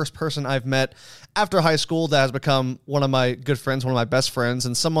 he's the first person I've met after high school that has become one of my good friends, one of my best friends,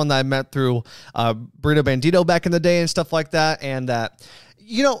 and someone that I met through Burrito Bandito back in the day and stuff like that. And that,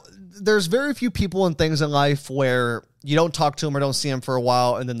 there's very few people and things in life where you don't talk to them or don't see them for a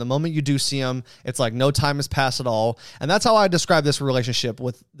while, and then the moment you do see them, it's like no time has passed at all. And that's how I describe this relationship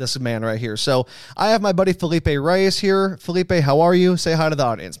with this man right here. So I have my buddy Felipe Reyes here. Felipe, how are you? Say hi to the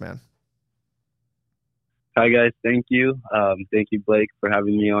audience, man. Hi, guys. Thank you. Thank you, Blake, for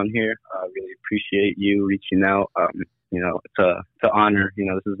having me on here. I really appreciate you reaching out. It's an honor.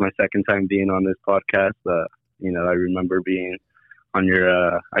 This is my second time being on this podcast. I remember being on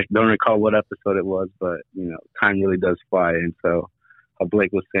your, I don't recall what episode it was, but, time really does fly. And so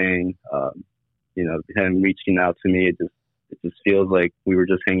Blake was saying, him reaching out to me, it just feels like we were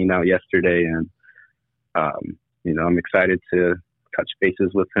just hanging out yesterday. And, I'm excited to touch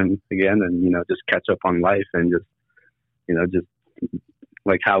bases with him again and, just catch up on life and just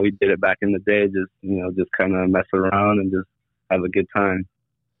like how we did it back in the day, just kind of mess around and just have a good time.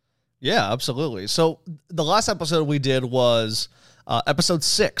 Yeah, absolutely. So the last episode we did was episode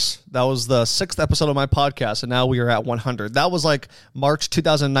 6. That was the 6th episode of my podcast, and now we are at 100. That was like March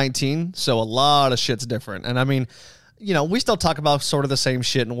 2019, so a lot of shit's different. And I mean, you know, we still talk about sort of the same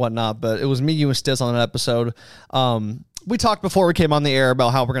shit and whatnot, but it was me, you, and Stiz on an episode. We talked before we came on the air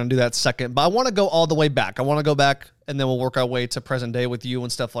about how we're going to do that second, but I want to go all the way back. I want to go back, and then we'll work our way to present day with you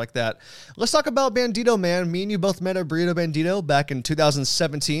and stuff like that. Let's talk about Bandito, man. Me and you both met at Burrito Bandito back in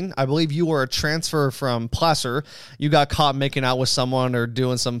 2017. I believe you were a transfer from Placer. You got caught making out with someone or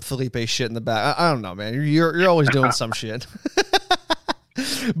doing some Felipe shit in the back. I don't know, man. You're always doing some shit.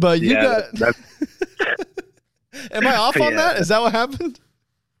 But you got... Am I off on that? Is that what happened?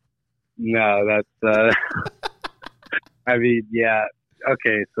 No, that's... I mean, yeah.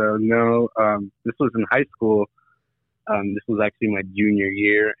 Okay, so no, this was in high school. This was actually my junior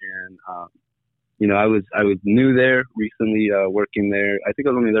year, and you know, I was new there recently, working there. I think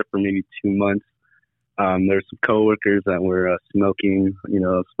I was only there for maybe 2 months. There's some coworkers that were smoking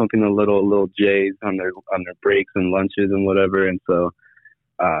a little J's on their breaks and lunches and whatever. And so,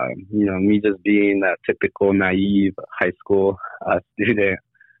 you know, me just being that typical naive high school student.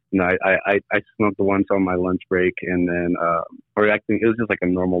 You know, I smoked once on my lunch break, and then, or actually, it was just like a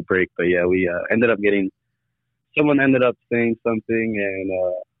normal break. But yeah, we someone ended up saying something, and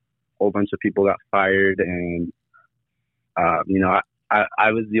a whole bunch of people got fired. And you know,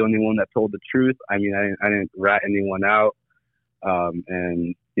 I was the only one that told the truth. I mean, I didn't rat anyone out.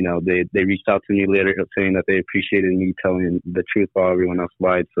 And you know, they reached out to me later saying that they appreciated me telling the truth while everyone else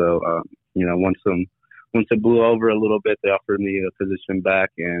lied. So you know, once it blew over a little bit, they offered me a position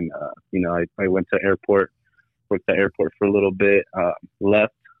back, and you know, I went to airport, worked at airport for a little bit,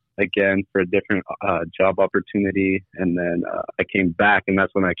 left again for a different job opportunity, and then I came back, and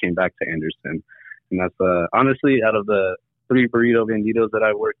that's when I came back to Anderson. And that's honestly, out of the 3 Burrito Banditos that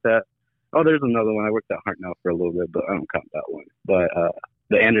I worked at, oh, there's another one. I worked at Hartnell for a little bit, but I don't count that one. But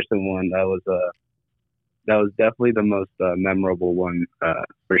the Anderson one, that was definitely the most memorable one,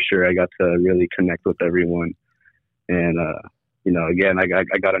 for sure. I got to really connect with everyone. And, you know, again, I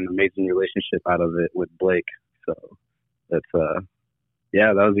got an amazing relationship out of it with Blake. So that's,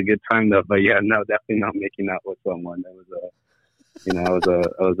 yeah, that was a good time though. But yeah, no, definitely not making out with someone. It was you know, I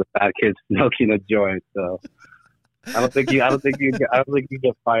was a fat kid smoking a joint. So I don't think you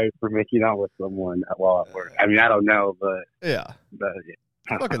get fired for making out with someone while at work. I mean, I don't know, but yeah.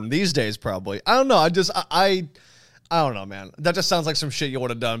 Fucking these days, probably. I don't know. I don't know, man. That just sounds like some shit you would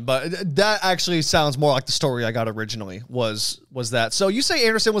have done. But that actually sounds more like the story I got originally was that. So you say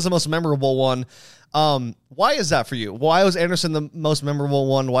Anderson was the most memorable one. Why is that for you? Why was Anderson the most memorable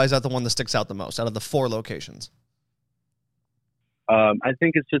one? Why is that the one that sticks out the most out of the 4 locations? I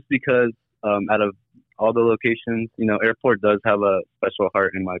think it's just because out of all the locations, you know, airport does have a special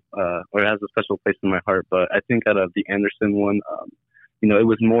heart in my, or has a special place in my heart. But I think out of the Anderson one, you know, it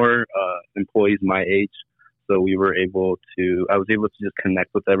was more employees my age, so I was able to just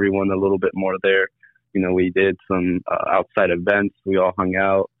connect with everyone a little bit more there. You know, we did some outside events. We all hung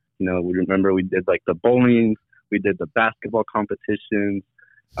out. You know, we did like the bowling. We did the basketball competitions.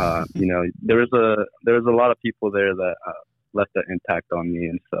 You know, there was a lot of people there that left an impact on me,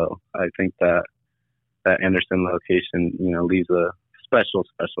 and so I think that Anderson location, you know, leaves a special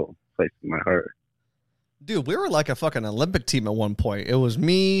place in my heart. Dude, we were like a fucking Olympic team at one point. It was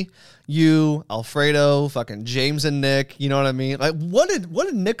me, you, Alfredo, fucking James and Nick. You know what I mean? Like, what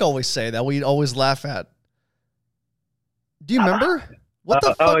did Nick always say that we'd always laugh at? Do you remember? What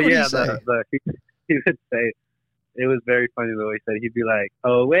the fuck would he say? He would say, it was very funny the way he said, he'd be like,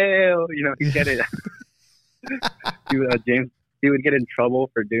 oh, well, you know, he'd get it. He would get in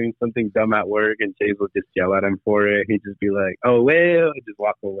trouble for doing something dumb at work, and James would just yell at him for it. He'd just be like, oh, well, and just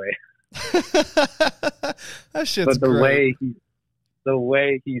walk away. That shit's but great. The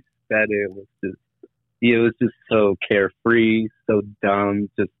way he said it was just so carefree, so dumb.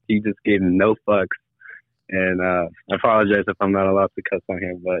 He just gave no fucks. And I apologize if I'm not allowed to cuss on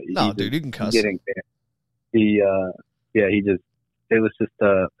him, but no, dude, you can cuss. It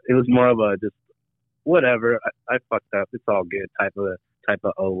was more of a just whatever. I fucked up. It's all good type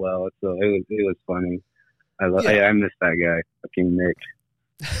of oh well. So it was funny. I miss that guy, fucking Nick.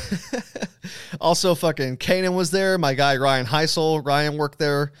 Also, fucking Kanan was there. My guy Ryan Heisel. Ryan worked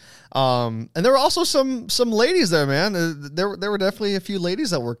there. And there were also some ladies there, man. There were definitely a few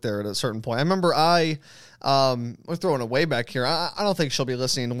ladies that worked there at a certain point. I remember we're throwing it way back here. I don't think she'll be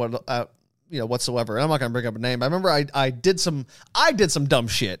listening whatsoever. And I'm not gonna bring up a name. I remember I did some dumb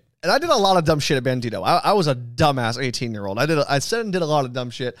shit. And I did a lot of dumb shit at Bandito. I was a dumbass 18-year-old. I said and did a lot of dumb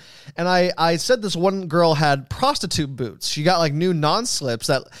shit. And I said this one girl had prostitute boots. She got like new non-slips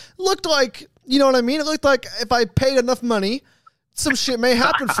that looked like, you know what I mean? It looked like if I paid enough money some shit may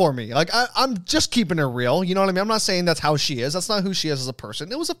happen for me. Like, I'm just keeping it real. You know what I mean? I'm not saying that's how she is. That's not who she is as a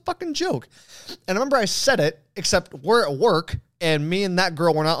person. It was a fucking joke. And I remember I said it, except we're at work, and me and that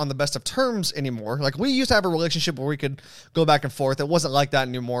girl were not on the best of terms anymore. Like, we used to have a relationship where we could go back and forth. It wasn't like that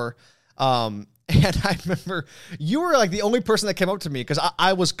anymore. And I remember you were like the only person that came up to me because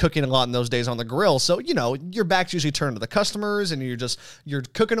I was cooking a lot in those days on the grill. So, you know, your back's usually turned to the customers and you're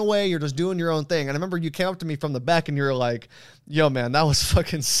cooking away. You're just doing your own thing. And I remember you came up to me from the back and you were like, yo, man, that was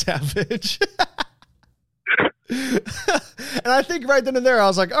fucking savage. And I think right then and there, I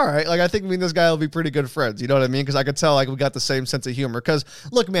was like, all right, like, I think me and this guy will be pretty good friends. You know what I mean? Because I could tell like we got the same sense of humor. Because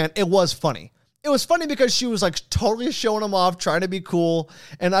look, man, it was funny. It was funny because she was like totally showing him off, trying to be cool.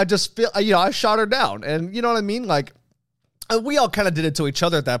 And I just feel, you know, I shot her down. And you know what I mean? Like, we all kind of did it to each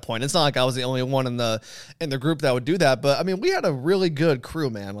other at that point. It's not like I was the only one in the group that would do that. But I mean, we had a really good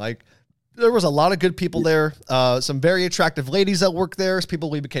crew, man. Like, there was a lot of good people there. Some very attractive ladies that worked there. People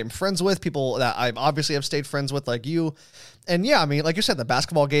we became friends with. People that I obviously have stayed friends with, like you. And yeah, I mean, like you said, the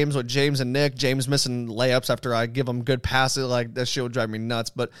basketball games with James and Nick. James missing layups after I give him good passes. Like, that shit would drive me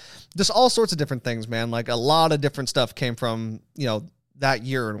nuts. But just all sorts of different things, man. Like, a lot of different stuff came from, you know, that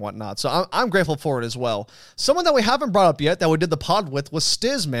year and whatnot. So I'm grateful for it as well. Someone that we haven't brought up yet that we did the pod with was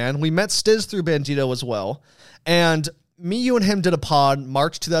Stiz, man. We met Stiz through Bandito as well. And me, you, and him did a pod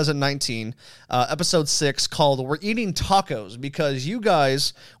March 2019, episode 6, called We're Eating Tacos, because you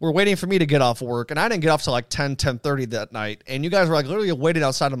guys were waiting for me to get off work, and I didn't get off till like 10:30 that night, and you guys were like literally waiting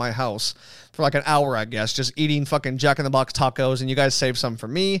outside of my house for like an hour, I guess, just eating fucking Jack in the Box tacos, and you guys saved some for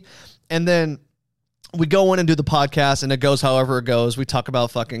me. And then we go in and do the podcast, and it goes however it goes. We talk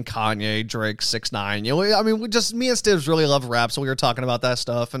about fucking Kanye, Drake, 6ix9ine. You know, I mean, me and Stibbs really love rap, so we were talking about that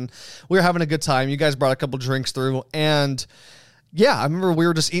stuff, and we were having a good time. You guys brought a couple drinks through, and yeah, I remember we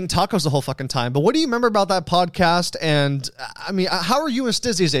were just eating tacos the whole fucking time. But what do you remember about that podcast? And I mean, how are you and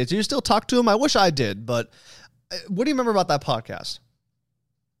Stiz these days? Do you still talk to him? I wish I did, but what do you remember about that podcast?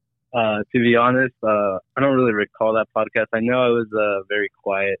 To be honest, I don't really recall that podcast. I know I was very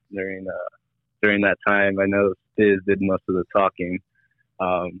quiet during that time. I know Stiz did most of the talking.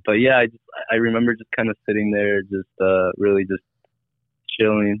 But yeah, I remember just kind of sitting there, just really just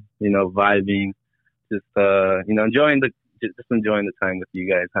chilling, you know, vibing, just you know, enjoying the time with you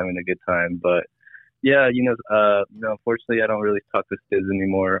guys, having a good time. But yeah, you know, unfortunately, I don't really talk to Stiz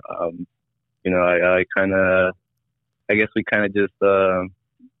anymore. You know, I guess we kind of just, you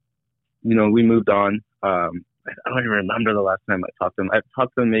know, we moved on. I don't even remember the last time I talked to him. I've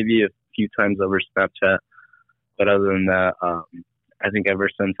talked to him maybe a few times over Snapchat, but other than that, I think ever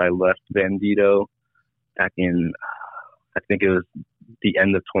since I left Bandito back in, I think it was the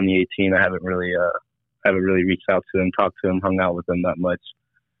end of 2018, I haven't really reached out to him, talked to him, hung out with him that much.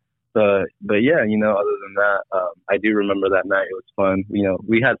 But yeah, you know, other than that, I do remember that night. It was fun. You know,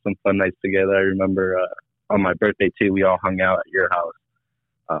 we had some fun nights together. I remember on my birthday too, we all hung out at your house.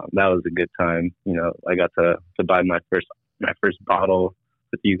 That was a good time. You know, I got to buy my first bottle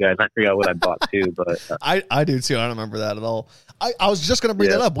with you guys. I forgot what I bought too, but I do too. I don't remember that at all. I was just gonna bring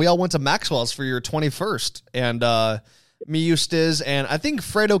that up. We all went to Maxwell's for your 21st, and me, you, Stiz, and I think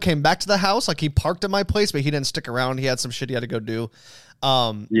Fredo came back to the house. Like, he parked at my place, but he didn't stick around. He had some shit he had to go do.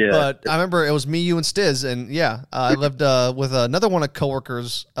 But I remember it was me, you, and Stiz, and yeah, I lived with another one of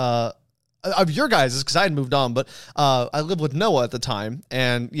coworkers of your guys, because I had moved on, but I lived with Noah at the time,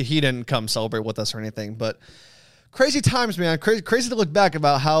 and he didn't come celebrate with us or anything. But crazy times, man. Crazy to look back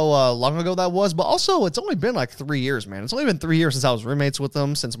about how long ago that was. But also, it's only been like 3 years, man. It's only been 3 years since I was roommates with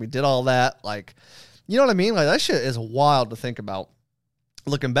them, since we did all that. Like, you know what I mean? Like, that shit is wild to think about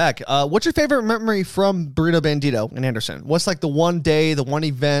looking back. What's your favorite memory from Burrito Bandito in Anderson? What's like the one day, the one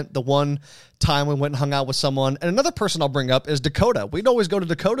event, the one time we went and hung out with someone? And another person I'll bring up is Dakota. We'd always go to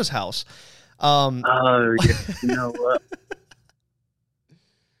Dakota's house. Yeah, you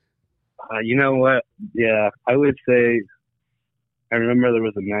know what? Yeah, I would say I remember there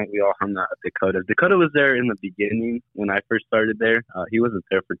was a night we all hung out at Dakota. Dakota was there in the beginning when I first started there. He wasn't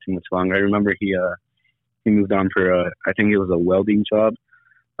there for too much longer. I remember he moved on for I think it was a welding job.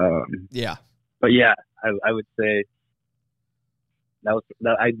 Yeah. But yeah, I would say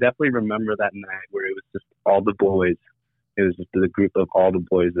I definitely remember that night where it was just all the boys. It was just the group of all the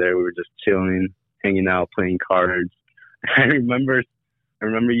boys there. We were just chilling, hanging out, playing cards. I remember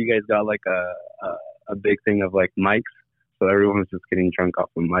you guys got like a big thing of like mics, so everyone was just getting drunk off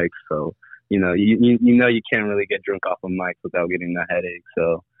of mics. So you know you can't really get drunk off of mics without getting a headache.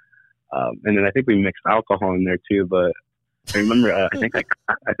 So and then I think we mixed alcohol in there too. But I remember I think I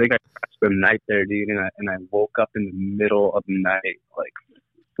crashed the night there, dude, and I woke up in the middle of the night like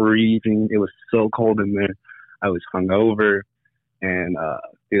freezing. It was so cold in there. I was hungover, And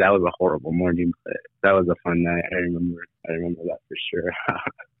dude, that was a horrible morning, but that was a fun night. I remember that for sure.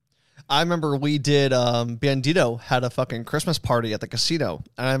 I remember we did, Bandito had a fucking Christmas party at the casino.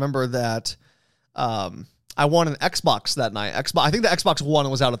 And I remember that I won an Xbox that night. I think the Xbox One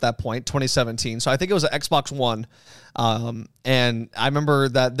was out at that point, 2017. So I think it was an Xbox One. And I remember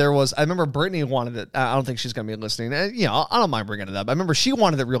that I remember Brittany wanted it. I don't think she's going to be listening. And, you know, I don't mind bringing it up. I remember she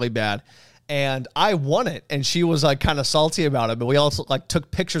wanted it really bad. And I won it, and she was like kind of salty about it, but we also like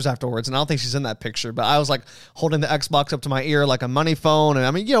took pictures afterwards, and I don't think she's in that picture, but I was like holding the Xbox up to my ear like a money phone. And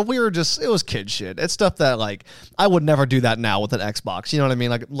I mean, you know, it was kid shit. It's stuff that like I would never do that now with an Xbox. You know what I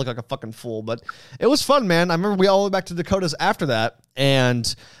mean? Like look like a fucking fool, but it was fun, man. I remember we all went back to Dakotas after that,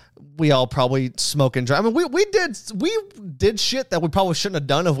 and we all probably smoke and drive. I mean, we did shit that we probably shouldn't have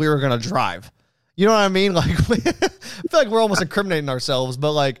done if we were going to drive. You know what I mean? Like, I feel like we're almost incriminating ourselves,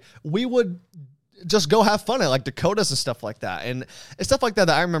 but like we would just go have fun at like Dakotas and stuff like that. And it's stuff like that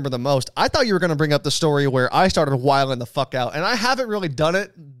I remember the most. I thought you were going to bring up the story where I started wilding the fuck out, and I haven't really done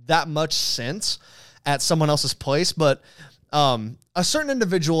it that much since at someone else's place, but a certain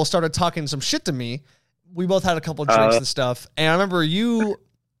individual started talking some shit to me. We both had a couple of drinks and stuff, and I remember you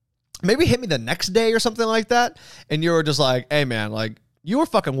maybe hit me the next day or something like that, and you were just like, hey man, like, you were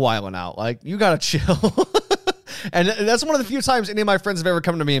fucking wilding out. Like, you gotta chill. And that's one of the few times any of my friends have ever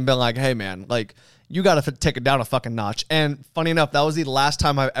come to me and been like, hey, man, like, you gotta take it down a fucking notch. And funny enough, that was the last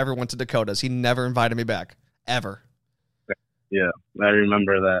time I ever went to Dakotas. He never invited me back. Ever. Yeah, I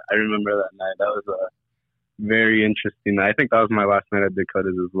remember that. I remember that night. That was a very interesting night. I think that was my last night at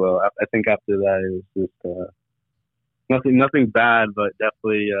Dakotas as well. I think after that, it was just nothing bad, but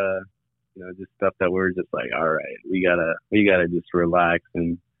definitely you know, just stuff that we're just like, all right, we gotta just relax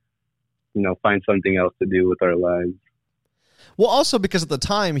and, you know, find something else to do with our lives. Well, also because at the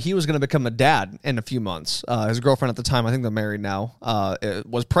time he was going to become a dad in a few months. His girlfriend at the time, I think they're married now,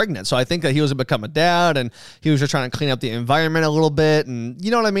 was pregnant. So I think that he was going to become a dad, and he was just trying to clean up the environment a little bit. And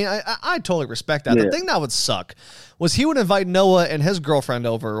you know what I mean? I totally respect that. Yeah. The thing that would suck was he would invite Noah and his girlfriend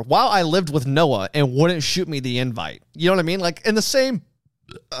over while I lived with Noah and wouldn't shoot me the invite. You know what I mean? Like in the same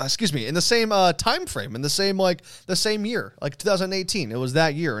in the same time frame, in the same year, like 2018. It was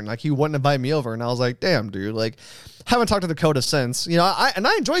that year, and like he wouldn't invite me over, and I was like, damn, dude, like haven't talked to Dakota since. You know, I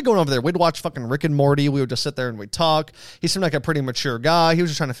enjoyed going over there. We'd watch fucking Rick and Morty. We would just sit there and we'd talk. He seemed like a pretty mature guy. He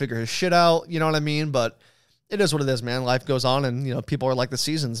was just trying to figure his shit out. You know what I mean? But it is what it is, man. Life goes on, and you know, people are like the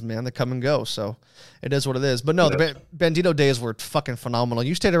seasons, man. They come and go. So it is what it is. But no, the Bandito days were fucking phenomenal.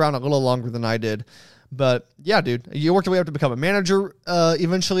 You stayed around a little longer than I did. But yeah, dude, you worked your way up to become a manager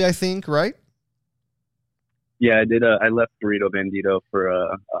eventually, I think, right? Yeah, I did. I left Burrito Bandito for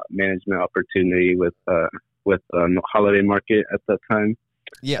a management opportunity with Holiday Market at that time.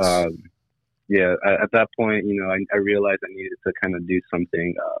 Yes. At that point, you know, I realized I needed to kind of do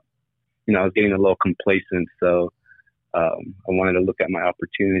something. You know, I was getting a little complacent, so I wanted to look at my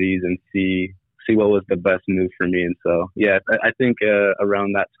opportunities and see what was the best move for me. And so, yeah, I think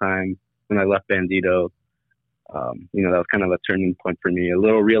around that time, when I left Bandito, you know, that was kind of a turning point for me. A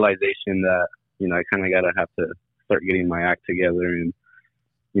little realization that, you know, I kind of have to start getting my act together and,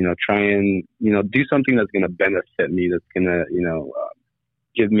 you know, try and, you know, do something that's going to benefit me, that's going to, you know,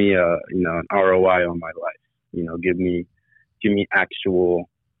 give me a, you know, an ROI on my life, you know, give me actual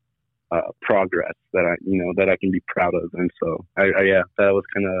progress that I can be proud of. And so, that was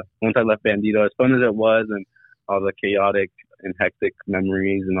kind of, once I left Bandito, as fun as it was, and all the chaotic and hectic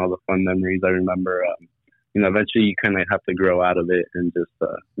memories and all the fun memories I remember, you know, eventually you kind of have to grow out of it and just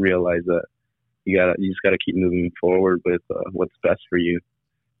realize that you just gotta keep moving forward with what's best for you.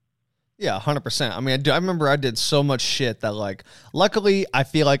 Yeah, 100%. I mean, I remember I did so much shit that, like, luckily, I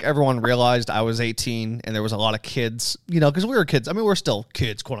feel like everyone realized I was 18 and there was a lot of kids, you know, because we were kids. I mean, we're still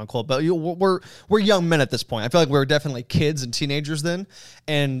kids, quote unquote, but we're young men at this point. I feel like we were definitely kids and teenagers then.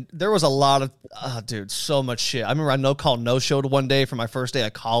 And there was a lot of, dude, so much shit. I remember I no-showed one day for my first day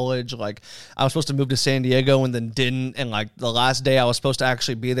at college. Like, I was supposed to move to San Diego and then didn't. And, like, the last day I was supposed to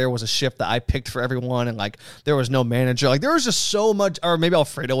actually be there was a shift that I picked for everyone. And, like, there was no manager. Like, there was just so much, or maybe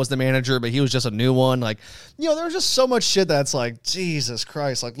Alfredo was the manager, but he was just a new one. Like, you know, there was just so much shit that's like, Jesus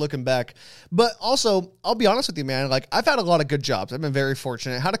Christ, like looking back. But also, I'll be honest with you, man, like I've had a lot of good jobs. I've been very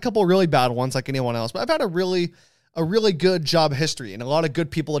fortunate. Had a couple really bad ones like anyone else, but I've had a really good job history and a lot of good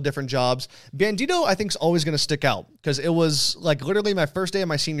people at different jobs. Bandito, I think, is always going to stick out because it was like literally my first day of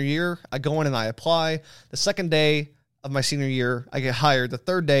my senior year. I go in and I apply. The second day, of my senior year. I get hired. The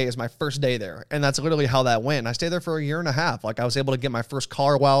third day is my first day there. And that's literally how that went. I stayed there for a year and a half. Like I was able to get my first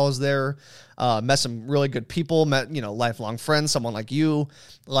car while I was there, met some really good people, met, lifelong friends, someone like you,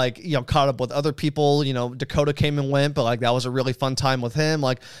 caught up with other people, Dakota came and went, but like that was a really fun time with him.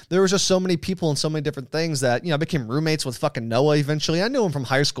 Like there was just so many people and so many different things that, I became roommates with fucking Noah eventually. I knew him from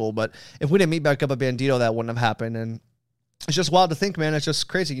high school, but if we didn't meet back up at Bandito, that wouldn't have happened. And it's just wild to think, man. It's just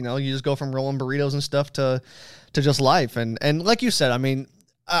crazy. You just go from rolling burritos and stuff to just life. And like you said, I mean,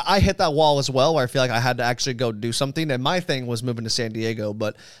 I hit that wall as well where I feel like I had to actually go do something. And my thing was moving to San Diego,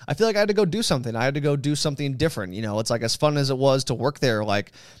 but I feel like I had to go do something. I had to go do something different. It's like as fun as it was to work there,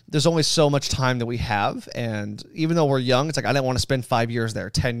 like there's only so much time that we have. And even though we're young, it's like I didn't want to spend 5 years there,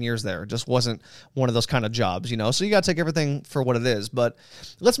 10 years there. It just wasn't one of those kind of jobs, So you got to take everything for what it is. But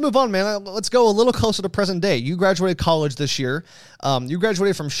let's move on, man. Let's go a little closer to present day. You graduated college this year. You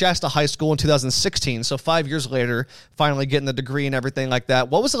graduated from Shasta High School in 2016. So 5 years later, finally getting the degree and everything like that.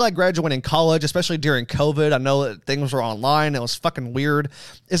 What was it like graduating college, especially during COVID? I know that things were online. It was fucking weird.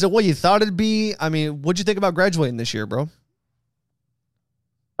 Is it what you thought it'd be? I mean, what'd you think about graduating this year, bro?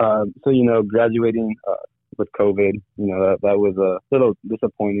 Graduating with COVID, that was a little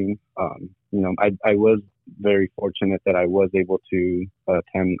disappointing. I was very fortunate that I was able to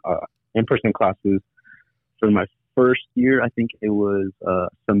attend in-person classes for my first year. I think it was a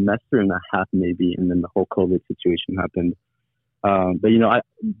semester and a half maybe, and then the whole COVID situation happened. But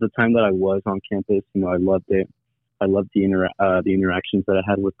the time that I was on campus, I loved it. I loved the interactions that I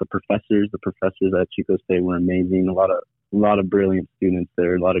had with the professors. The professors at Chico State were amazing. A lot of brilliant students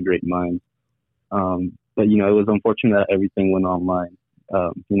there, a lot of great minds. But it was unfortunate that everything went online.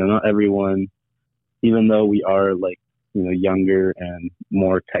 Not everyone, even though we are younger and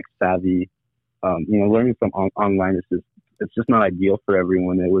more tech savvy, learning from online it's just not ideal for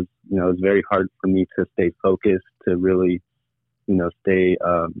everyone. It was very hard for me to stay focused, to really stay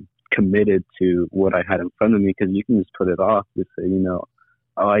committed to what I had in front of me, because you can just put it off. Just say,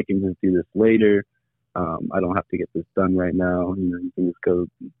 I can just do this later. I don't have to get this done right now. You can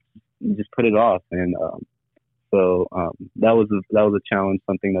just put it off. And so that was a challenge,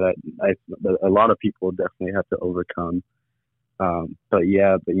 something that that a lot of people definitely have to overcome. But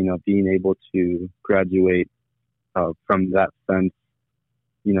being able to graduate from that sense,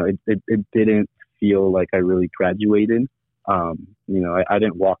 it didn't feel like I really graduated. I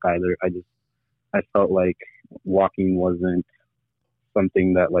didn't walk either. I felt like walking wasn't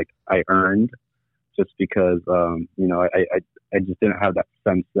something that I earned, just because, I just didn't have that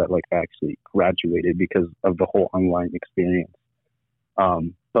sense that I actually graduated because of the whole online experience.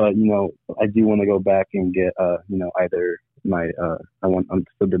 But I do want to go back and get, either I'm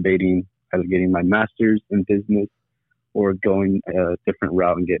still debating either getting my master's in business or going a different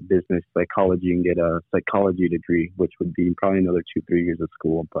route and get business psychology and get a psychology degree, which would be probably another 2-3 years of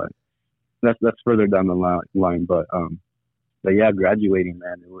school. But that's further down the line. But yeah, graduating,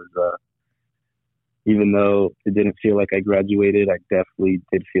 man, it was, even though it didn't feel like I graduated, I definitely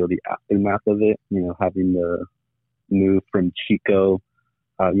did feel the aftermath of it, having to move from Chico.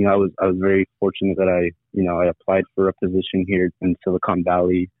 I was very fortunate that I applied for a position here in Silicon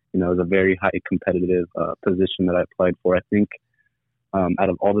Valley. It was a very high competitive position that I applied for. I think out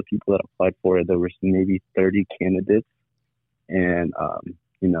of all the people that applied for it, there was maybe 30 candidates. And,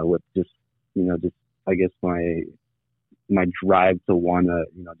 with just I guess my drive to want to,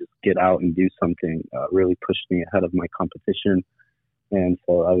 just get out and do something really pushed me ahead of my competition. And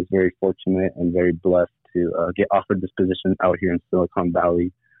so I was very fortunate and very blessed to get offered this position out here in Silicon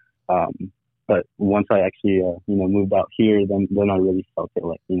Valley. But once I actually, moved out here, then I really felt it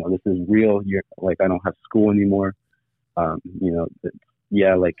this is real. I don't have school anymore.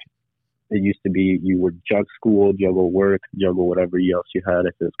 It used to be you would juggle school, juggle work, juggle whatever else you had,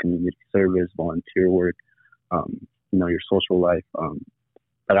 if it was community service, volunteer work, your social life.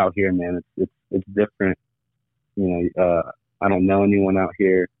 But out here, man, it's different. I don't know anyone out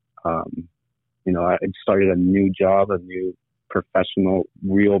here. I started a new job, a new professional,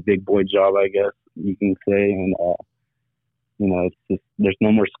 real big boy job, I guess you can say. And, it's just, there's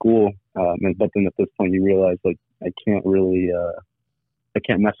no more school. But then at this point you realize I can't really, I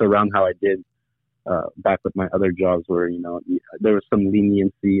can't mess around how I did, back with my other jobs where, there was some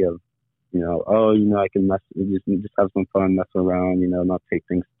leniency of, I can just have some fun, mess around, not take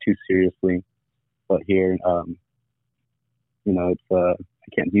things too seriously. But here, it's,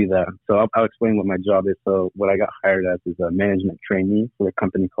 I can't do that. So I'll explain what my job is. So what I got hired as is a management trainee for a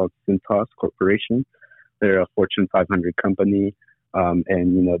company called Cintas Corporation. They're a Fortune 500 company.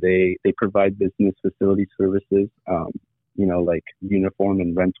 And, they provide business facility services, like uniform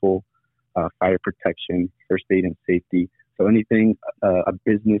and rental, fire protection, first aid and safety. So anything a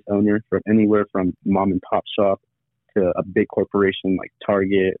business owner from anywhere from mom and pop shop to a big corporation like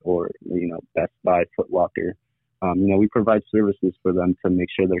Target or, Best Buy, Foot Locker, we provide services for them to make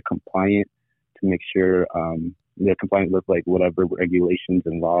sure they're compliant, to make sure they're compliant with like whatever regulations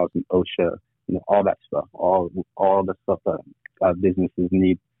and laws and OSHA, all that stuff, all the stuff that businesses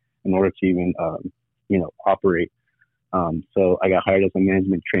need in order to even, operate. So I got hired as a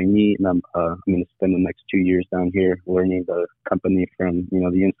management trainee, and I'm going to spend the next 2 years down here learning the company from,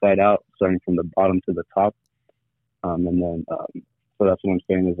 the inside out, starting from the bottom to the top. And then, so that's what I'm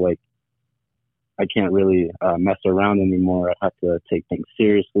saying is like, I can't really mess around anymore. I have to take things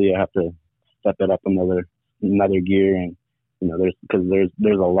seriously. I have to step it up another gear, and there's a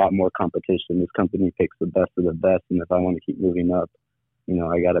lot more competition. This company picks the best of the best, and if I want to keep moving up,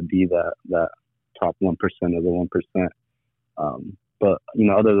 I got to be that top 1% of the 1%. But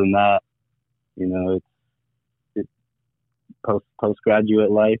other than that, it's postgraduate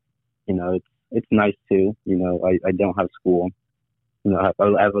life. It's nice too. I don't have school. I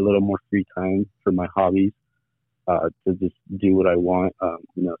have a little more free time for my hobbies, to just do what I want.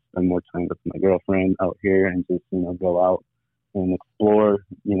 Spend more time with my girlfriend out here and just, go out and explore,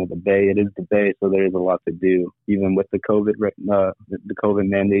 the Bay. It is the Bay, so there's a lot to do. Even with the COVID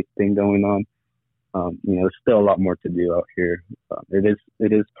mandate thing going on, there's still a lot more to do out here. It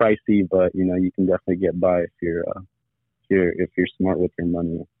is pricey, but, you can definitely get by if you're smart with your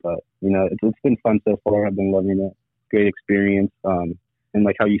money. But, it's been fun so far. I've been loving it. Great experience. And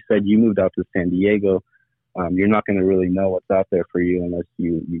like how you said, you moved out to San Diego. You're not going to really know what's out there for you unless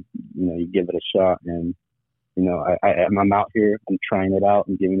you give it a shot. And, I'm out here, I'm trying it out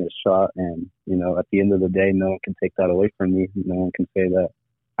and giving it a shot. And, at the end of the day, no one can take that away from me. No one can say that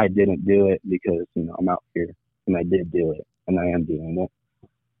I didn't do it because, I'm out here and I did do it and I am doing it.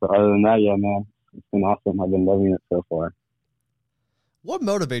 But other than that, yeah, man, it's been awesome. I've been loving it so far. What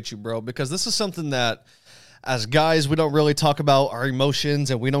motivates you, bro? Because this is something that, as guys, we don't really talk about our emotions,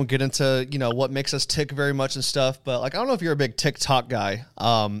 and we don't get into, what makes us tick very much and stuff. But like, I don't know if you're a big TikTok guy.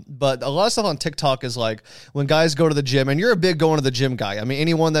 But a lot of stuff on TikTok is like when guys go to the gym, and you're a big going to the gym guy. I mean,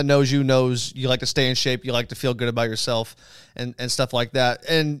 anyone that knows you like to stay in shape. You like to feel good about yourself and stuff like that.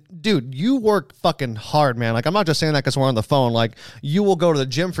 And dude, you work fucking hard, man. Like, I'm not just saying that because we're on the phone. Like, you will go to the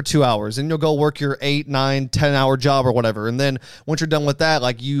gym for 2 hours and you'll go work your 8, 9, 10 hour job or whatever. And then once you're done with that,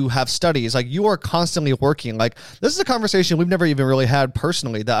 like, you have studies, like, you are constantly working. Like, this is a conversation we've never even really had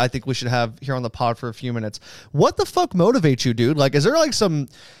personally that I think we should have here on the pod for a few minutes. What the fuck motivates you, dude? Like, is there like some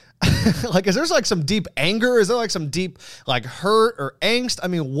is there like some deep anger? Is there like some deep like hurt or angst? I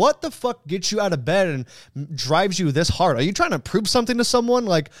mean, what the fuck gets you out of bed and drives you this hard? Are you trying to prove something to someone?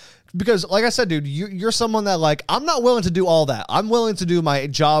 Like, because like I said, dude, you're someone that like, I'm not willing to do all that. I'm willing to do my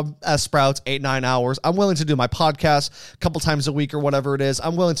job as Sprouts 8-9 hours. I'm willing to do my podcast a couple times a week or whatever it is.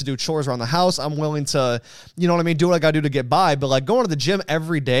 I'm willing to do chores around the house. I'm willing to, do what I gotta do to get by. But like going to the gym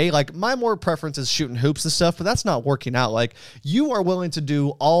every day, like my more preference is shooting hoops and stuff, but that's not working out. Like, you are willing to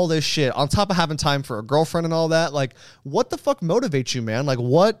do all this shit on top of having time for a girlfriend and all that. Like, what the fuck motivates you, man? Like,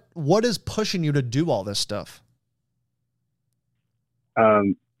 what is pushing you to do all this stuff?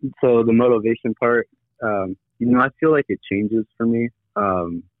 So the motivation part, I feel like it changes for me.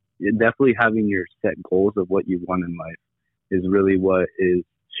 Definitely having your set goals of what you want in life is really what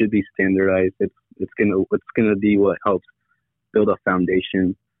should be standardized. It's gonna be what helps build a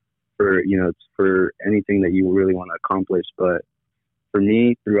foundation for anything that you really want to accomplish. But for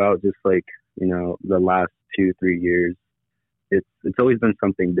me, throughout just like the last 2-3 years, it's always been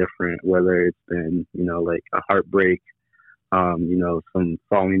something different. Whether it's been like a heartbreak, some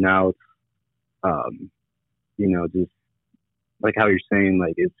falling out, just like how you're saying,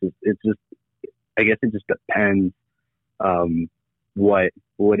 like, it's just, I guess it just depends, what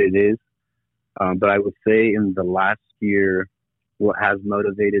it is. But I would say in the last year, what has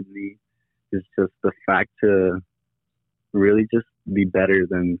motivated me is just the fact to really just be better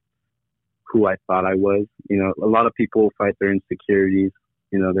than who I thought I was. A lot of people fight their insecurities,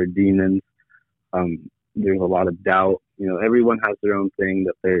 their demons. There's a lot of doubt. Everyone has their own thing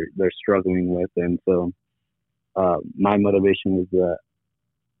that they're struggling with. And so, my motivation is that,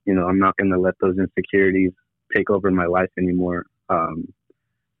 I'm not going to let those insecurities take over my life anymore.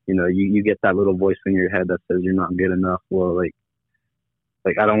 You get that little voice in your head that says you're not good enough. Well, like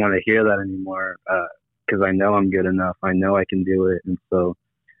I don't want to hear that anymore. 'Cause I know I'm good enough. I know I can do it. And so,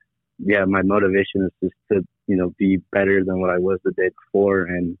 yeah, my motivation is just to, be better than what I was the day before.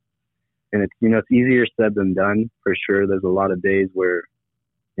 And it's, it's easier said than done, for sure. There's a lot of days where,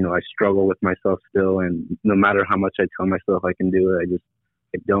 I struggle with myself still. And no matter how much I tell myself I can do it, I just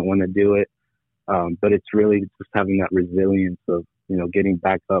I don't want to do it. But it's really just having that resilience of, getting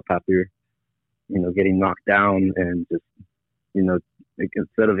back up after, getting knocked down, and just,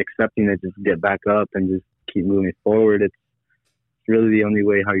 instead of accepting it, just get back up and just keep moving forward. It's really the only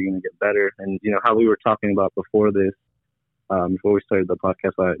way how you're going to get better. And, how we were talking about before this, before we started the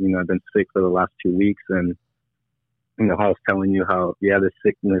podcast, I've been sick for the last 2 weeks, and, how I was telling you how, this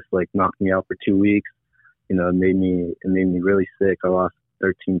sickness like knocked me out for 2 weeks. It made me really sick. I lost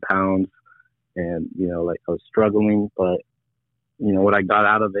 13 pounds, and, I was struggling, but, what I got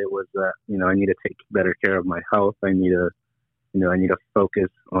out of it was that, I need to take better care of my health. I need to focus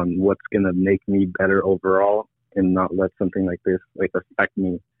on what's going to make me better overall, and not let something like this affect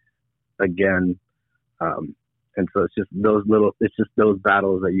me again. And so it's just those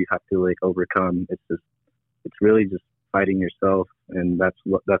battles that you have to overcome. It's really just fighting yourself. And that's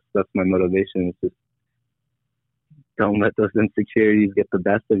my motivation. It's just, don't let those insecurities get the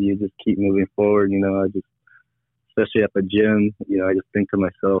best of you. Just keep moving forward. Especially at the gym, I just think to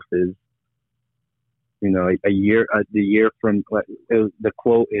myself is, the year from, the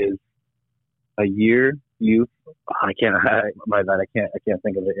quote is, a year you, my bad, I can't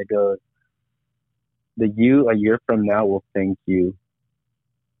think of it. It goes, a year from now will thank you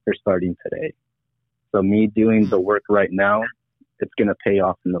for starting today. So me doing the work right now, it's going to pay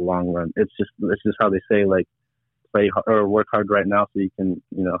off in the long run. It's just how they say, play or work hard right now so you can,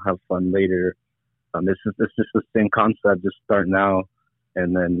 have fun later. This is the same concept. Just start now,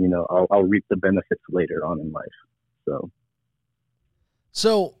 and then, I'll reap the benefits later on in life.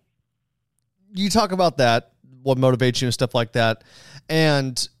 So you talk about that, what motivates you and stuff like that.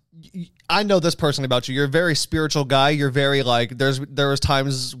 And I know this personally about you. You're a very spiritual guy. You're very there was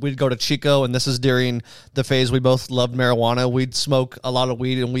times we'd go to Chico, and this is during the phase we both loved marijuana. We'd smoke a lot of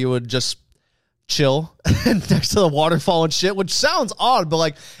weed, and we would just chill next to the waterfall and shit, which sounds odd,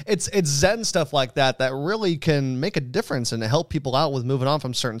 but it's Zen stuff like that really can make a difference and help people out with moving on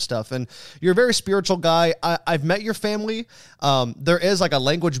from certain stuff. And you're a very spiritual guy. I've met your family. There is a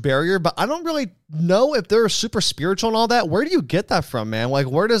language barrier, but I don't really know if they're super spiritual and all that. Where do you get that from, man?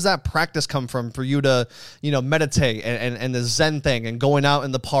 Where does that practice come from for you to, meditate and the Zen thing and going out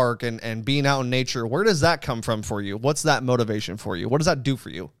in the park and being out in nature? Where does that come from for you? What's that motivation for you? What does that do for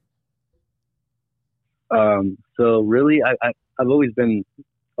you? So really, I've always been,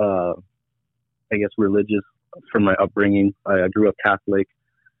 I guess, religious from my upbringing. I grew up Catholic.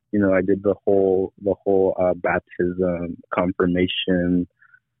 I did the whole baptism, confirmation,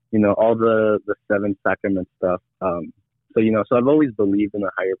 all the 7 sacrament stuff. So I've always believed in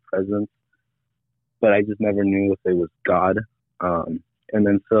a higher presence, but I just never knew if it was God. And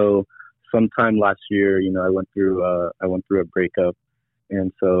then so sometime last year, I went through a breakup.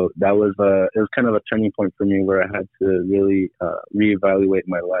 And so that was it was kind of a turning point for me, where I had to really reevaluate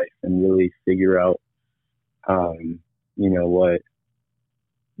my life and really figure out,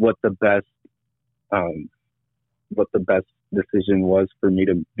 what the best decision was for me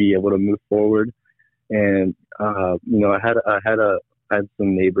to be able to move forward. And I had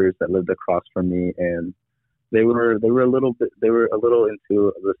some neighbors that lived across from me, and they were a little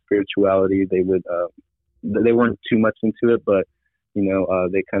into the spirituality. They weren't too much into it, but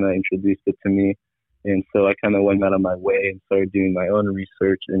they kind of introduced it to me. And so I kind of went out of my way and started doing my own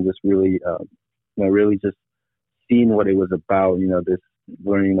research and just really, really just seeing what it was about, this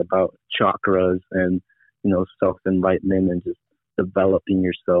learning about chakras and, self-enlightenment and just developing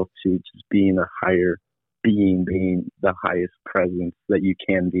yourself to just being a higher being the highest presence that you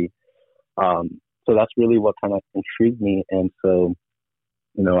can be. So that's really what kind of intrigued me. And so,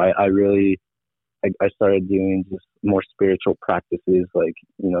 I started doing just more spiritual practices,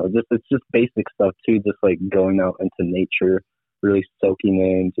 it's just basic stuff too, just going out into nature, really soaking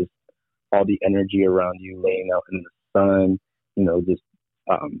in just all the energy around you, laying out in the sun, just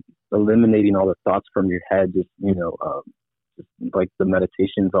eliminating all the thoughts from your head, just the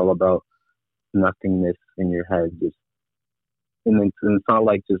meditation is all about nothingness in your head, and it's not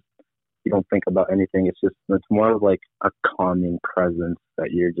just you don't think about anything. It's more of a calming presence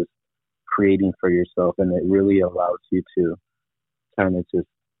that you're just creating for yourself, and it really allows you to kind of just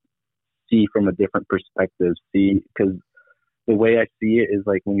see from a different perspective. Because the way I see it is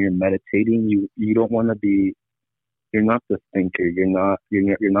when you're meditating, you don't want to be. You're not the thinker. You're not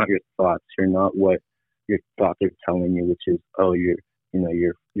your thoughts. You're not what your thoughts are telling you, which is, oh, you're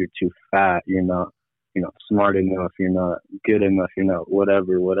too fat. You're not smart enough. You're not good enough. You're not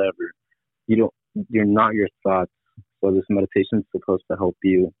whatever. You're not your thoughts. So this meditation is supposed to help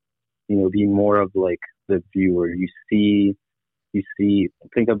you, be more of the viewer. You see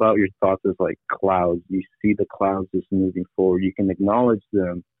think about your thoughts as like clouds. You see the clouds just moving forward. You can acknowledge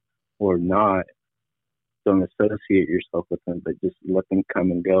them or not. Don't associate yourself with them, but just let them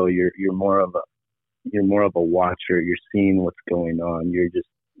come and go. You're more of a watcher. You're seeing what's going on. You're just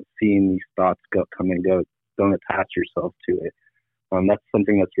seeing these thoughts come and go. Don't attach yourself to it. That's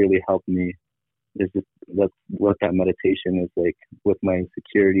something that's really helped me. That's what that meditation is like with my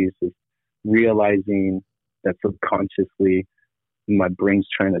insecurities, is realizing that subconsciously my brain's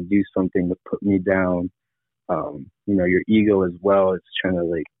trying to do something to put me down. Your ego as well is trying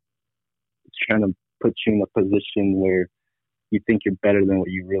to put you in a position where you think you're better than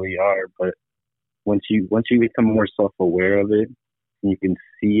what you really are. But once you become more self-aware of it, and you can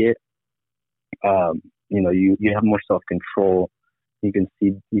see it, you have more self-control. You can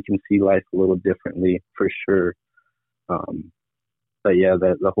see life a little differently for sure. But yeah,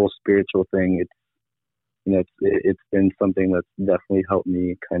 the whole spiritual thing, it's been something that's definitely helped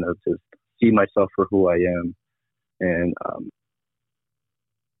me kind of just see myself for who I am. And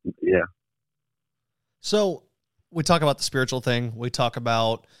yeah. So we talk about the spiritual thing. We talk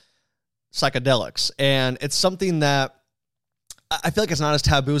about psychedelics, and it's something that I feel like it's not as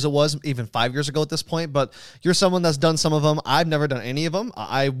taboo as it was even 5 years ago at this point, but you're someone that's done some of them. I've never done any of them.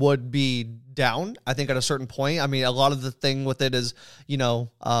 I would be down, I think, at a certain point. I mean, a lot of the thing with it is,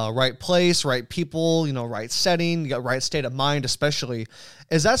 right place, right people, right setting, right state of mind, especially.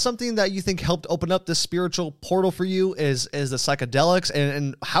 Is that something that you think helped open up this spiritual portal for you, is the psychedelics?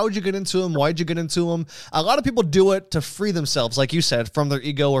 And how did you get into them? Why did you get into them? A lot of people do it to free themselves, like you said, from their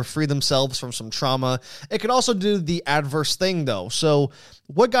ego, or free themselves from some trauma. It can also do the adverse thing, though. So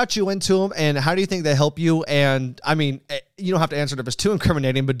what got you into them, and how do you think they help you? And I mean, you don't have to answer it if it's too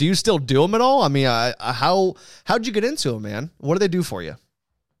incriminating, but do you still do them at all? I mean, how'd you get into them, man? What do they do for you?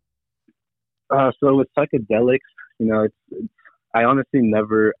 So with psychedelics, I honestly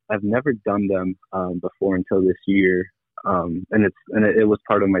I've never done them before until this year, and it was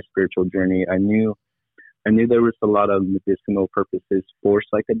part of my spiritual journey. I knew there was a lot of medicinal purposes for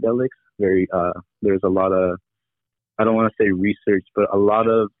psychedelics. There's a lot of, I don't want to say research, but a lot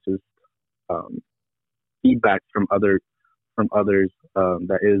of just feedback from others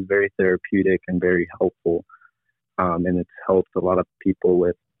that is very therapeutic and very helpful, and it's helped a lot of people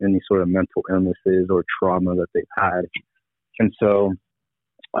with any sort of mental illnesses or trauma that they've had. And so,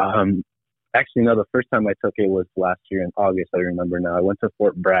 the first time I took it was last year in August. I remember now. I went to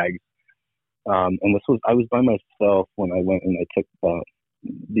Fort Bragg, and I was by myself when I went and I took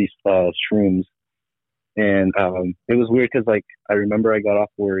these shrooms. And it was weird because, I remember I got off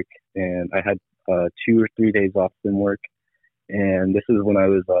work and I had 2 or 3 days off from work, and this is when I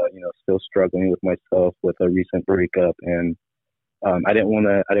was still struggling with myself with a recent breakup, and I didn't want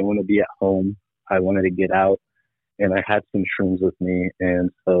to be at home. I wanted to get out, and I had some shrooms with me, and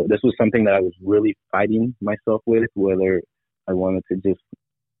so this was something that I was really fighting myself with, whether I wanted to just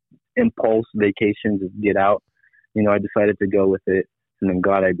impulse vacation, just get out. I decided to go with it. And then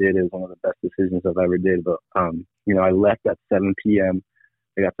God, I did. It was one of the best decisions I've ever did. But, I left at 7 p.m.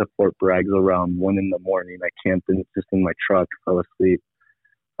 I got to Fort Bragg around 1 a.m. I camped just in my truck, fell asleep.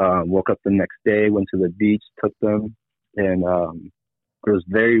 Woke up the next day, went to the beach, took them. And it was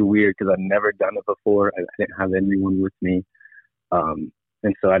very weird because I've never done it before. I didn't have anyone with me.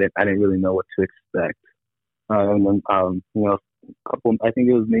 And so I didn't really know what to expect. And then, I think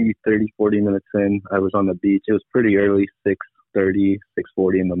it was maybe 30, 40 minutes in, I was on the beach. It was pretty early, 6:30,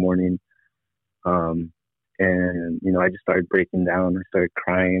 6:40 in the morning. I just started breaking down. I started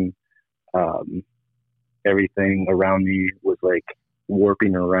crying. Everything around me was like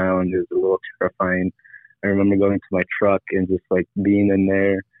warping around. It was a little terrifying. I remember going to my truck and just being in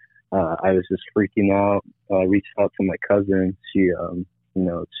there. I was just freaking out. I reached out to my cousin. She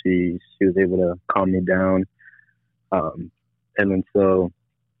was able to calm me down. And then so,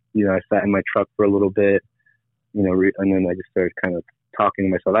 I sat in my truck for a little bit, and then I just started kind of talking to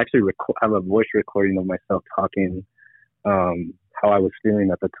myself. I actually have a voice recording of myself talking, how I was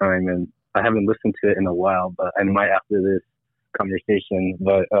feeling at the time. And I haven't listened to it in a while, but I might after this conversation.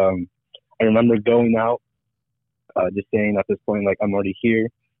 But I remember going out, just saying at this point, I'm already here,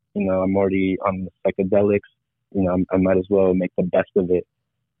 I'm already on the psychedelics, I might as well make the best of it.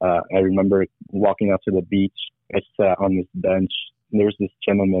 I remember walking out to the beach. I sat on this bench. There was this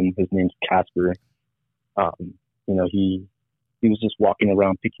gentleman, his name's Casper. He was just walking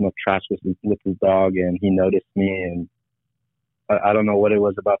around picking up trash with his dog, and he noticed me, and I don't know what it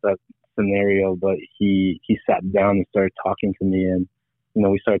was about that scenario, but he sat down and started talking to me, and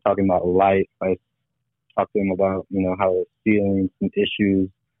we started talking about life. I talked to him about how I was feeling, some issues,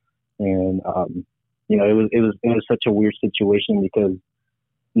 and it was such a weird situation because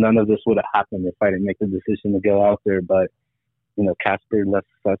none of this would have happened if I didn't make the decision to go out there. But, Casper left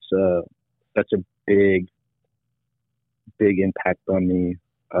such a big impact on me,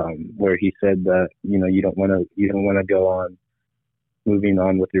 where he said that, you don't want to go on moving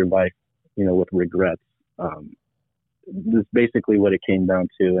on with your life, with regrets. This is basically what it came down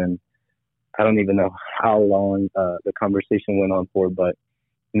to. And I don't even know how long the conversation went on for, but,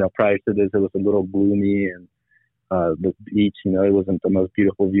 prior to this, it was a little gloomy, and the beach, it wasn't the most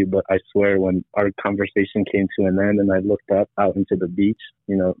beautiful view, but I swear when our conversation came to an end and I looked up out into the beach,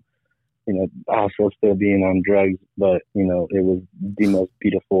 also still being on drugs, but, it was the most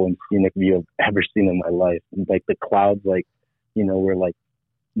beautiful and scenic view I've ever seen in my life. Like the clouds, were like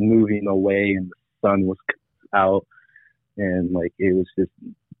moving away and the sun was out, and like, there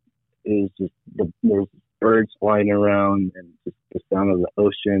was birds flying around and just the sound of the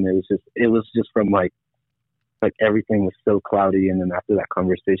ocean. It was just from like everything was so cloudy. And then after that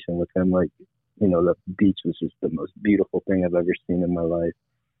conversation with him, the beach was just the most beautiful thing I've ever seen in my life.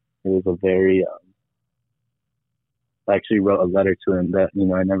 It was a very, I actually wrote a letter to him that,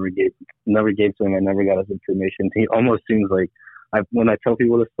 I never gave to him. I never got his information. He almost seems like, when I tell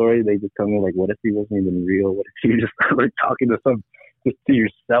people the story, they just tell me like, what if he wasn't even real? What if you just like talking to just to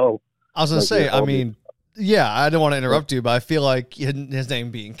yourself? I was going to say, I mean, yeah, I don't want to interrupt you, but I feel like his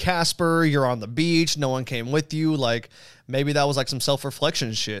name being Casper, you're on the beach, no one came with you. Like maybe that was like some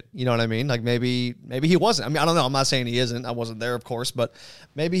self-reflection shit. You know what I mean? Like maybe he wasn't. I mean, I don't know. I'm not saying he isn't. I wasn't there, of course, but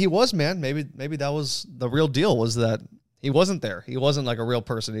maybe he was, man. Maybe that was the real deal, was that he wasn't there. He wasn't like a real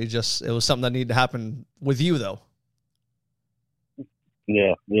person. It was something that needed to happen with you though.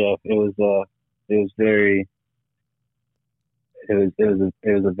 Yeah. It was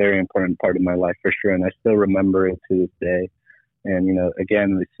a very important part of my life for sure, and I still remember it to this day. And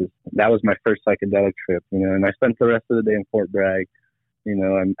again, that was my first psychedelic trip. And I spent the rest of the day in Fort Bragg.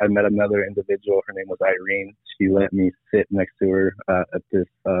 I met another individual. Her name was Irene. She let me sit next to her at this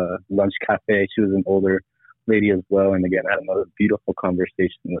lunch cafe. She was an older lady as well, and again, I had another beautiful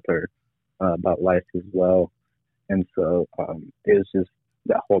conversation with her about life as well. And so it was just,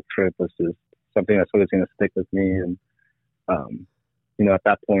 that whole trip was just something that's always going to stick with me. And at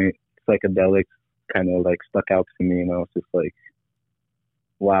that point, psychedelics kind of like stuck out to me, and I was just like,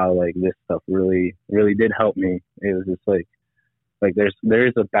 wow, like this stuff really, really did help me. It was just like there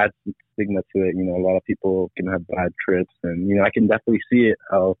is a bad stigma to it. A lot of people can have bad trips, and I can definitely see it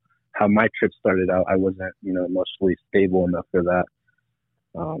how my trip started out. I wasn't emotionally stable enough for that,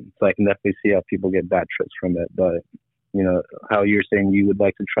 so I can definitely see how people get bad trips from it. But how you're saying you would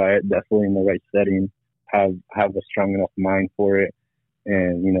like to try it, definitely in the right setting. Have a strong enough mind for it,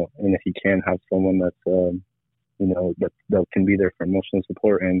 and and if you can, have someone that's that can be there for emotional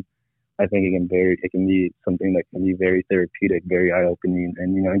support. And I think it can be something that can be very therapeutic, very eye opening,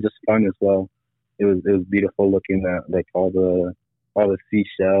 and just fun as well. It was beautiful looking at like all the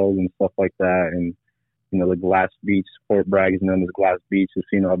seashells and stuff like that, and the glass beach. Fort Bragg is known as Glass Beach. Just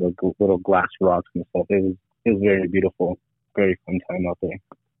seeing all the little glass rocks and stuff. It was very beautiful, very fun time out there.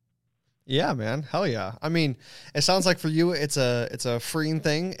 Yeah, man. Hell yeah. I mean, it sounds like for you, it's a freeing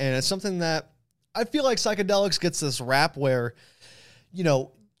thing, and it's something that I feel like psychedelics gets this rap where,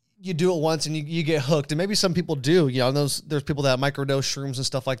 you do it once and you get hooked, and maybe some people do, there's people that microdose shrooms and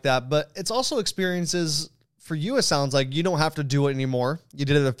stuff like that, but it's also experiences. For you, it sounds like you don't have to do it anymore. You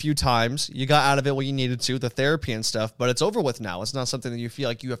did it a few times. You got out of it what you needed to, the therapy and stuff, but it's over with now. It's not something that you feel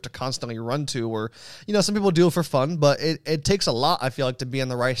like you have to constantly run to, or, some people do it for fun, but it takes a lot, I feel like, to be in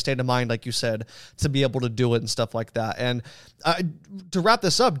the right state of mind, like you said, to be able to do it and stuff like that. And to wrap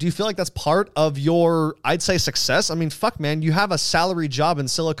this up, do you feel like that's part of your, I'd say, success? I mean, fuck, man, you have a salary job in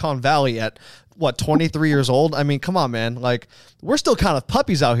Silicon Valley at 23 years old? I mean, come on, man. Like, we're still kind of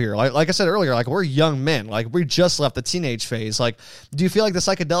puppies out here. Like I said earlier, like, we're young men. Like, we just left the teenage phase. Like, do you feel like the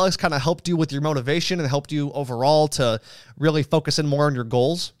psychedelics kind of helped you with your motivation and helped you overall to really focus in more on your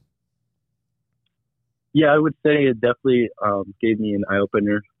goals? Yeah, I would say it definitely gave me an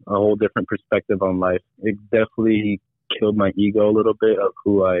eye-opener, a whole different perspective on life. It definitely killed my ego a little bit of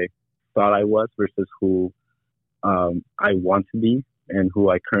who I thought I was versus who I want to be, and who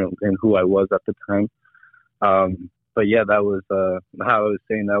I was at the time. But yeah, that was how I was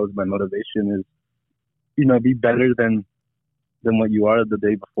saying, that was my motivation, is be better than what you are the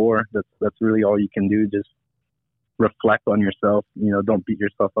day before. That's really all you can do. Just reflect on yourself. Don't beat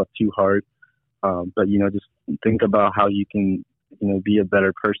yourself up too hard. But just think about how you can be a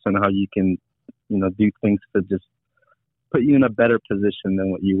better person, how you can do things to just put you in a better position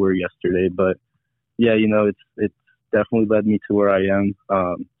than what you were yesterday. But yeah, definitely led me to where I am.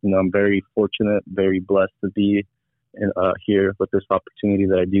 I'm very fortunate, very blessed to be here with this opportunity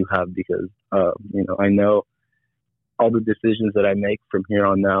that I do have because, I know all the decisions that I make from here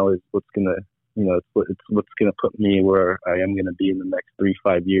on now is what's going to, it's what's going to put me where I am going to be in the next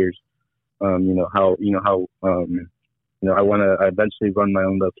 3-5 years. I want to eventually run my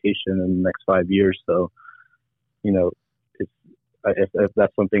own location in the next 5 years. So, if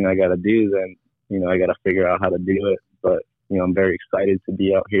that's something I got to do, then, I got to figure out how to do it. But, I'm very excited to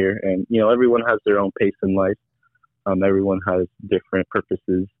be out here and, everyone has their own pace in life. Everyone has different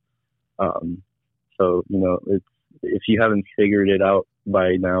purposes. If you haven't figured it out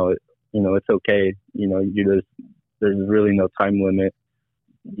by now, it's okay. There's really no time limit.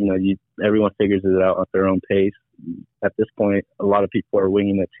 Everyone figures it out at their own pace. At this point, a lot of people are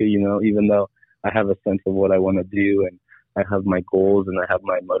winging it too, even though I have a sense of what I want to do and I have my goals and I have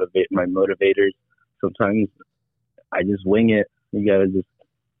my motivators. Sometimes I just wing it. You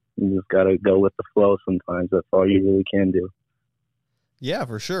just gotta go with the flow sometimes. That's all you really can do. Yeah,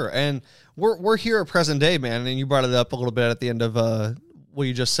 for sure. And we're here at present day, man. And you brought it up a little bit at the end of what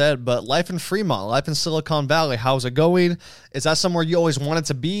you just said, but life in Fremont, life in Silicon Valley, how's it going? Is that somewhere you always wanted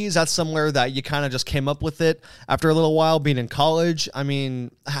to be? Is that somewhere that you kind of just came up with it after a little while being in college? I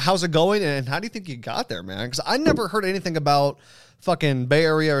mean, how's it going? And how do you think you got there, man? Because I never heard anything about fucking Bay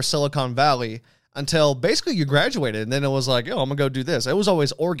Area or Silicon Valley until basically you graduated. And then it was like, I'm going to go do this. It was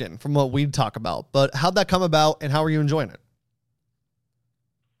always Oregon from what we'd talk about. But how'd that come about and how are you enjoying it?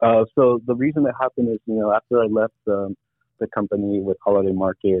 So the reason it happened is, after I left the company with Holiday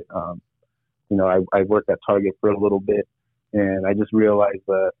Market, I worked at Target for a little bit, and I just realized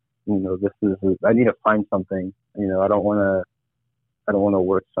that, I need to find something. I don't want to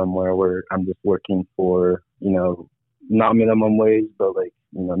work somewhere where I'm just working for, not minimum wage, but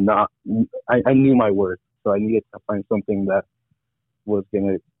I knew my worth, so I needed to find something that was going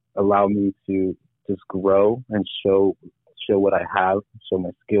to allow me to just grow and show what I have, show my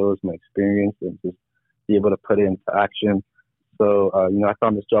skills, my experience, and just be able to put it into action. So, I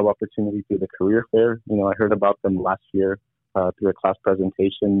found this job opportunity through the career fair. I heard about them last year through a class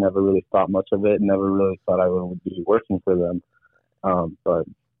presentation, never really thought much of it, never really thought I would be working for them. But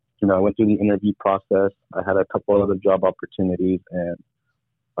I went through the interview process. I had a couple other job opportunities, and,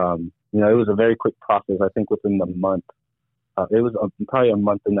 it was a very quick process. I think within the month, it was probably a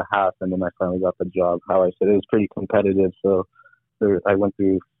month and a half, and then I finally got the job. How I said, it was pretty competitive. So I went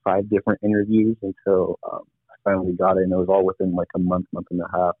through 5 different interviews until I finally got it, and it was all within like a month and a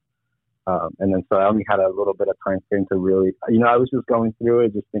half. And then so I only had a little bit of time frame to really, I was just going through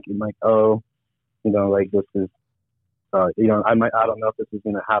it, just thinking like, this is, I don't know if this is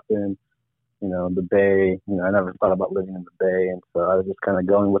going to happen. The Bay, I never thought about living in the Bay. And so I was just kind of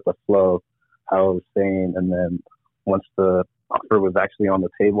going with the flow, how I was saying. And then once the offer was actually on the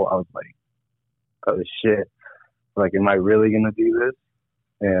table, I was like, oh shit, like, am I really going to do this?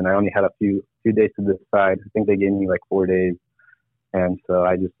 And I only had a few days to decide. I think they gave me like 4 days. And so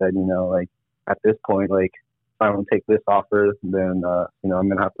I just said, at this point, like, if I don't take this offer, then, I'm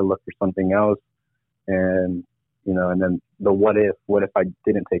going to have to look for something else. And, and then the what if I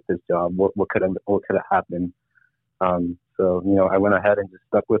didn't take this job? What could have happened? So, I went ahead and just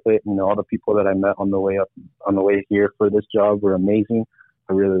stuck with it. All the people that I met on the way here for this job were amazing.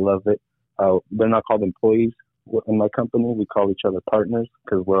 I really love it. They're not called employees in my company. We call each other partners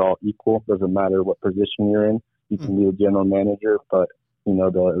because we're all equal. Doesn't matter what position you're in. You can be a general manager, but,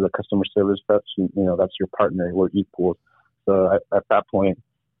 the customer service reps, that's your partner. We're equals. So at that point,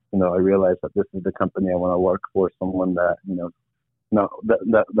 I realized that this is the company I want to work for, someone that,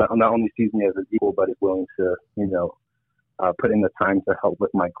 that not only sees me as an equal, but is willing to, put in the time to help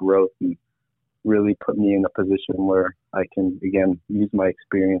with my growth and really put me in a position where I can, again, use my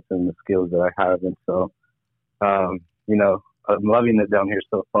experience and the skills that I have. And so, I'm loving it down here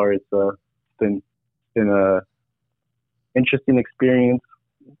so far. It's been a interesting experience.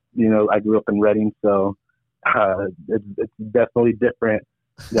 I grew up in Reading, so it's definitely different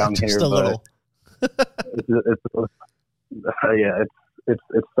down Just here. A little.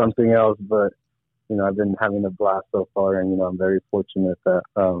 It's something else, but I've been having a blast so far, and I'm very fortunate that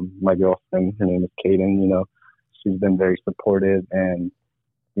my girlfriend, her name is Kaden, she's been very supportive, and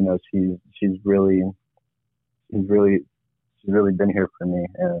she's really been here for me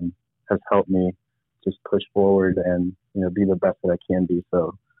and has helped me just push forward and be the best that I can be.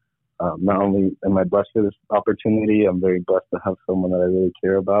 So not only am I blessed for this opportunity, I'm very blessed to have someone that I really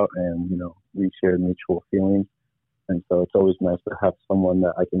care about, and we share mutual feelings. And so it's always nice to have someone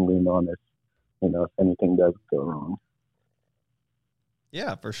that I can lean on if anything does go wrong.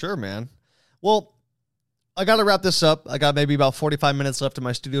 Yeah, for sure, man. Well, I got to wrap this up. I got maybe about 45 minutes left in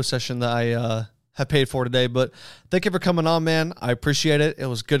my studio session that I have paid for today, but thank you for coming on, man. I appreciate it. It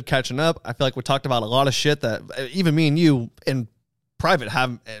was good catching up. I feel like we talked about a lot of shit that even me and you in private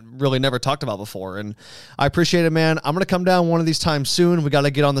have really never talked about before, and I appreciate it, man. I'm going to come down one of these times soon. We got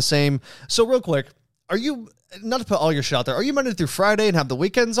to get on the same. So real quick, are you, not to put all your shit out there, are you Monday through Friday and have the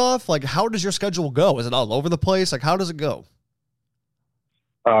weekends off? Like, how does your schedule go? Is it all over the place? Like, how does it go?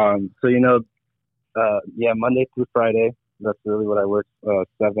 Monday through Friday. That's really what I work.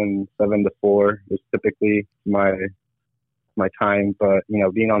 7 to 4 is typically my time. But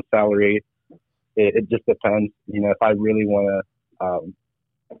being on salary, it just depends. If I really want to,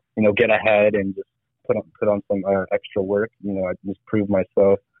 get ahead and just put on some extra work, I just prove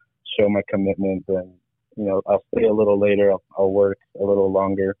myself, show my commitment, and I'll stay a little later. I'll work a little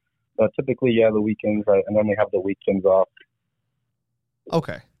longer. But typically, the weekends. I normally have the weekends off.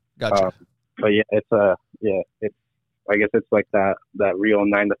 Okay, gotcha. But it's I guess it's like that real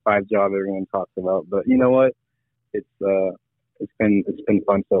 9-to-5 job everyone talks about. But you know what? It's been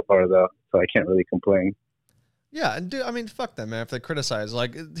fun so far though, so I can't really complain. Yeah, and dude, I mean, fuck them, man, if they criticize.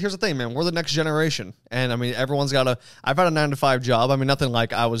 Like, here's the thing, man, we're the next generation. And, I mean, everyone's got I've had a 9-to-5 job. I mean, nothing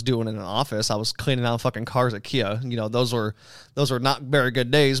like I was doing in an office. I was cleaning out fucking cars at Kia. Those were not very good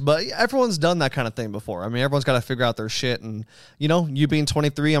days. But everyone's done that kind of thing before. I mean, everyone's got to figure out their shit. And, you being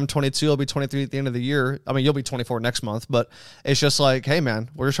 23, I'm 22, I'll be 23 at the end of the year. I mean, you'll be 24 next month. But it's just like, hey, man,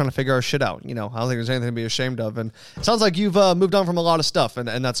 we're just trying to figure our shit out. I don't think there's anything to be ashamed of. And it sounds like you've moved on from a lot of stuff.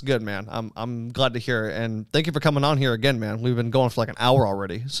 And that's good, man. I'm glad to hear it. And thank you for coming on here again, man. We've been going for like an hour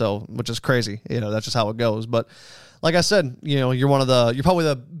already, which is crazy. That's just how it goes. But like I said, you're you're probably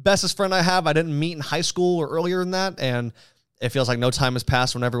the bestest friend I have. I didn't meet in high school or earlier than that, and it feels like no time has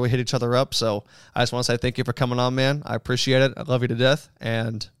passed whenever we hit each other up. So I just want to say thank you for coming on, man. I appreciate it. I love you to death,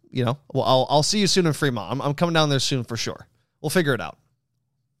 and I'll see you soon in Fremont. I'm coming down there soon for sure. We'll figure it out.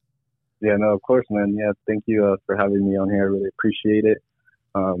 Yeah, no, of course, man. Yeah, thank you for having me on here. I really appreciate it.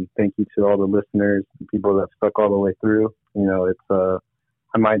 Thank you to all the listeners, people that stuck all the way through. You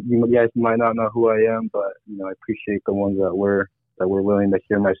guys might not know who I am, but I appreciate the ones that were willing to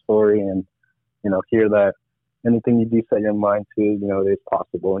hear my story and hear that anything you do set your mind to, it's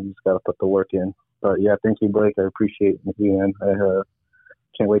possible, and you just got to put the work in. But yeah, thank you, Blake. I appreciate you, man. I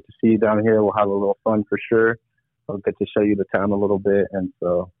can't wait to see you down here. We'll have a little fun for sure. I'll get to show you the town a little bit, and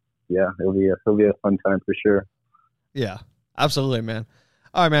so yeah, it'll be a fun time for sure. Yeah, absolutely, man.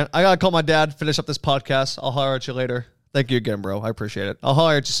 All right, man. I got to call my dad, finish up this podcast. I'll holler at you later. Thank you again, bro. I appreciate it. I'll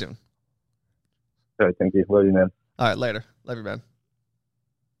holler at you soon. All right, thank you. Love you, man. All right, later. Love you, man.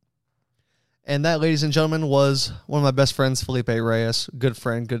 And that, ladies and gentlemen, was one of my best friends, Felipe Reyes. Good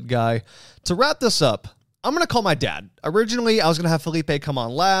friend, good guy. To wrap this up, I'm going to call my dad. Originally, I was going to have Felipe come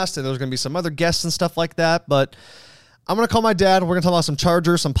on last, and there was going to be some other guests and stuff like that, but I'm going to call my dad. We're going to talk about some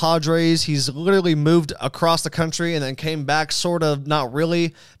Chargers, some Padres. He's literally moved across the country and then came back sort of, not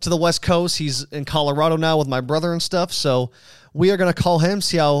really, to the West Coast. He's in Colorado now with my brother and stuff. So we are going to call him,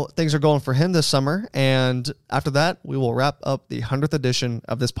 see how things are going for him this summer. And after that, we will wrap up the 100th edition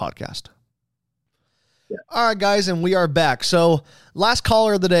of this podcast. Yeah. All right, guys, and we are back. So last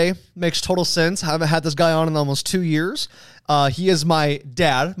caller of the day makes total sense. I haven't had this guy on in almost 2 years. He is my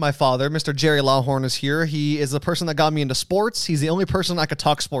dad, my father. Mr. Jerry Lawhorn is here. He is the person that got me into sports. He's the only person I could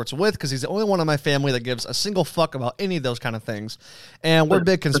talk sports with because he's the only one in my family that gives a single fuck about any of those kind of things. And we're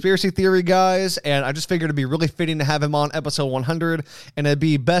big conspiracy theory guys, and I just figured it'd be really fitting to have him on episode 100, and it'd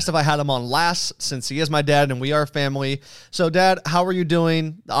be best if I had him on last since he is my dad and we are family. So, Dad, how are you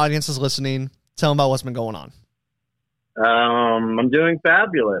doing? The audience is listening. Tell them about what's been going on. I'm doing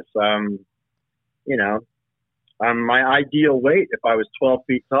fabulous. I'm my ideal weight if I was 12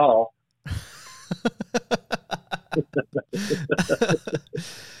 feet tall.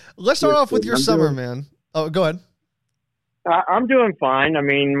 Let's start off with your summer, man. Oh, go ahead. I'm doing fine. I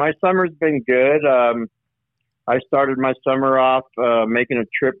mean, my summer's been good. I started my summer off making a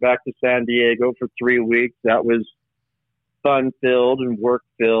trip back to San Diego for 3 weeks. That was fun-filled and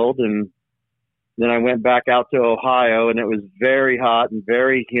work-filled, and then I went back out to Ohio, and it was very hot and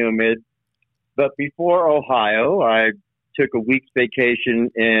very humid. But before Ohio, I took a week's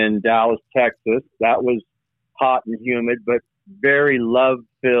vacation in Dallas, Texas. That was hot and humid, but very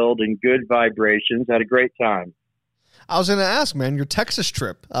love-filled and good vibrations. Had a great time. I was going to ask, man, your Texas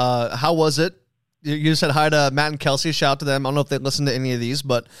trip, how was it? You said hi to Matt and Kelsey. Shout out to them. I don't know if they listened to any of these,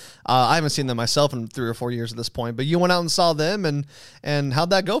 but I haven't seen them myself in 3 or 4 years at this point. But you went out and saw them, and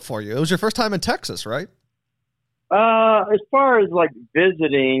how'd that go for you? It was your first time in Texas, right? As far as like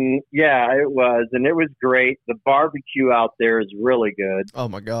visiting, yeah, it was, and it was great. The barbecue out there is really good. Oh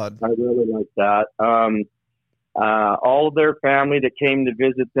my God. I really like that. all of their family that came to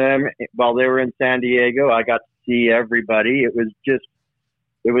visit them while they were in San Diego. I got to see everybody. It was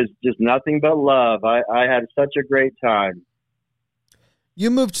just nothing but love. I had such a great time. You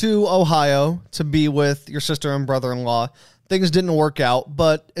moved to Ohio to be with your sister and brother-in-law. Things didn't work out,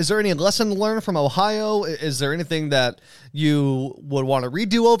 but is there any lesson learned from Ohio? Is there anything that you would want to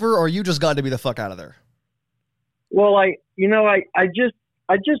redo over, or you just got to be the fuck out of there? Well, I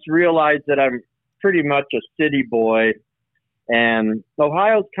just realized that I'm pretty much a city boy, and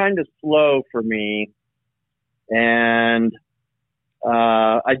Ohio's kind of slow for me. And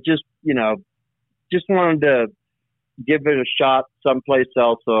I just wanted to give it a shot someplace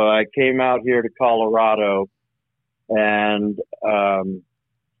else. So I came out here to Colorado, and I'm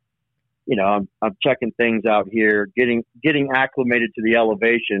checking things out here. Getting acclimated to the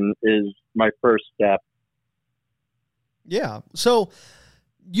elevation is my first step. Yeah. So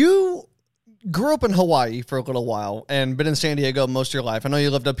you grew up in Hawaii for a little while and been in San Diego most of your life. I know you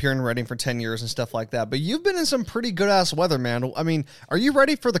lived up here in Redding for 10 years and stuff like that, but you've been in some pretty good ass weather, man. I mean, are you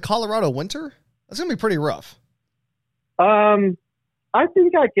ready for the Colorado winter? That's going to be pretty rough. I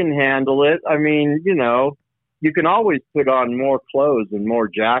think I can handle it. I mean, you can always put on more clothes and more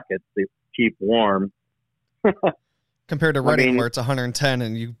jackets to keep warm. Compared to Redding, where it's 110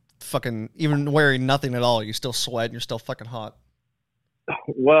 and you fucking, even wearing nothing at all, you still sweat and you're still fucking hot.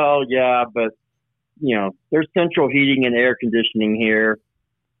 Well, yeah, but there's central heating and air conditioning here.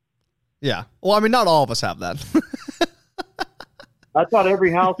 Yeah. Well, I mean, not all of us have that. I thought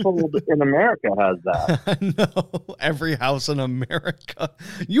every household in America has that. No, every house in America.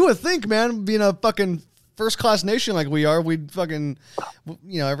 You would think, man, being a fucking first-class nation like we are, we'd fucking,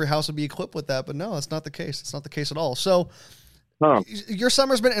 every house would be equipped with that. But no, it's not the case. It's not the case at all. So your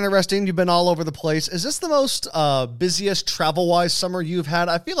summer's been interesting. You've been all over the place. Is this the most busiest travel-wise summer you've had?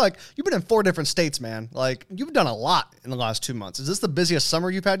 I feel like you've been in 4 different states, man. Like, you've done a lot in the last 2 months. Is this the busiest summer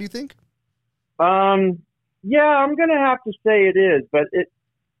you've had, you think? Yeah, I'm going to have to say it is, but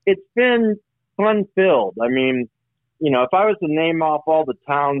it's been fun-filled. I mean, if I was to name off all the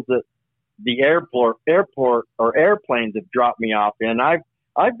towns that the airport or airplanes have dropped me off in,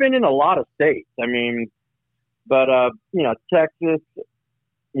 I've been in a lot of states. I mean, but Texas,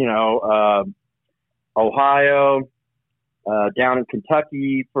 Ohio, down in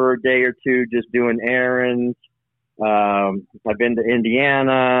Kentucky for a day or two, just doing errands. I've been to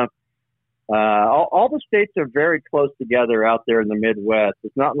Indiana. All the states are very close together out there in the Midwest.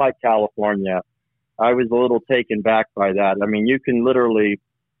 It's not like California. I was a little taken back by that. I mean, you can literally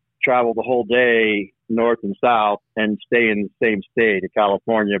travel the whole day north and south and stay in the same state of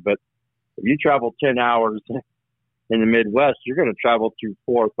California. But if you travel 10 hours in the Midwest, you're going to travel through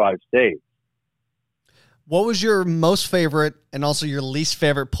 4 or 5 states. What was your most favorite and also your least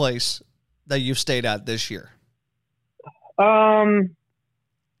favorite place that you've stayed at this year?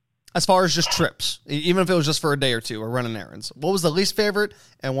 As far as just trips, even if it was just for a day or two or running errands, what was the least favorite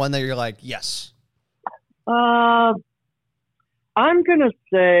and one that you're like, yes? I'm going to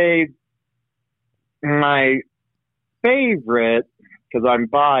say my favorite, because I'm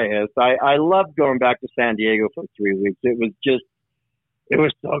biased. I loved going back to San Diego for 3 weeks. It was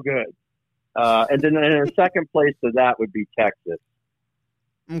so good. And then in a second place to that would be Texas.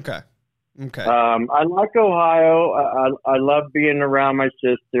 Okay. I like Ohio. I love being around my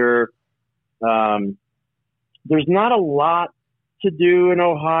sister. There's not a lot to do in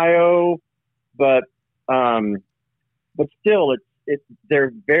Ohio, but still,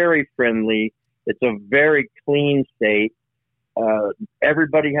 they're very friendly. It's a very clean state.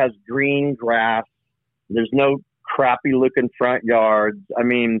 Everybody has green grass. There's no crappy looking front yards. I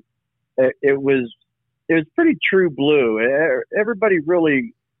mean, it was pretty true blue. Everybody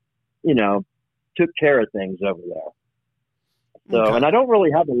really, took care of things over there. So, okay. And I don't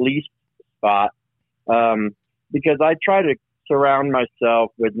really have a least spot, because I try to surround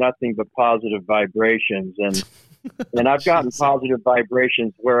myself with nothing but positive vibrations, and I've gotten positive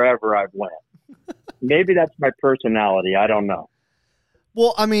vibrations wherever I've went. Maybe that's my personality. I don't know.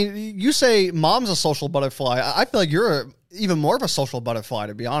 Well, I mean, you say mom's a social butterfly. I feel like you're even more of a social butterfly,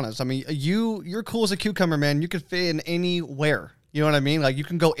 to be honest. I mean, you're cool as a cucumber, man. You could fit in anywhere. You know what I mean? Like, you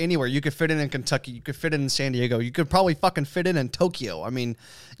can go anywhere. You could fit in Kentucky. You could fit in San Diego. You could probably fucking fit in Tokyo. I mean,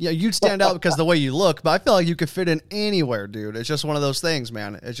 you'd stand out because of the way you look, but I feel like you could fit in anywhere, dude. It's just one of those things,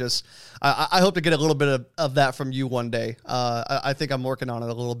 man. It's just, I hope to get a little bit of that from you one day. I think I'm working on it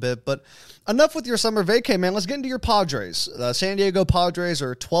a little bit, but enough with your summer vacay, man. Let's get into your Padres. San Diego Padres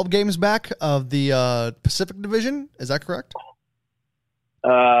are 12 games back of the Pacific Division. Is that correct?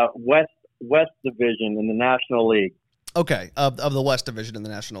 West Division in the National League. Okay, of the West Division in the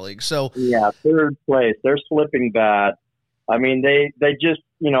National League. So Yeah, third place. They're slipping bad. I mean, they just,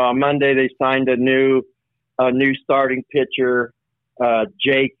 on Monday they signed a new starting pitcher,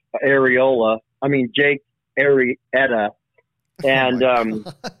 Jake Arrieta, and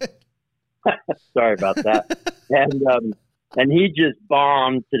sorry about that. And he just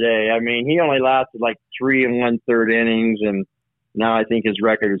bombed today. I mean, he only lasted like 3 1/3 innings, and now I think his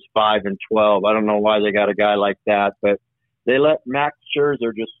record is 5-12. I don't know why they got a guy like that, but they let Max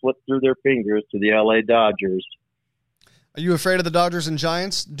Scherzer just slip through their fingers to the LA Dodgers. Are you afraid of the Dodgers and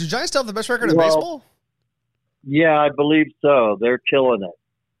Giants? Do Giants still have the best record in baseball? Yeah, I believe so. They're killing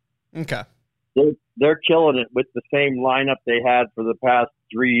it. Okay. They're killing it with the same lineup they had for the past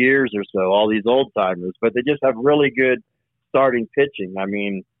 3 years or so, all these old-timers. But they just have really good starting pitching. I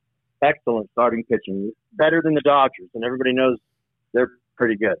mean, excellent starting pitching. Better than the Dodgers, and everybody knows they're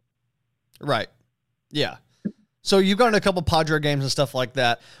pretty good. Right. Yeah. So you've gone to a couple Padre games and stuff like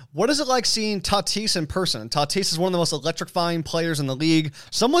that. What is it like seeing Tatis in person? Tatis is one of the most electrifying players in the league.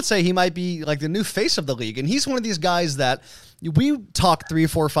 Some would say he might be like the new face of the league. And he's one of these guys that we talked 3,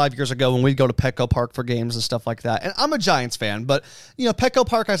 4, 5 years ago when we'd go to Petco Park for games and stuff like that. And I'm a Giants fan, but Petco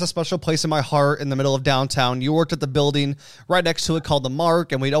Park has a special place in my heart in the middle of downtown. You worked at the building right next to it called the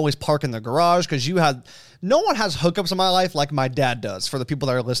Mark, and we'd always park in the garage because no one has hookups in my life like my dad does. For the people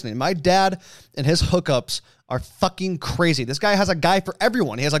that are listening, my dad and his hookups are fucking crazy. This guy has a guy for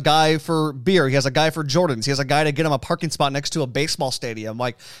everyone. He has a guy for beer. He has a guy for Jordans. He has a guy to get him a parking spot next to a baseball stadium.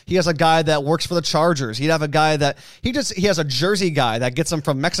 Like, he has a guy that works for the Chargers. He'd have a guy that he has a jersey guy that gets him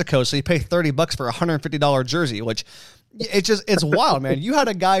from Mexico. So you pay $30 for a $150 jersey, which it's wild, man. You had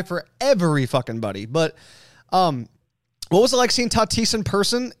a guy for every fucking buddy. But, what was it like seeing Tatis in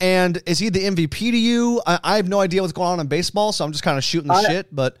person? And is he the MVP to you? I have no idea what's going on in baseball, so I'm just kind of shooting the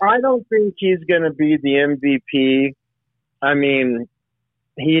shit. But I don't think he's going to be the MVP. I mean,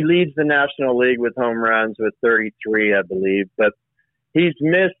 he leads the National League with home runs with 33, I believe. But he's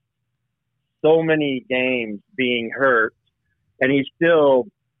missed so many games being hurt. And he's still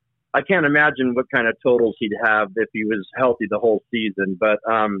 – I can't imagine what kind of totals he'd have if he was healthy the whole season. But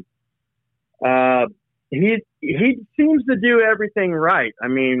he seems to do everything right. I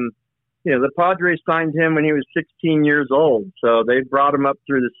mean, the Padres signed him when he was 16 years old, so they brought him up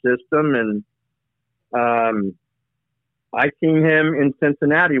through the system. And I seen him in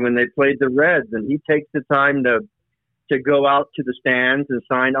Cincinnati when they played the Reds, and he takes the time to go out to the stands and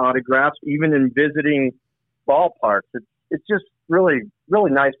sign autographs, even in visiting ballparks. It's just really,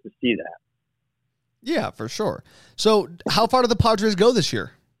 really nice to see that. Yeah, for sure. So, how far do the Padres go this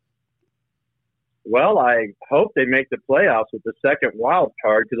year? Well, I hope they make the playoffs with the second wild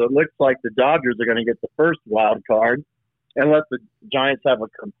card, because it looks like the Dodgers are going to get the first wild card unless the Giants have a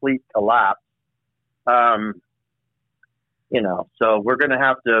complete collapse. So we're going to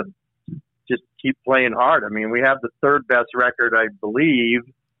have to just keep playing hard. I mean, we have the third best record, I believe,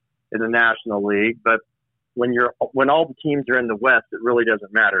 in the National League, but when all the teams are in the West, it really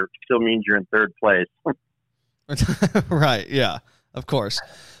doesn't matter. It still means you're in third place. Right. Yeah. Of course.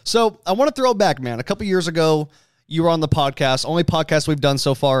 So I want to throw it back, man. A couple years ago, you were on the podcast, only podcast we've done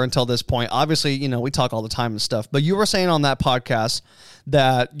so far until this point. Obviously, we talk all the time and stuff, but you were saying on that podcast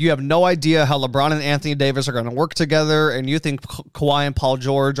that you have no idea how LeBron and Anthony Davis are going to work together, and you think Kawhi and Paul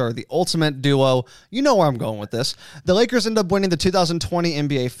George are the ultimate duo. You know where I'm going with this. The Lakers end up winning the 2020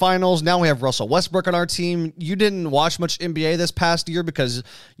 NBA Finals. Now we have Russell Westbrook on our team. You didn't watch much NBA this past year because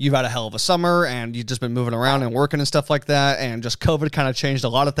you've had a hell of a summer, and you've just been moving around and working and stuff like that, and just COVID kind of changed a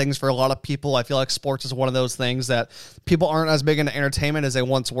lot of things for a lot of people. I feel like sports is one of those things that people aren't as big into entertainment as they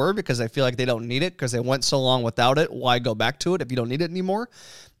once were because they feel like they don't need it because they went so long without it. Why go back to it if you don't need it anymore?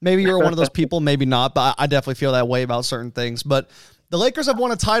 Maybe you're one of those people, maybe not, but I definitely feel that way about certain things. But the Lakers have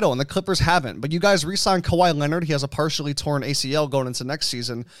won a title and the Clippers haven't. But you guys re-signed Kawhi Leonard. He has a partially torn ACL going into next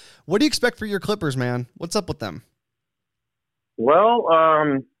season. What do you expect for your Clippers, man? What's up with them? Well,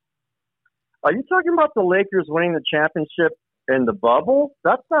 are you talking about the Lakers winning the championship in the bubble?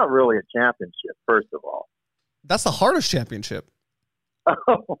 That's not really a championship, first of all. That's the hardest championship.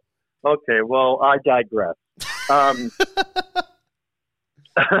 Oh, okay. Well, I digress. I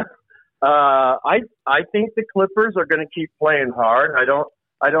think the Clippers are going to keep playing hard. I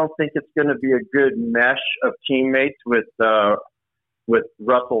don't think it's going to be a good mesh of teammates with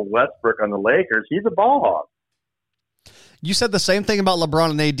Russell Westbrook on the Lakers. He's a ball hog. You said the same thing about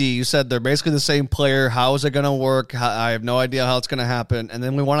LeBron and AD. You said they're basically the same player. How is it going to work? I have no idea how it's going to happen. And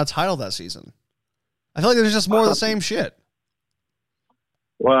then we won a title that season. I feel like there's just more of the same shit.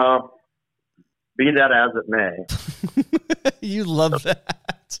 Well, be that as it may. You love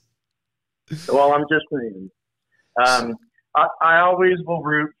that. Well, I'm just saying. I always will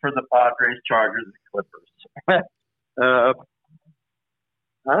root for the Padres, Chargers, and Clippers.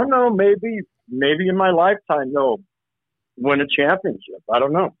 I don't know. Maybe in my lifetime they'll win a championship. I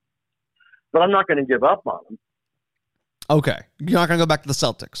don't know, but I'm not going to give up on them. Okay, you're not going to go back to the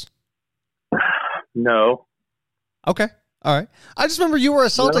Celtics. No. Okay. All right. I just remember you were a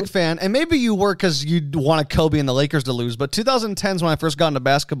Celtic fan, and maybe you were because you wanted Kobe and the Lakers to lose. But 2010s, when I first got into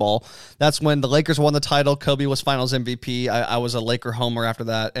basketball, that's when the Lakers won the title. Kobe was Finals MVP. I was a Laker homer after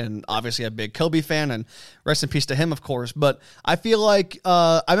that, and obviously a big Kobe fan. And rest in peace to him, of course. But I feel like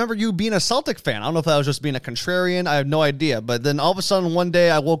I remember you being a Celtic fan. I don't know if that was just being a contrarian. I have no idea. But then all of a sudden, one day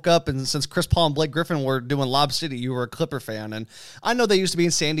I woke up, and since Chris Paul and Blake Griffin were doing Lob City, you were a Clipper fan. And I know they used to be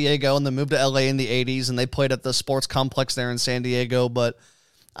in San Diego, and they moved to LA in the 80s, and they played at the sports complex there in San Diego, but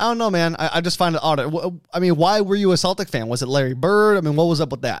I don't know, man. I just find it odd. I mean, why were you a Celtic fan? Was it Larry Bird? I mean, what was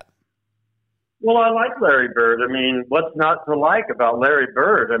up with that? Well, I like Larry Bird. I mean, what's not to like about Larry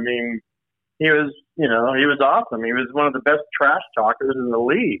Bird? I mean, he was awesome. He was one of the best trash talkers in the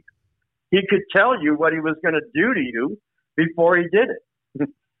league. He could tell you what he was going to do to you before he did it.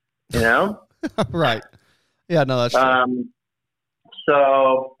 You know? Right. Yeah, no, that's true.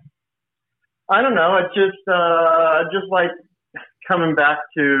 So I don't know. It's just like coming back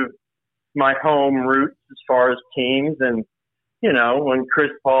to my home roots as far as teams, and you know, when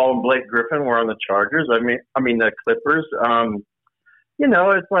Chris Paul and Blake Griffin were on the Chargers, I mean the Clippers. You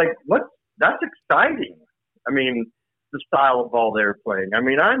know, it's like that's exciting. I mean, the style of ball they were playing. I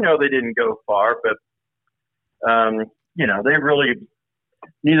mean, I know they didn't go far, but you know, they really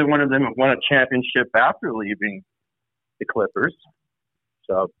neither one of them have won a championship after leaving the Clippers.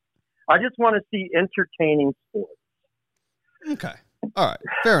 So I just want to see entertaining sports. Okay. All right.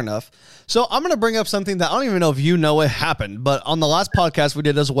 Fair enough. So I'm going to bring up something that I don't even know if you know it happened, but on the last podcast we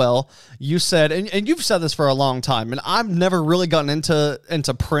did as well, you said, and you've said this for a long time, and I've never really gotten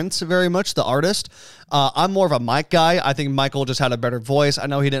into Prince very much, the artist. I'm more of a Mike guy. I think Michael just had a better voice. I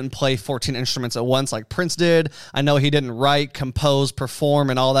know he didn't play 14 instruments at once like Prince did. I know he didn't write, compose, perform,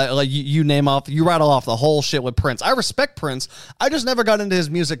 and all that. Like you rattle off the whole shit with Prince. I respect Prince. I just never got into his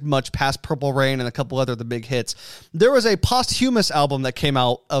music much past Purple Rain and a couple other the big hits. There was a posthumous album that came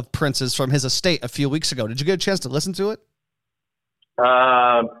out of Prince's from his estate a few weeks ago. Did you get a chance to listen to it?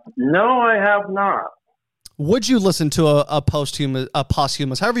 No, I have not. Would you listen to a posthumous,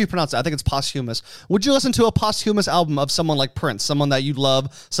 however you pronounce it? I think it's posthumous. Would you listen to a posthumous album of someone like Prince, someone that you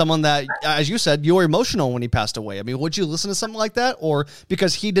love, someone that, as you said, you were emotional when he passed away? I mean, would you listen to something like that? Or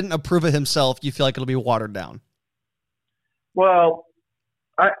because he didn't approve it himself, you feel like it'll be watered down? Well,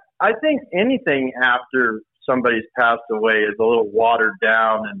 I think anything after somebody's passed away is a little watered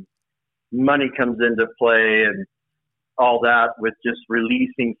down, and money comes into play and all that with just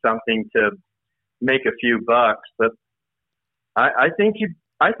releasing something to make a few bucks. But I think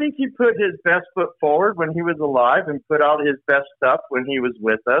he put his best foot forward when he was alive and put out his best stuff when he was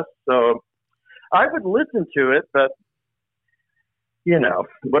with us. So I would listen to it, but you know,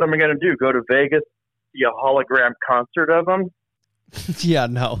 what am I going to do? Go to Vegas, see a hologram concert of him? Yeah,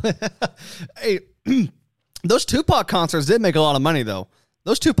 no. Hey, those Tupac concerts did make a lot of money though.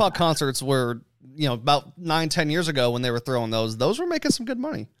 Those Tupac concerts were, you know, about 9-10 years ago when they were throwing those were making some good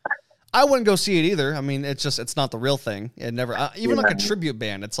money. I wouldn't go see it either. I mean, it's not the real thing. It never, even like a tribute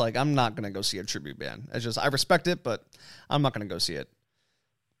band. It's like, I'm not going to go see a tribute band. It's just, I respect it, but I'm not going to go see it.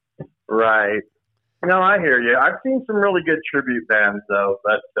 Right. No, I hear you. I've seen some really good tribute bands though,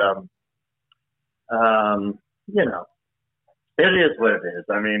 but, you know, it is what it is.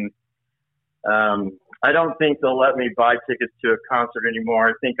 I mean, I don't think they'll let me buy tickets to a concert anymore.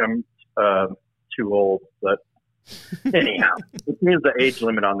 I think I'm, too old, but anyhow, it seems the age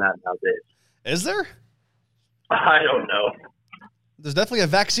limit on that nowadays. Is there? I don't know. There's definitely a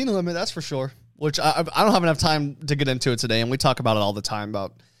vaccine limit, that's for sure, which I don't have enough time to get into it today, and we talk about it all the time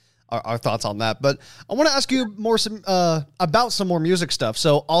about our thoughts on that. But I want to ask you about some more music stuff.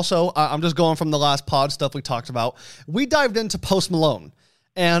 So also, I'm just going from the last pod stuff we talked about. We dived into Post Malone,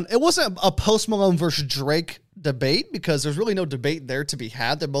 and it wasn't a Post Malone versus Drake debate because there's really no debate there to be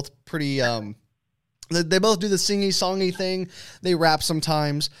had. They're both pretty... They both do the singy-songy thing. They rap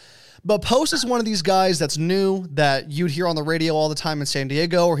sometimes. But Post is one of these guys that's new that you'd hear on the radio all the time in San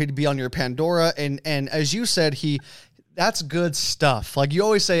Diego, or he'd be on your Pandora. And as you said, that's good stuff. Like you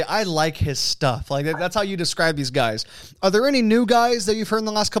always say, I like his stuff. Like that's how you describe these guys. Are there any new guys that you've heard in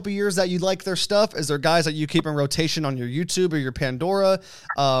the last couple of years that you like their stuff? Is there guys that you keep in rotation on your YouTube or your Pandora?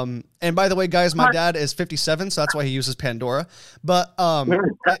 And by the way, guys, my dad is 57, so that's why he uses Pandora. But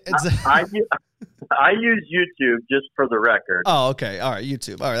I use YouTube just for the record. Oh, okay. All right,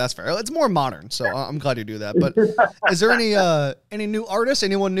 YouTube. All right, that's fair. It's more modern, so I'm glad you do that. But is there any new artists,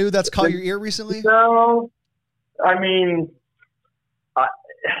 anyone new that's caught your ear recently? No, I mean,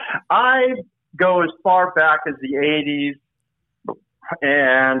 I go as far back as the 80s,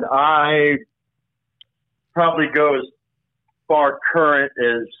 and I probably go as far current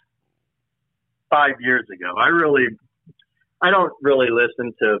as 5 years ago. I don't really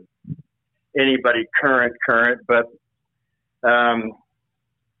listen to anybody current, but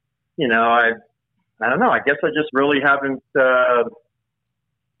you know, I don't know. I guess I just really haven't been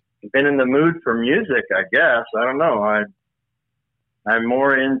in the mood for music. I guess I don't know. I'm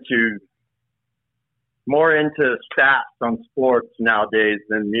more into stats on sports nowadays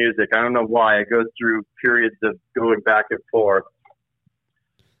than music. I don't know why. I go through periods of going back and forth.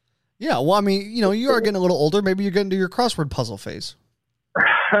 Yeah, well, I mean, you know, you are getting a little older. Maybe you're getting to your crossword puzzle phase.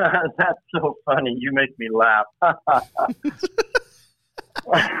 That's so funny. You make me laugh.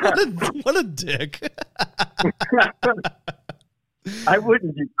 What a dick. I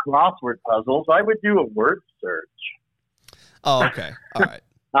wouldn't do crossword puzzles. I would do a word search. Oh, okay. All right.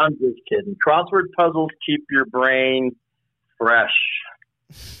 I'm just kidding. Crossword puzzles keep your brain fresh.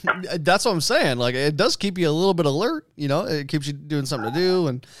 That's what I'm saying. Like, it does keep you a little bit alert. You know, it keeps you doing something to do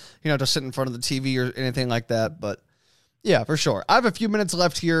and, you know, just sit in front of the TV or anything like that. But yeah, for sure. I have a few minutes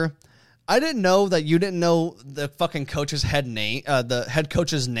left here. I didn't know that you didn't know the fucking coach's head name, the head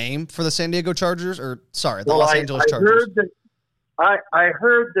coach's name for the San Diego Chargers, or sorry, the Los Angeles Chargers. I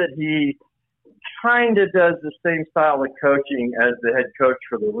heard that he kind of does the same style of coaching as the head coach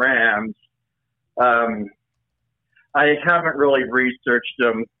for the Rams. I haven't really researched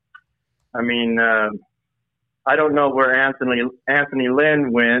him. I mean, I don't know where Anthony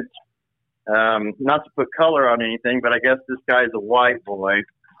Lynn went. Not to put color on anything, but I guess this guy's a white boy.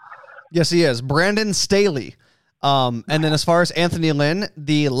 Yes, he is. Brandon Staley. And then as far as Anthony Lynn,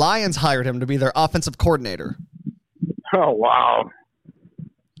 the Lions hired him to be their offensive coordinator. Oh, wow.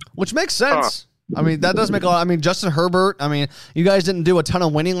 Which makes sense. I mean, that does make a lot. I mean, Justin Herbert, I mean, you guys didn't do a ton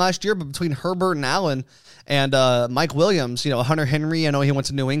of winning last year, but between Herbert and Allen and Mike Williams, you know, Hunter Henry, I know he went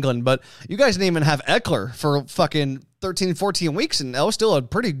to New England, but you guys didn't even have Eckler for fucking 13, 14 weeks, and that was still a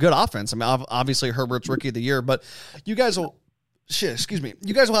pretty good offense. I mean, obviously Herbert's rookie of the year, but you guys will,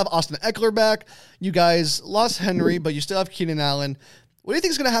 you guys will have Austin Eckler back. You guys lost Henry, but you still have Keenan Allen. What do you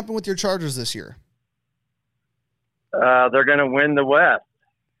think is going to happen with your Chargers this year? They're going to win the West.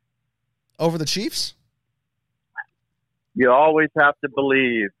 Over the Chiefs? You always have to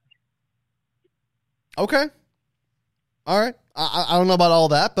believe. Okay. All right. I don't know about all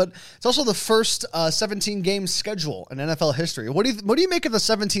that, but it's also the first 17-game schedule in NFL history. What do you make of the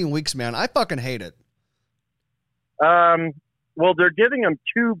 17 weeks, man? I fucking hate it. Well, they're giving them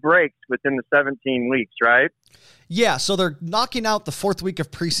 2 breaks within the 17 weeks, right? Yeah, so they're knocking out the 4th week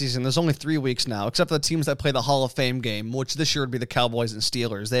of preseason. There's only 3 weeks now, except for the teams that play the Hall of Fame game, which this year would be the Cowboys and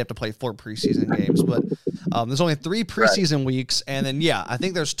Steelers. They have to play 4 preseason games, but there's only 3 preseason weeks, and then, yeah, I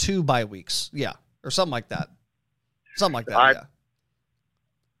think there's 2 bye weeks. Yeah, or something like that. Yeah.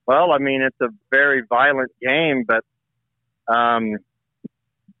 Well, I mean, it's a very violent game, but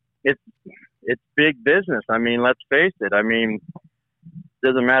it's big business. I mean, let's face it. I mean, it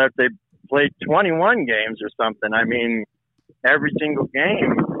doesn't matter if they played 21 games or something. I mean, every single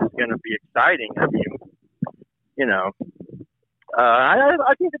game is going to be exciting. I mean, you know,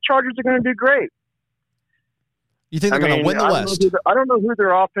 I think the Chargers are going to do great. You think they're going to win the West? I don't know who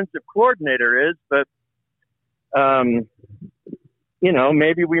their offensive coordinator is, but, you know,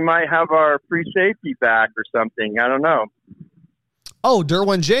 maybe we might have our free safety back or something. I don't know. Oh,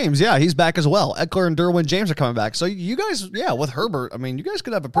 Derwin James. Yeah, he's back as well. Eckler and Derwin James are coming back. So you guys, yeah, with Herbert, I mean, you guys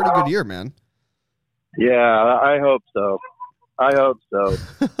could have a pretty good year, man. Yeah, I hope so. I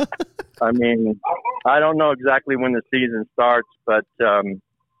mean, I don't know exactly when the season starts, but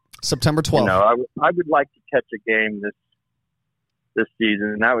September 12th. You know, I would like to catch a game this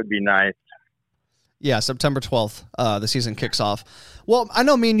season. That would be nice. Yeah, September 12th, the season kicks off. Well, I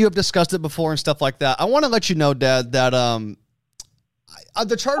know me and you have discussed it before and stuff like that. I want to let you know, Dad, that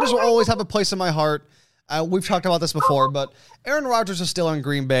the Chargers will always have a place in my heart. We've talked about this before, but Aaron Rodgers is still in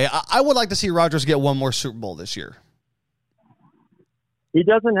Green Bay. I would like to see Rodgers get one more Super Bowl this year. He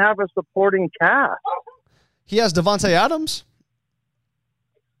doesn't have a supporting cast. He has Devontae Adams.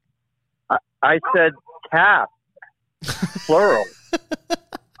 I said cast, plural.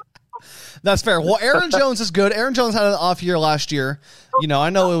 That's fair. Well, Aaron Jones is good. Aaron Jones had an off year last year. You know,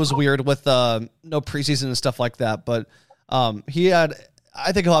 I know it was weird with no preseason and stuff like that, but he had,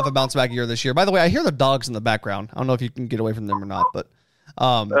 I think he'll have a bounce back year this year. By the way, I hear the dogs in the background. I don't know if you can get away from them or not, but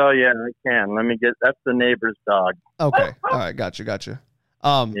Oh yeah, I can. Let me get. That's the neighbor's dog. Okay. All right. Gotcha.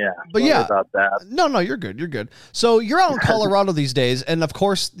 Yeah. But sorry yeah, about that. no, you're good. You're good. So you're out in Colorado these days, and of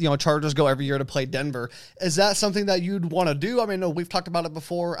course, Chargers go every year to play Denver. Is that something that you'd want to do? I mean, no, we've talked about it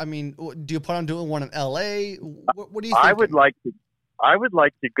before. I mean, do you plan on doing one in LA? What do you think? I would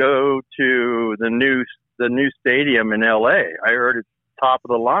like to go to the new stadium in LA. I heard it's top of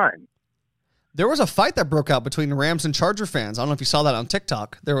the line. There was a fight that broke out between Rams and Charger fans. I don't know if you saw that on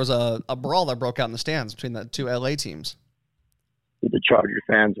TikTok. There was a brawl that broke out in the stands between the two LA teams. Did the Charger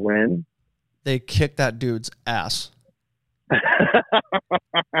fans win? They kicked that dude's ass.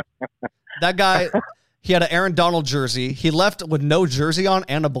 That guy, he had an Aaron Donald jersey. He left with no jersey on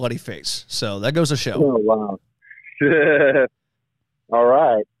and a bloody face. So that goes to show. Oh, wow. All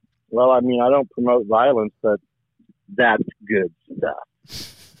right. Well, I mean, I don't promote violence, but that's good stuff.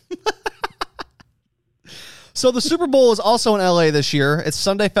 So the Super Bowl is also in LA this year. It's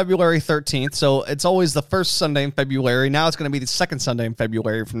Sunday, February 13th. So it's always the first Sunday in February. Now it's going to be the second Sunday in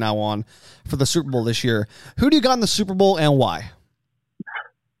February from now on for the Super Bowl this year. Who do you got in the Super Bowl and why?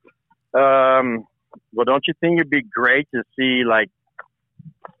 Well, don't you think it'd be great to see like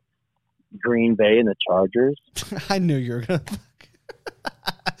Green Bay and the Chargers? I knew you were going to.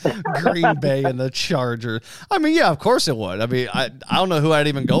 Green Bay and the Chargers. I mean, yeah, of course it would. I mean, I don't know who I'd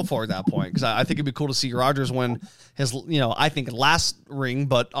even go for at that point because I think it'd be cool to see Rodgers win his, I think last ring,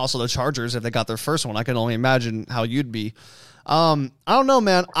 but also the Chargers if they got their first one. I can only imagine how you'd be. I don't know,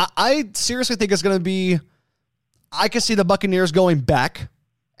 man. I seriously think it's going to be. I could see the Buccaneers going back,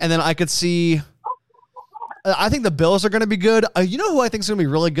 and then I could see. I think the Bills are going to be good. You know who I think is going to be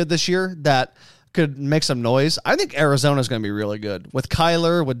really good this year that could make some noise? I think Arizona is going to be really good with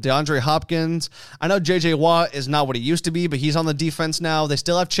Kyler, with DeAndre Hopkins. I know J.J. Watt is not what he used to be, but he's on the defense now. They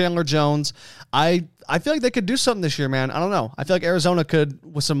still have Chandler Jones. I feel like they could do something this year, man. I don't know. I feel like Arizona could,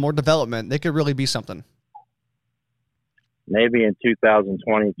 with some more development, they could really be something. Maybe in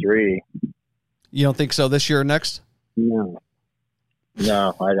 2023. You don't think so this year or next? No,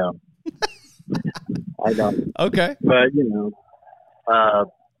 I don't. I don't. Okay. But,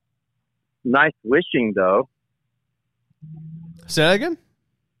 nice wishing, though. Say that again?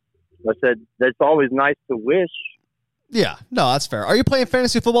 I said, that's always nice to wish. Yeah. No, that's fair. Are you playing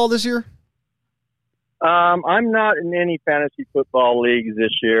fantasy football this year? I'm not in any fantasy football leagues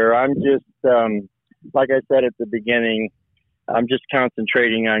this year. I'm just, like I said at the beginning, I'm just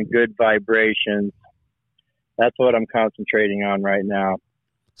concentrating on good vibrations. That's what I'm concentrating on right now.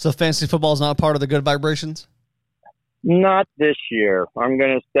 So fantasy football is not part of the good vibrations? Not this year. I'm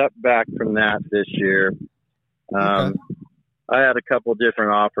going to step back from that this year. Okay. I had a couple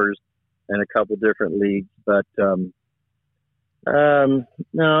different offers in a couple different leagues, but no,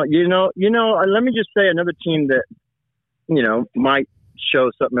 let me just say another team that might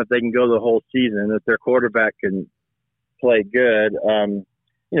show something if they can go the whole season, if their quarterback can play good.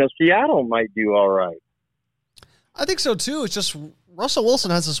 Seattle might do all right. I think so too. It's just Russell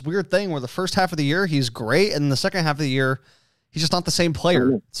Wilson has this weird thing where the first half of the year he's great, and the second half of the year he's just not the same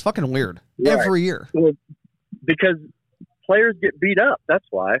player. It's fucking weird. Right. Every year. Well, because players get beat up. That's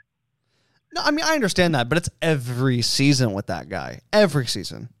why. No, I mean I understand that, but it's every season with that guy. Every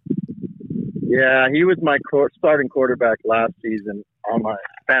season. Yeah, he was my starting quarterback last season on my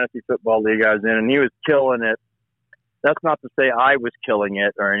fantasy football league I was in, and he was killing it. That's not to say I was killing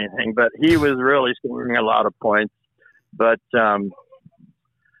it or anything, but he was really scoring a lot of points. But, I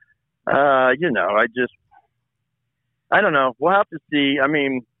don't know. We'll have to see. I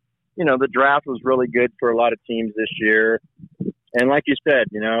mean, the draft was really good for a lot of teams this year. And like you said,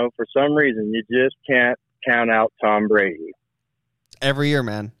 for some reason, you just can't count out Tom Brady. Every year,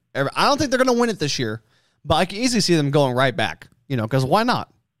 man. I don't think they're going to win it this year, but I can easily see them going right back, because why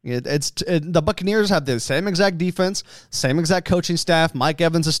not? The Buccaneers have the same exact defense, same exact coaching staff. Mike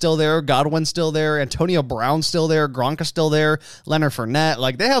Evans is still there. Godwin's still there. Antonio Brown's still there. Gronk is still there. Leonard Fournette.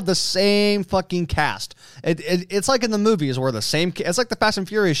 Like, they have the same fucking cast. It's like in the movies where it's like the Fast and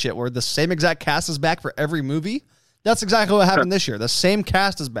Furious shit where the same exact cast is back for every movie. That's exactly what happened this year. The same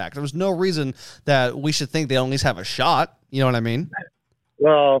cast is back. There was no reason that we should think they'll at least have a shot. You know what I mean?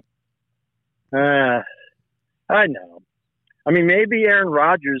 Well, I know. I mean, maybe Aaron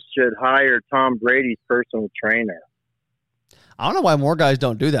Rodgers should hire Tom Brady's personal trainer. I don't know why more guys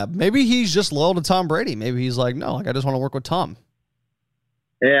don't do that. Maybe he's just loyal to Tom Brady. Maybe he's like, no, I just want to work with Tom.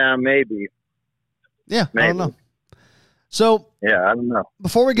 Yeah, maybe. Yeah, maybe. I don't know. So, yeah, I don't know.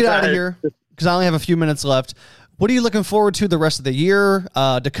 Before we get out of here, because I only have a few minutes left, What are you looking forward to the rest of the year?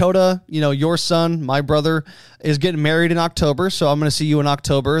 Dakota, your son, my brother, is getting married in October, so I'm going to see you in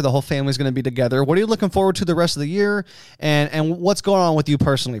October. The whole family's going to be together. What are you looking forward to the rest of the year, and what's going on with you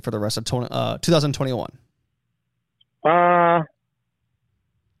personally for the rest of 2021? Well,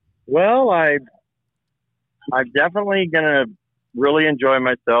 I'm definitely going to really enjoy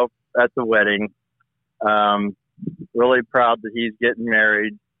myself at the wedding. Really proud that he's getting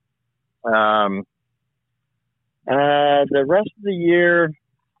married. The rest of the year,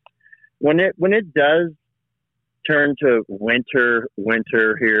 when it does turn to winter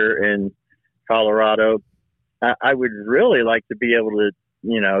here in Colorado, I would really like to be able to,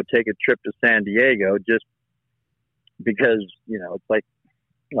 take a trip to San Diego, just because, it's like,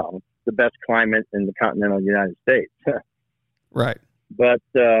 the best climate in the continental United States. Right. But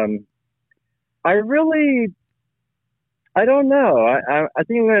I don't know. I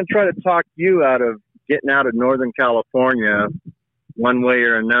think I'm going to try to talk you out of getting out of Northern California one way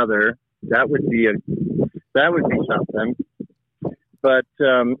or another. That would be something. But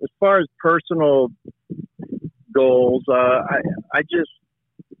as far as personal goals, I just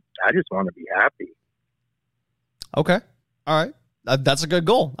want to be happy. Okay. All right. That's a good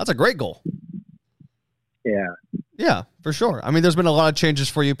goal. That's a great goal. Yeah. Yeah, for sure. I mean, there's been a lot of changes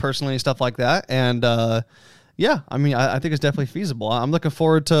for you personally and stuff like that. And yeah, I mean, I think it's definitely feasible. I'm looking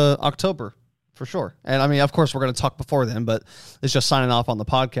forward to October for sure. And I mean, of course, we're going to talk before then, but it's just signing off on the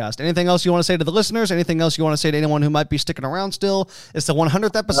podcast. Anything else you want to say to the listeners? Anything else you want to say to anyone who might be sticking around still? It's the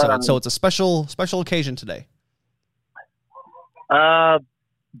 100th episode, so it's a special occasion today.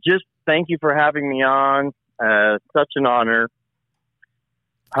 Just thank you for having me on. Such an honor.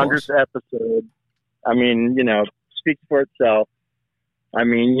 100th episode. I mean, speaks for itself. I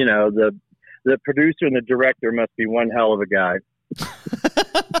mean, the producer and the director must be one hell of a guy.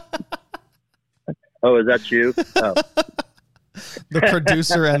 Oh, is that you? Oh. The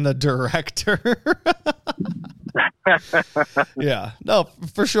producer and the director. Yeah, no,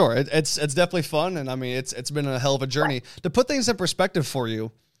 for sure. It's definitely fun. And I mean, it's been a hell of a journey. To put things in perspective for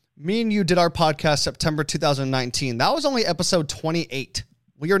you, me and you did our podcast September 2019. That was only episode 28.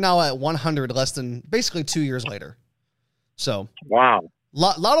 We are now at 100, less than basically 2 years later. So, wow.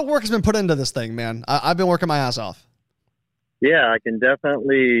 Lot of work has been put into this thing, man. I've been working my ass off. Yeah, I can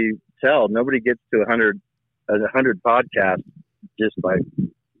definitely tell. Nobody gets to 100 podcasts just by,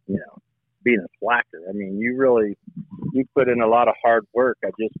 being a slacker. I mean, you put in a lot of hard work.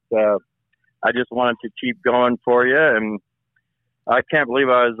 I just wanted to keep going for you, and I can't believe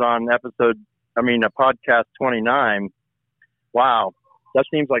I was on podcast 29. Wow, that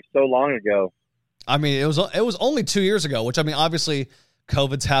seems like so long ago. I mean, it was only 2 years ago, which, I mean, obviously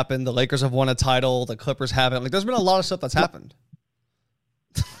COVID's happened. The Lakers have won a title. The Clippers haven't. Like, there's been a lot of stuff that's happened.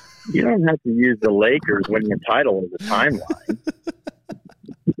 You don't have to use the Lakers winning a title as a timeline.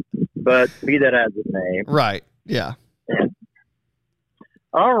 But be that as it may. Right. Yeah.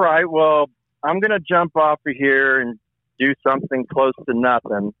 All right. Well, I'm going to jump off of here and do something close to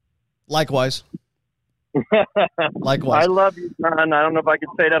nothing. Likewise. Likewise. I love you, son. I don't know if I can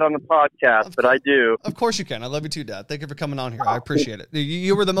say that on the podcast, but I do. Of course you can. I love you too, Dad. Thank you for coming on here. I appreciate it.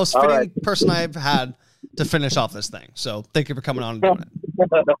 You were the most fitting person I've had to finish off this thing. So thank you for coming on and doing it.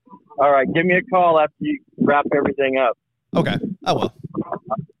 All right. Give me a call after you wrap everything up. Okay. I will.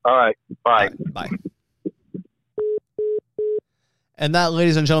 All right. Bye. All right, bye. And that,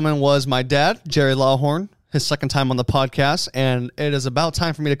 ladies and gentlemen, was my dad, Jerry Lawhorn, his second time on the podcast. And it is about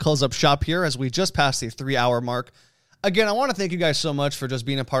time for me to close up shop here as we just passed the 3-hour mark. Again, I want to thank you guys so much for just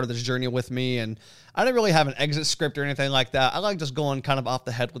being a part of this journey with me. And I didn't really have an exit script or anything like that. I like just going kind of off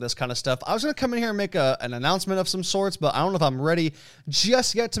the head with this kind of stuff. I was going to come in here and make an announcement of some sorts, but I don't know if I'm ready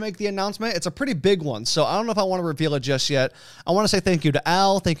just yet to make the announcement. It's a pretty big one, so I don't know if I want to reveal it just yet. I want to say thank you to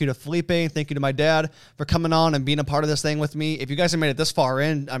Al, thank you to Felipe, thank you to my dad for coming on and being a part of this thing with me. If you guys have made it this far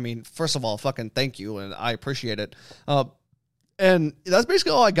in, I mean, first of all, fucking thank you, and I appreciate it. And that's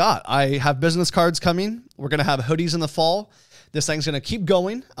basically all I got. I have business cards coming. We're going to have hoodies in the fall. This thing's going to keep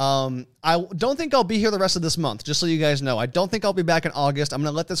going. I don't think I'll be here the rest of this month, just so you guys know. I don't think I'll be back in August. I'm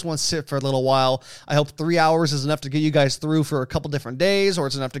going to let this one sit for a little while. I hope 3 hours is enough to get you guys through for a couple different days, or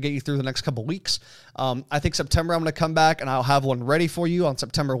it's enough to get you through the next couple weeks. I think September I'm going to come back, and I'll have one ready for you on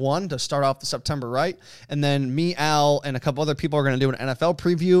September 1 to start off the September right. And then me, Al, and a couple other people are going to do an NFL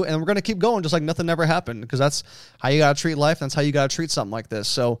preview, and we're going to keep going just like nothing ever happened, because that's how you got to treat life. That's how you got to treat something like this.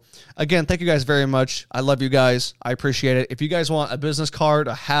 So, again, thank you guys very much. I love you guys. I appreciate it. If you guys want a business card,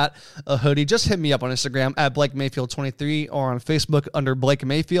 a hat, a hoodie, just hit me up on Instagram at Blake Mayfield 23 or on Facebook under Blake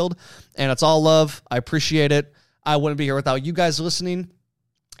Mayfield. And it's all love. I appreciate it. I wouldn't be here without you guys listening.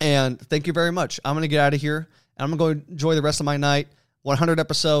 And thank you very much. I'm going to get out of here And I'm going to go enjoy the rest of my night. 100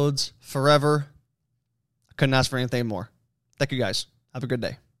 episodes, forever. I couldn't ask for anything more. Thank you guys. Have a good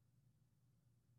day.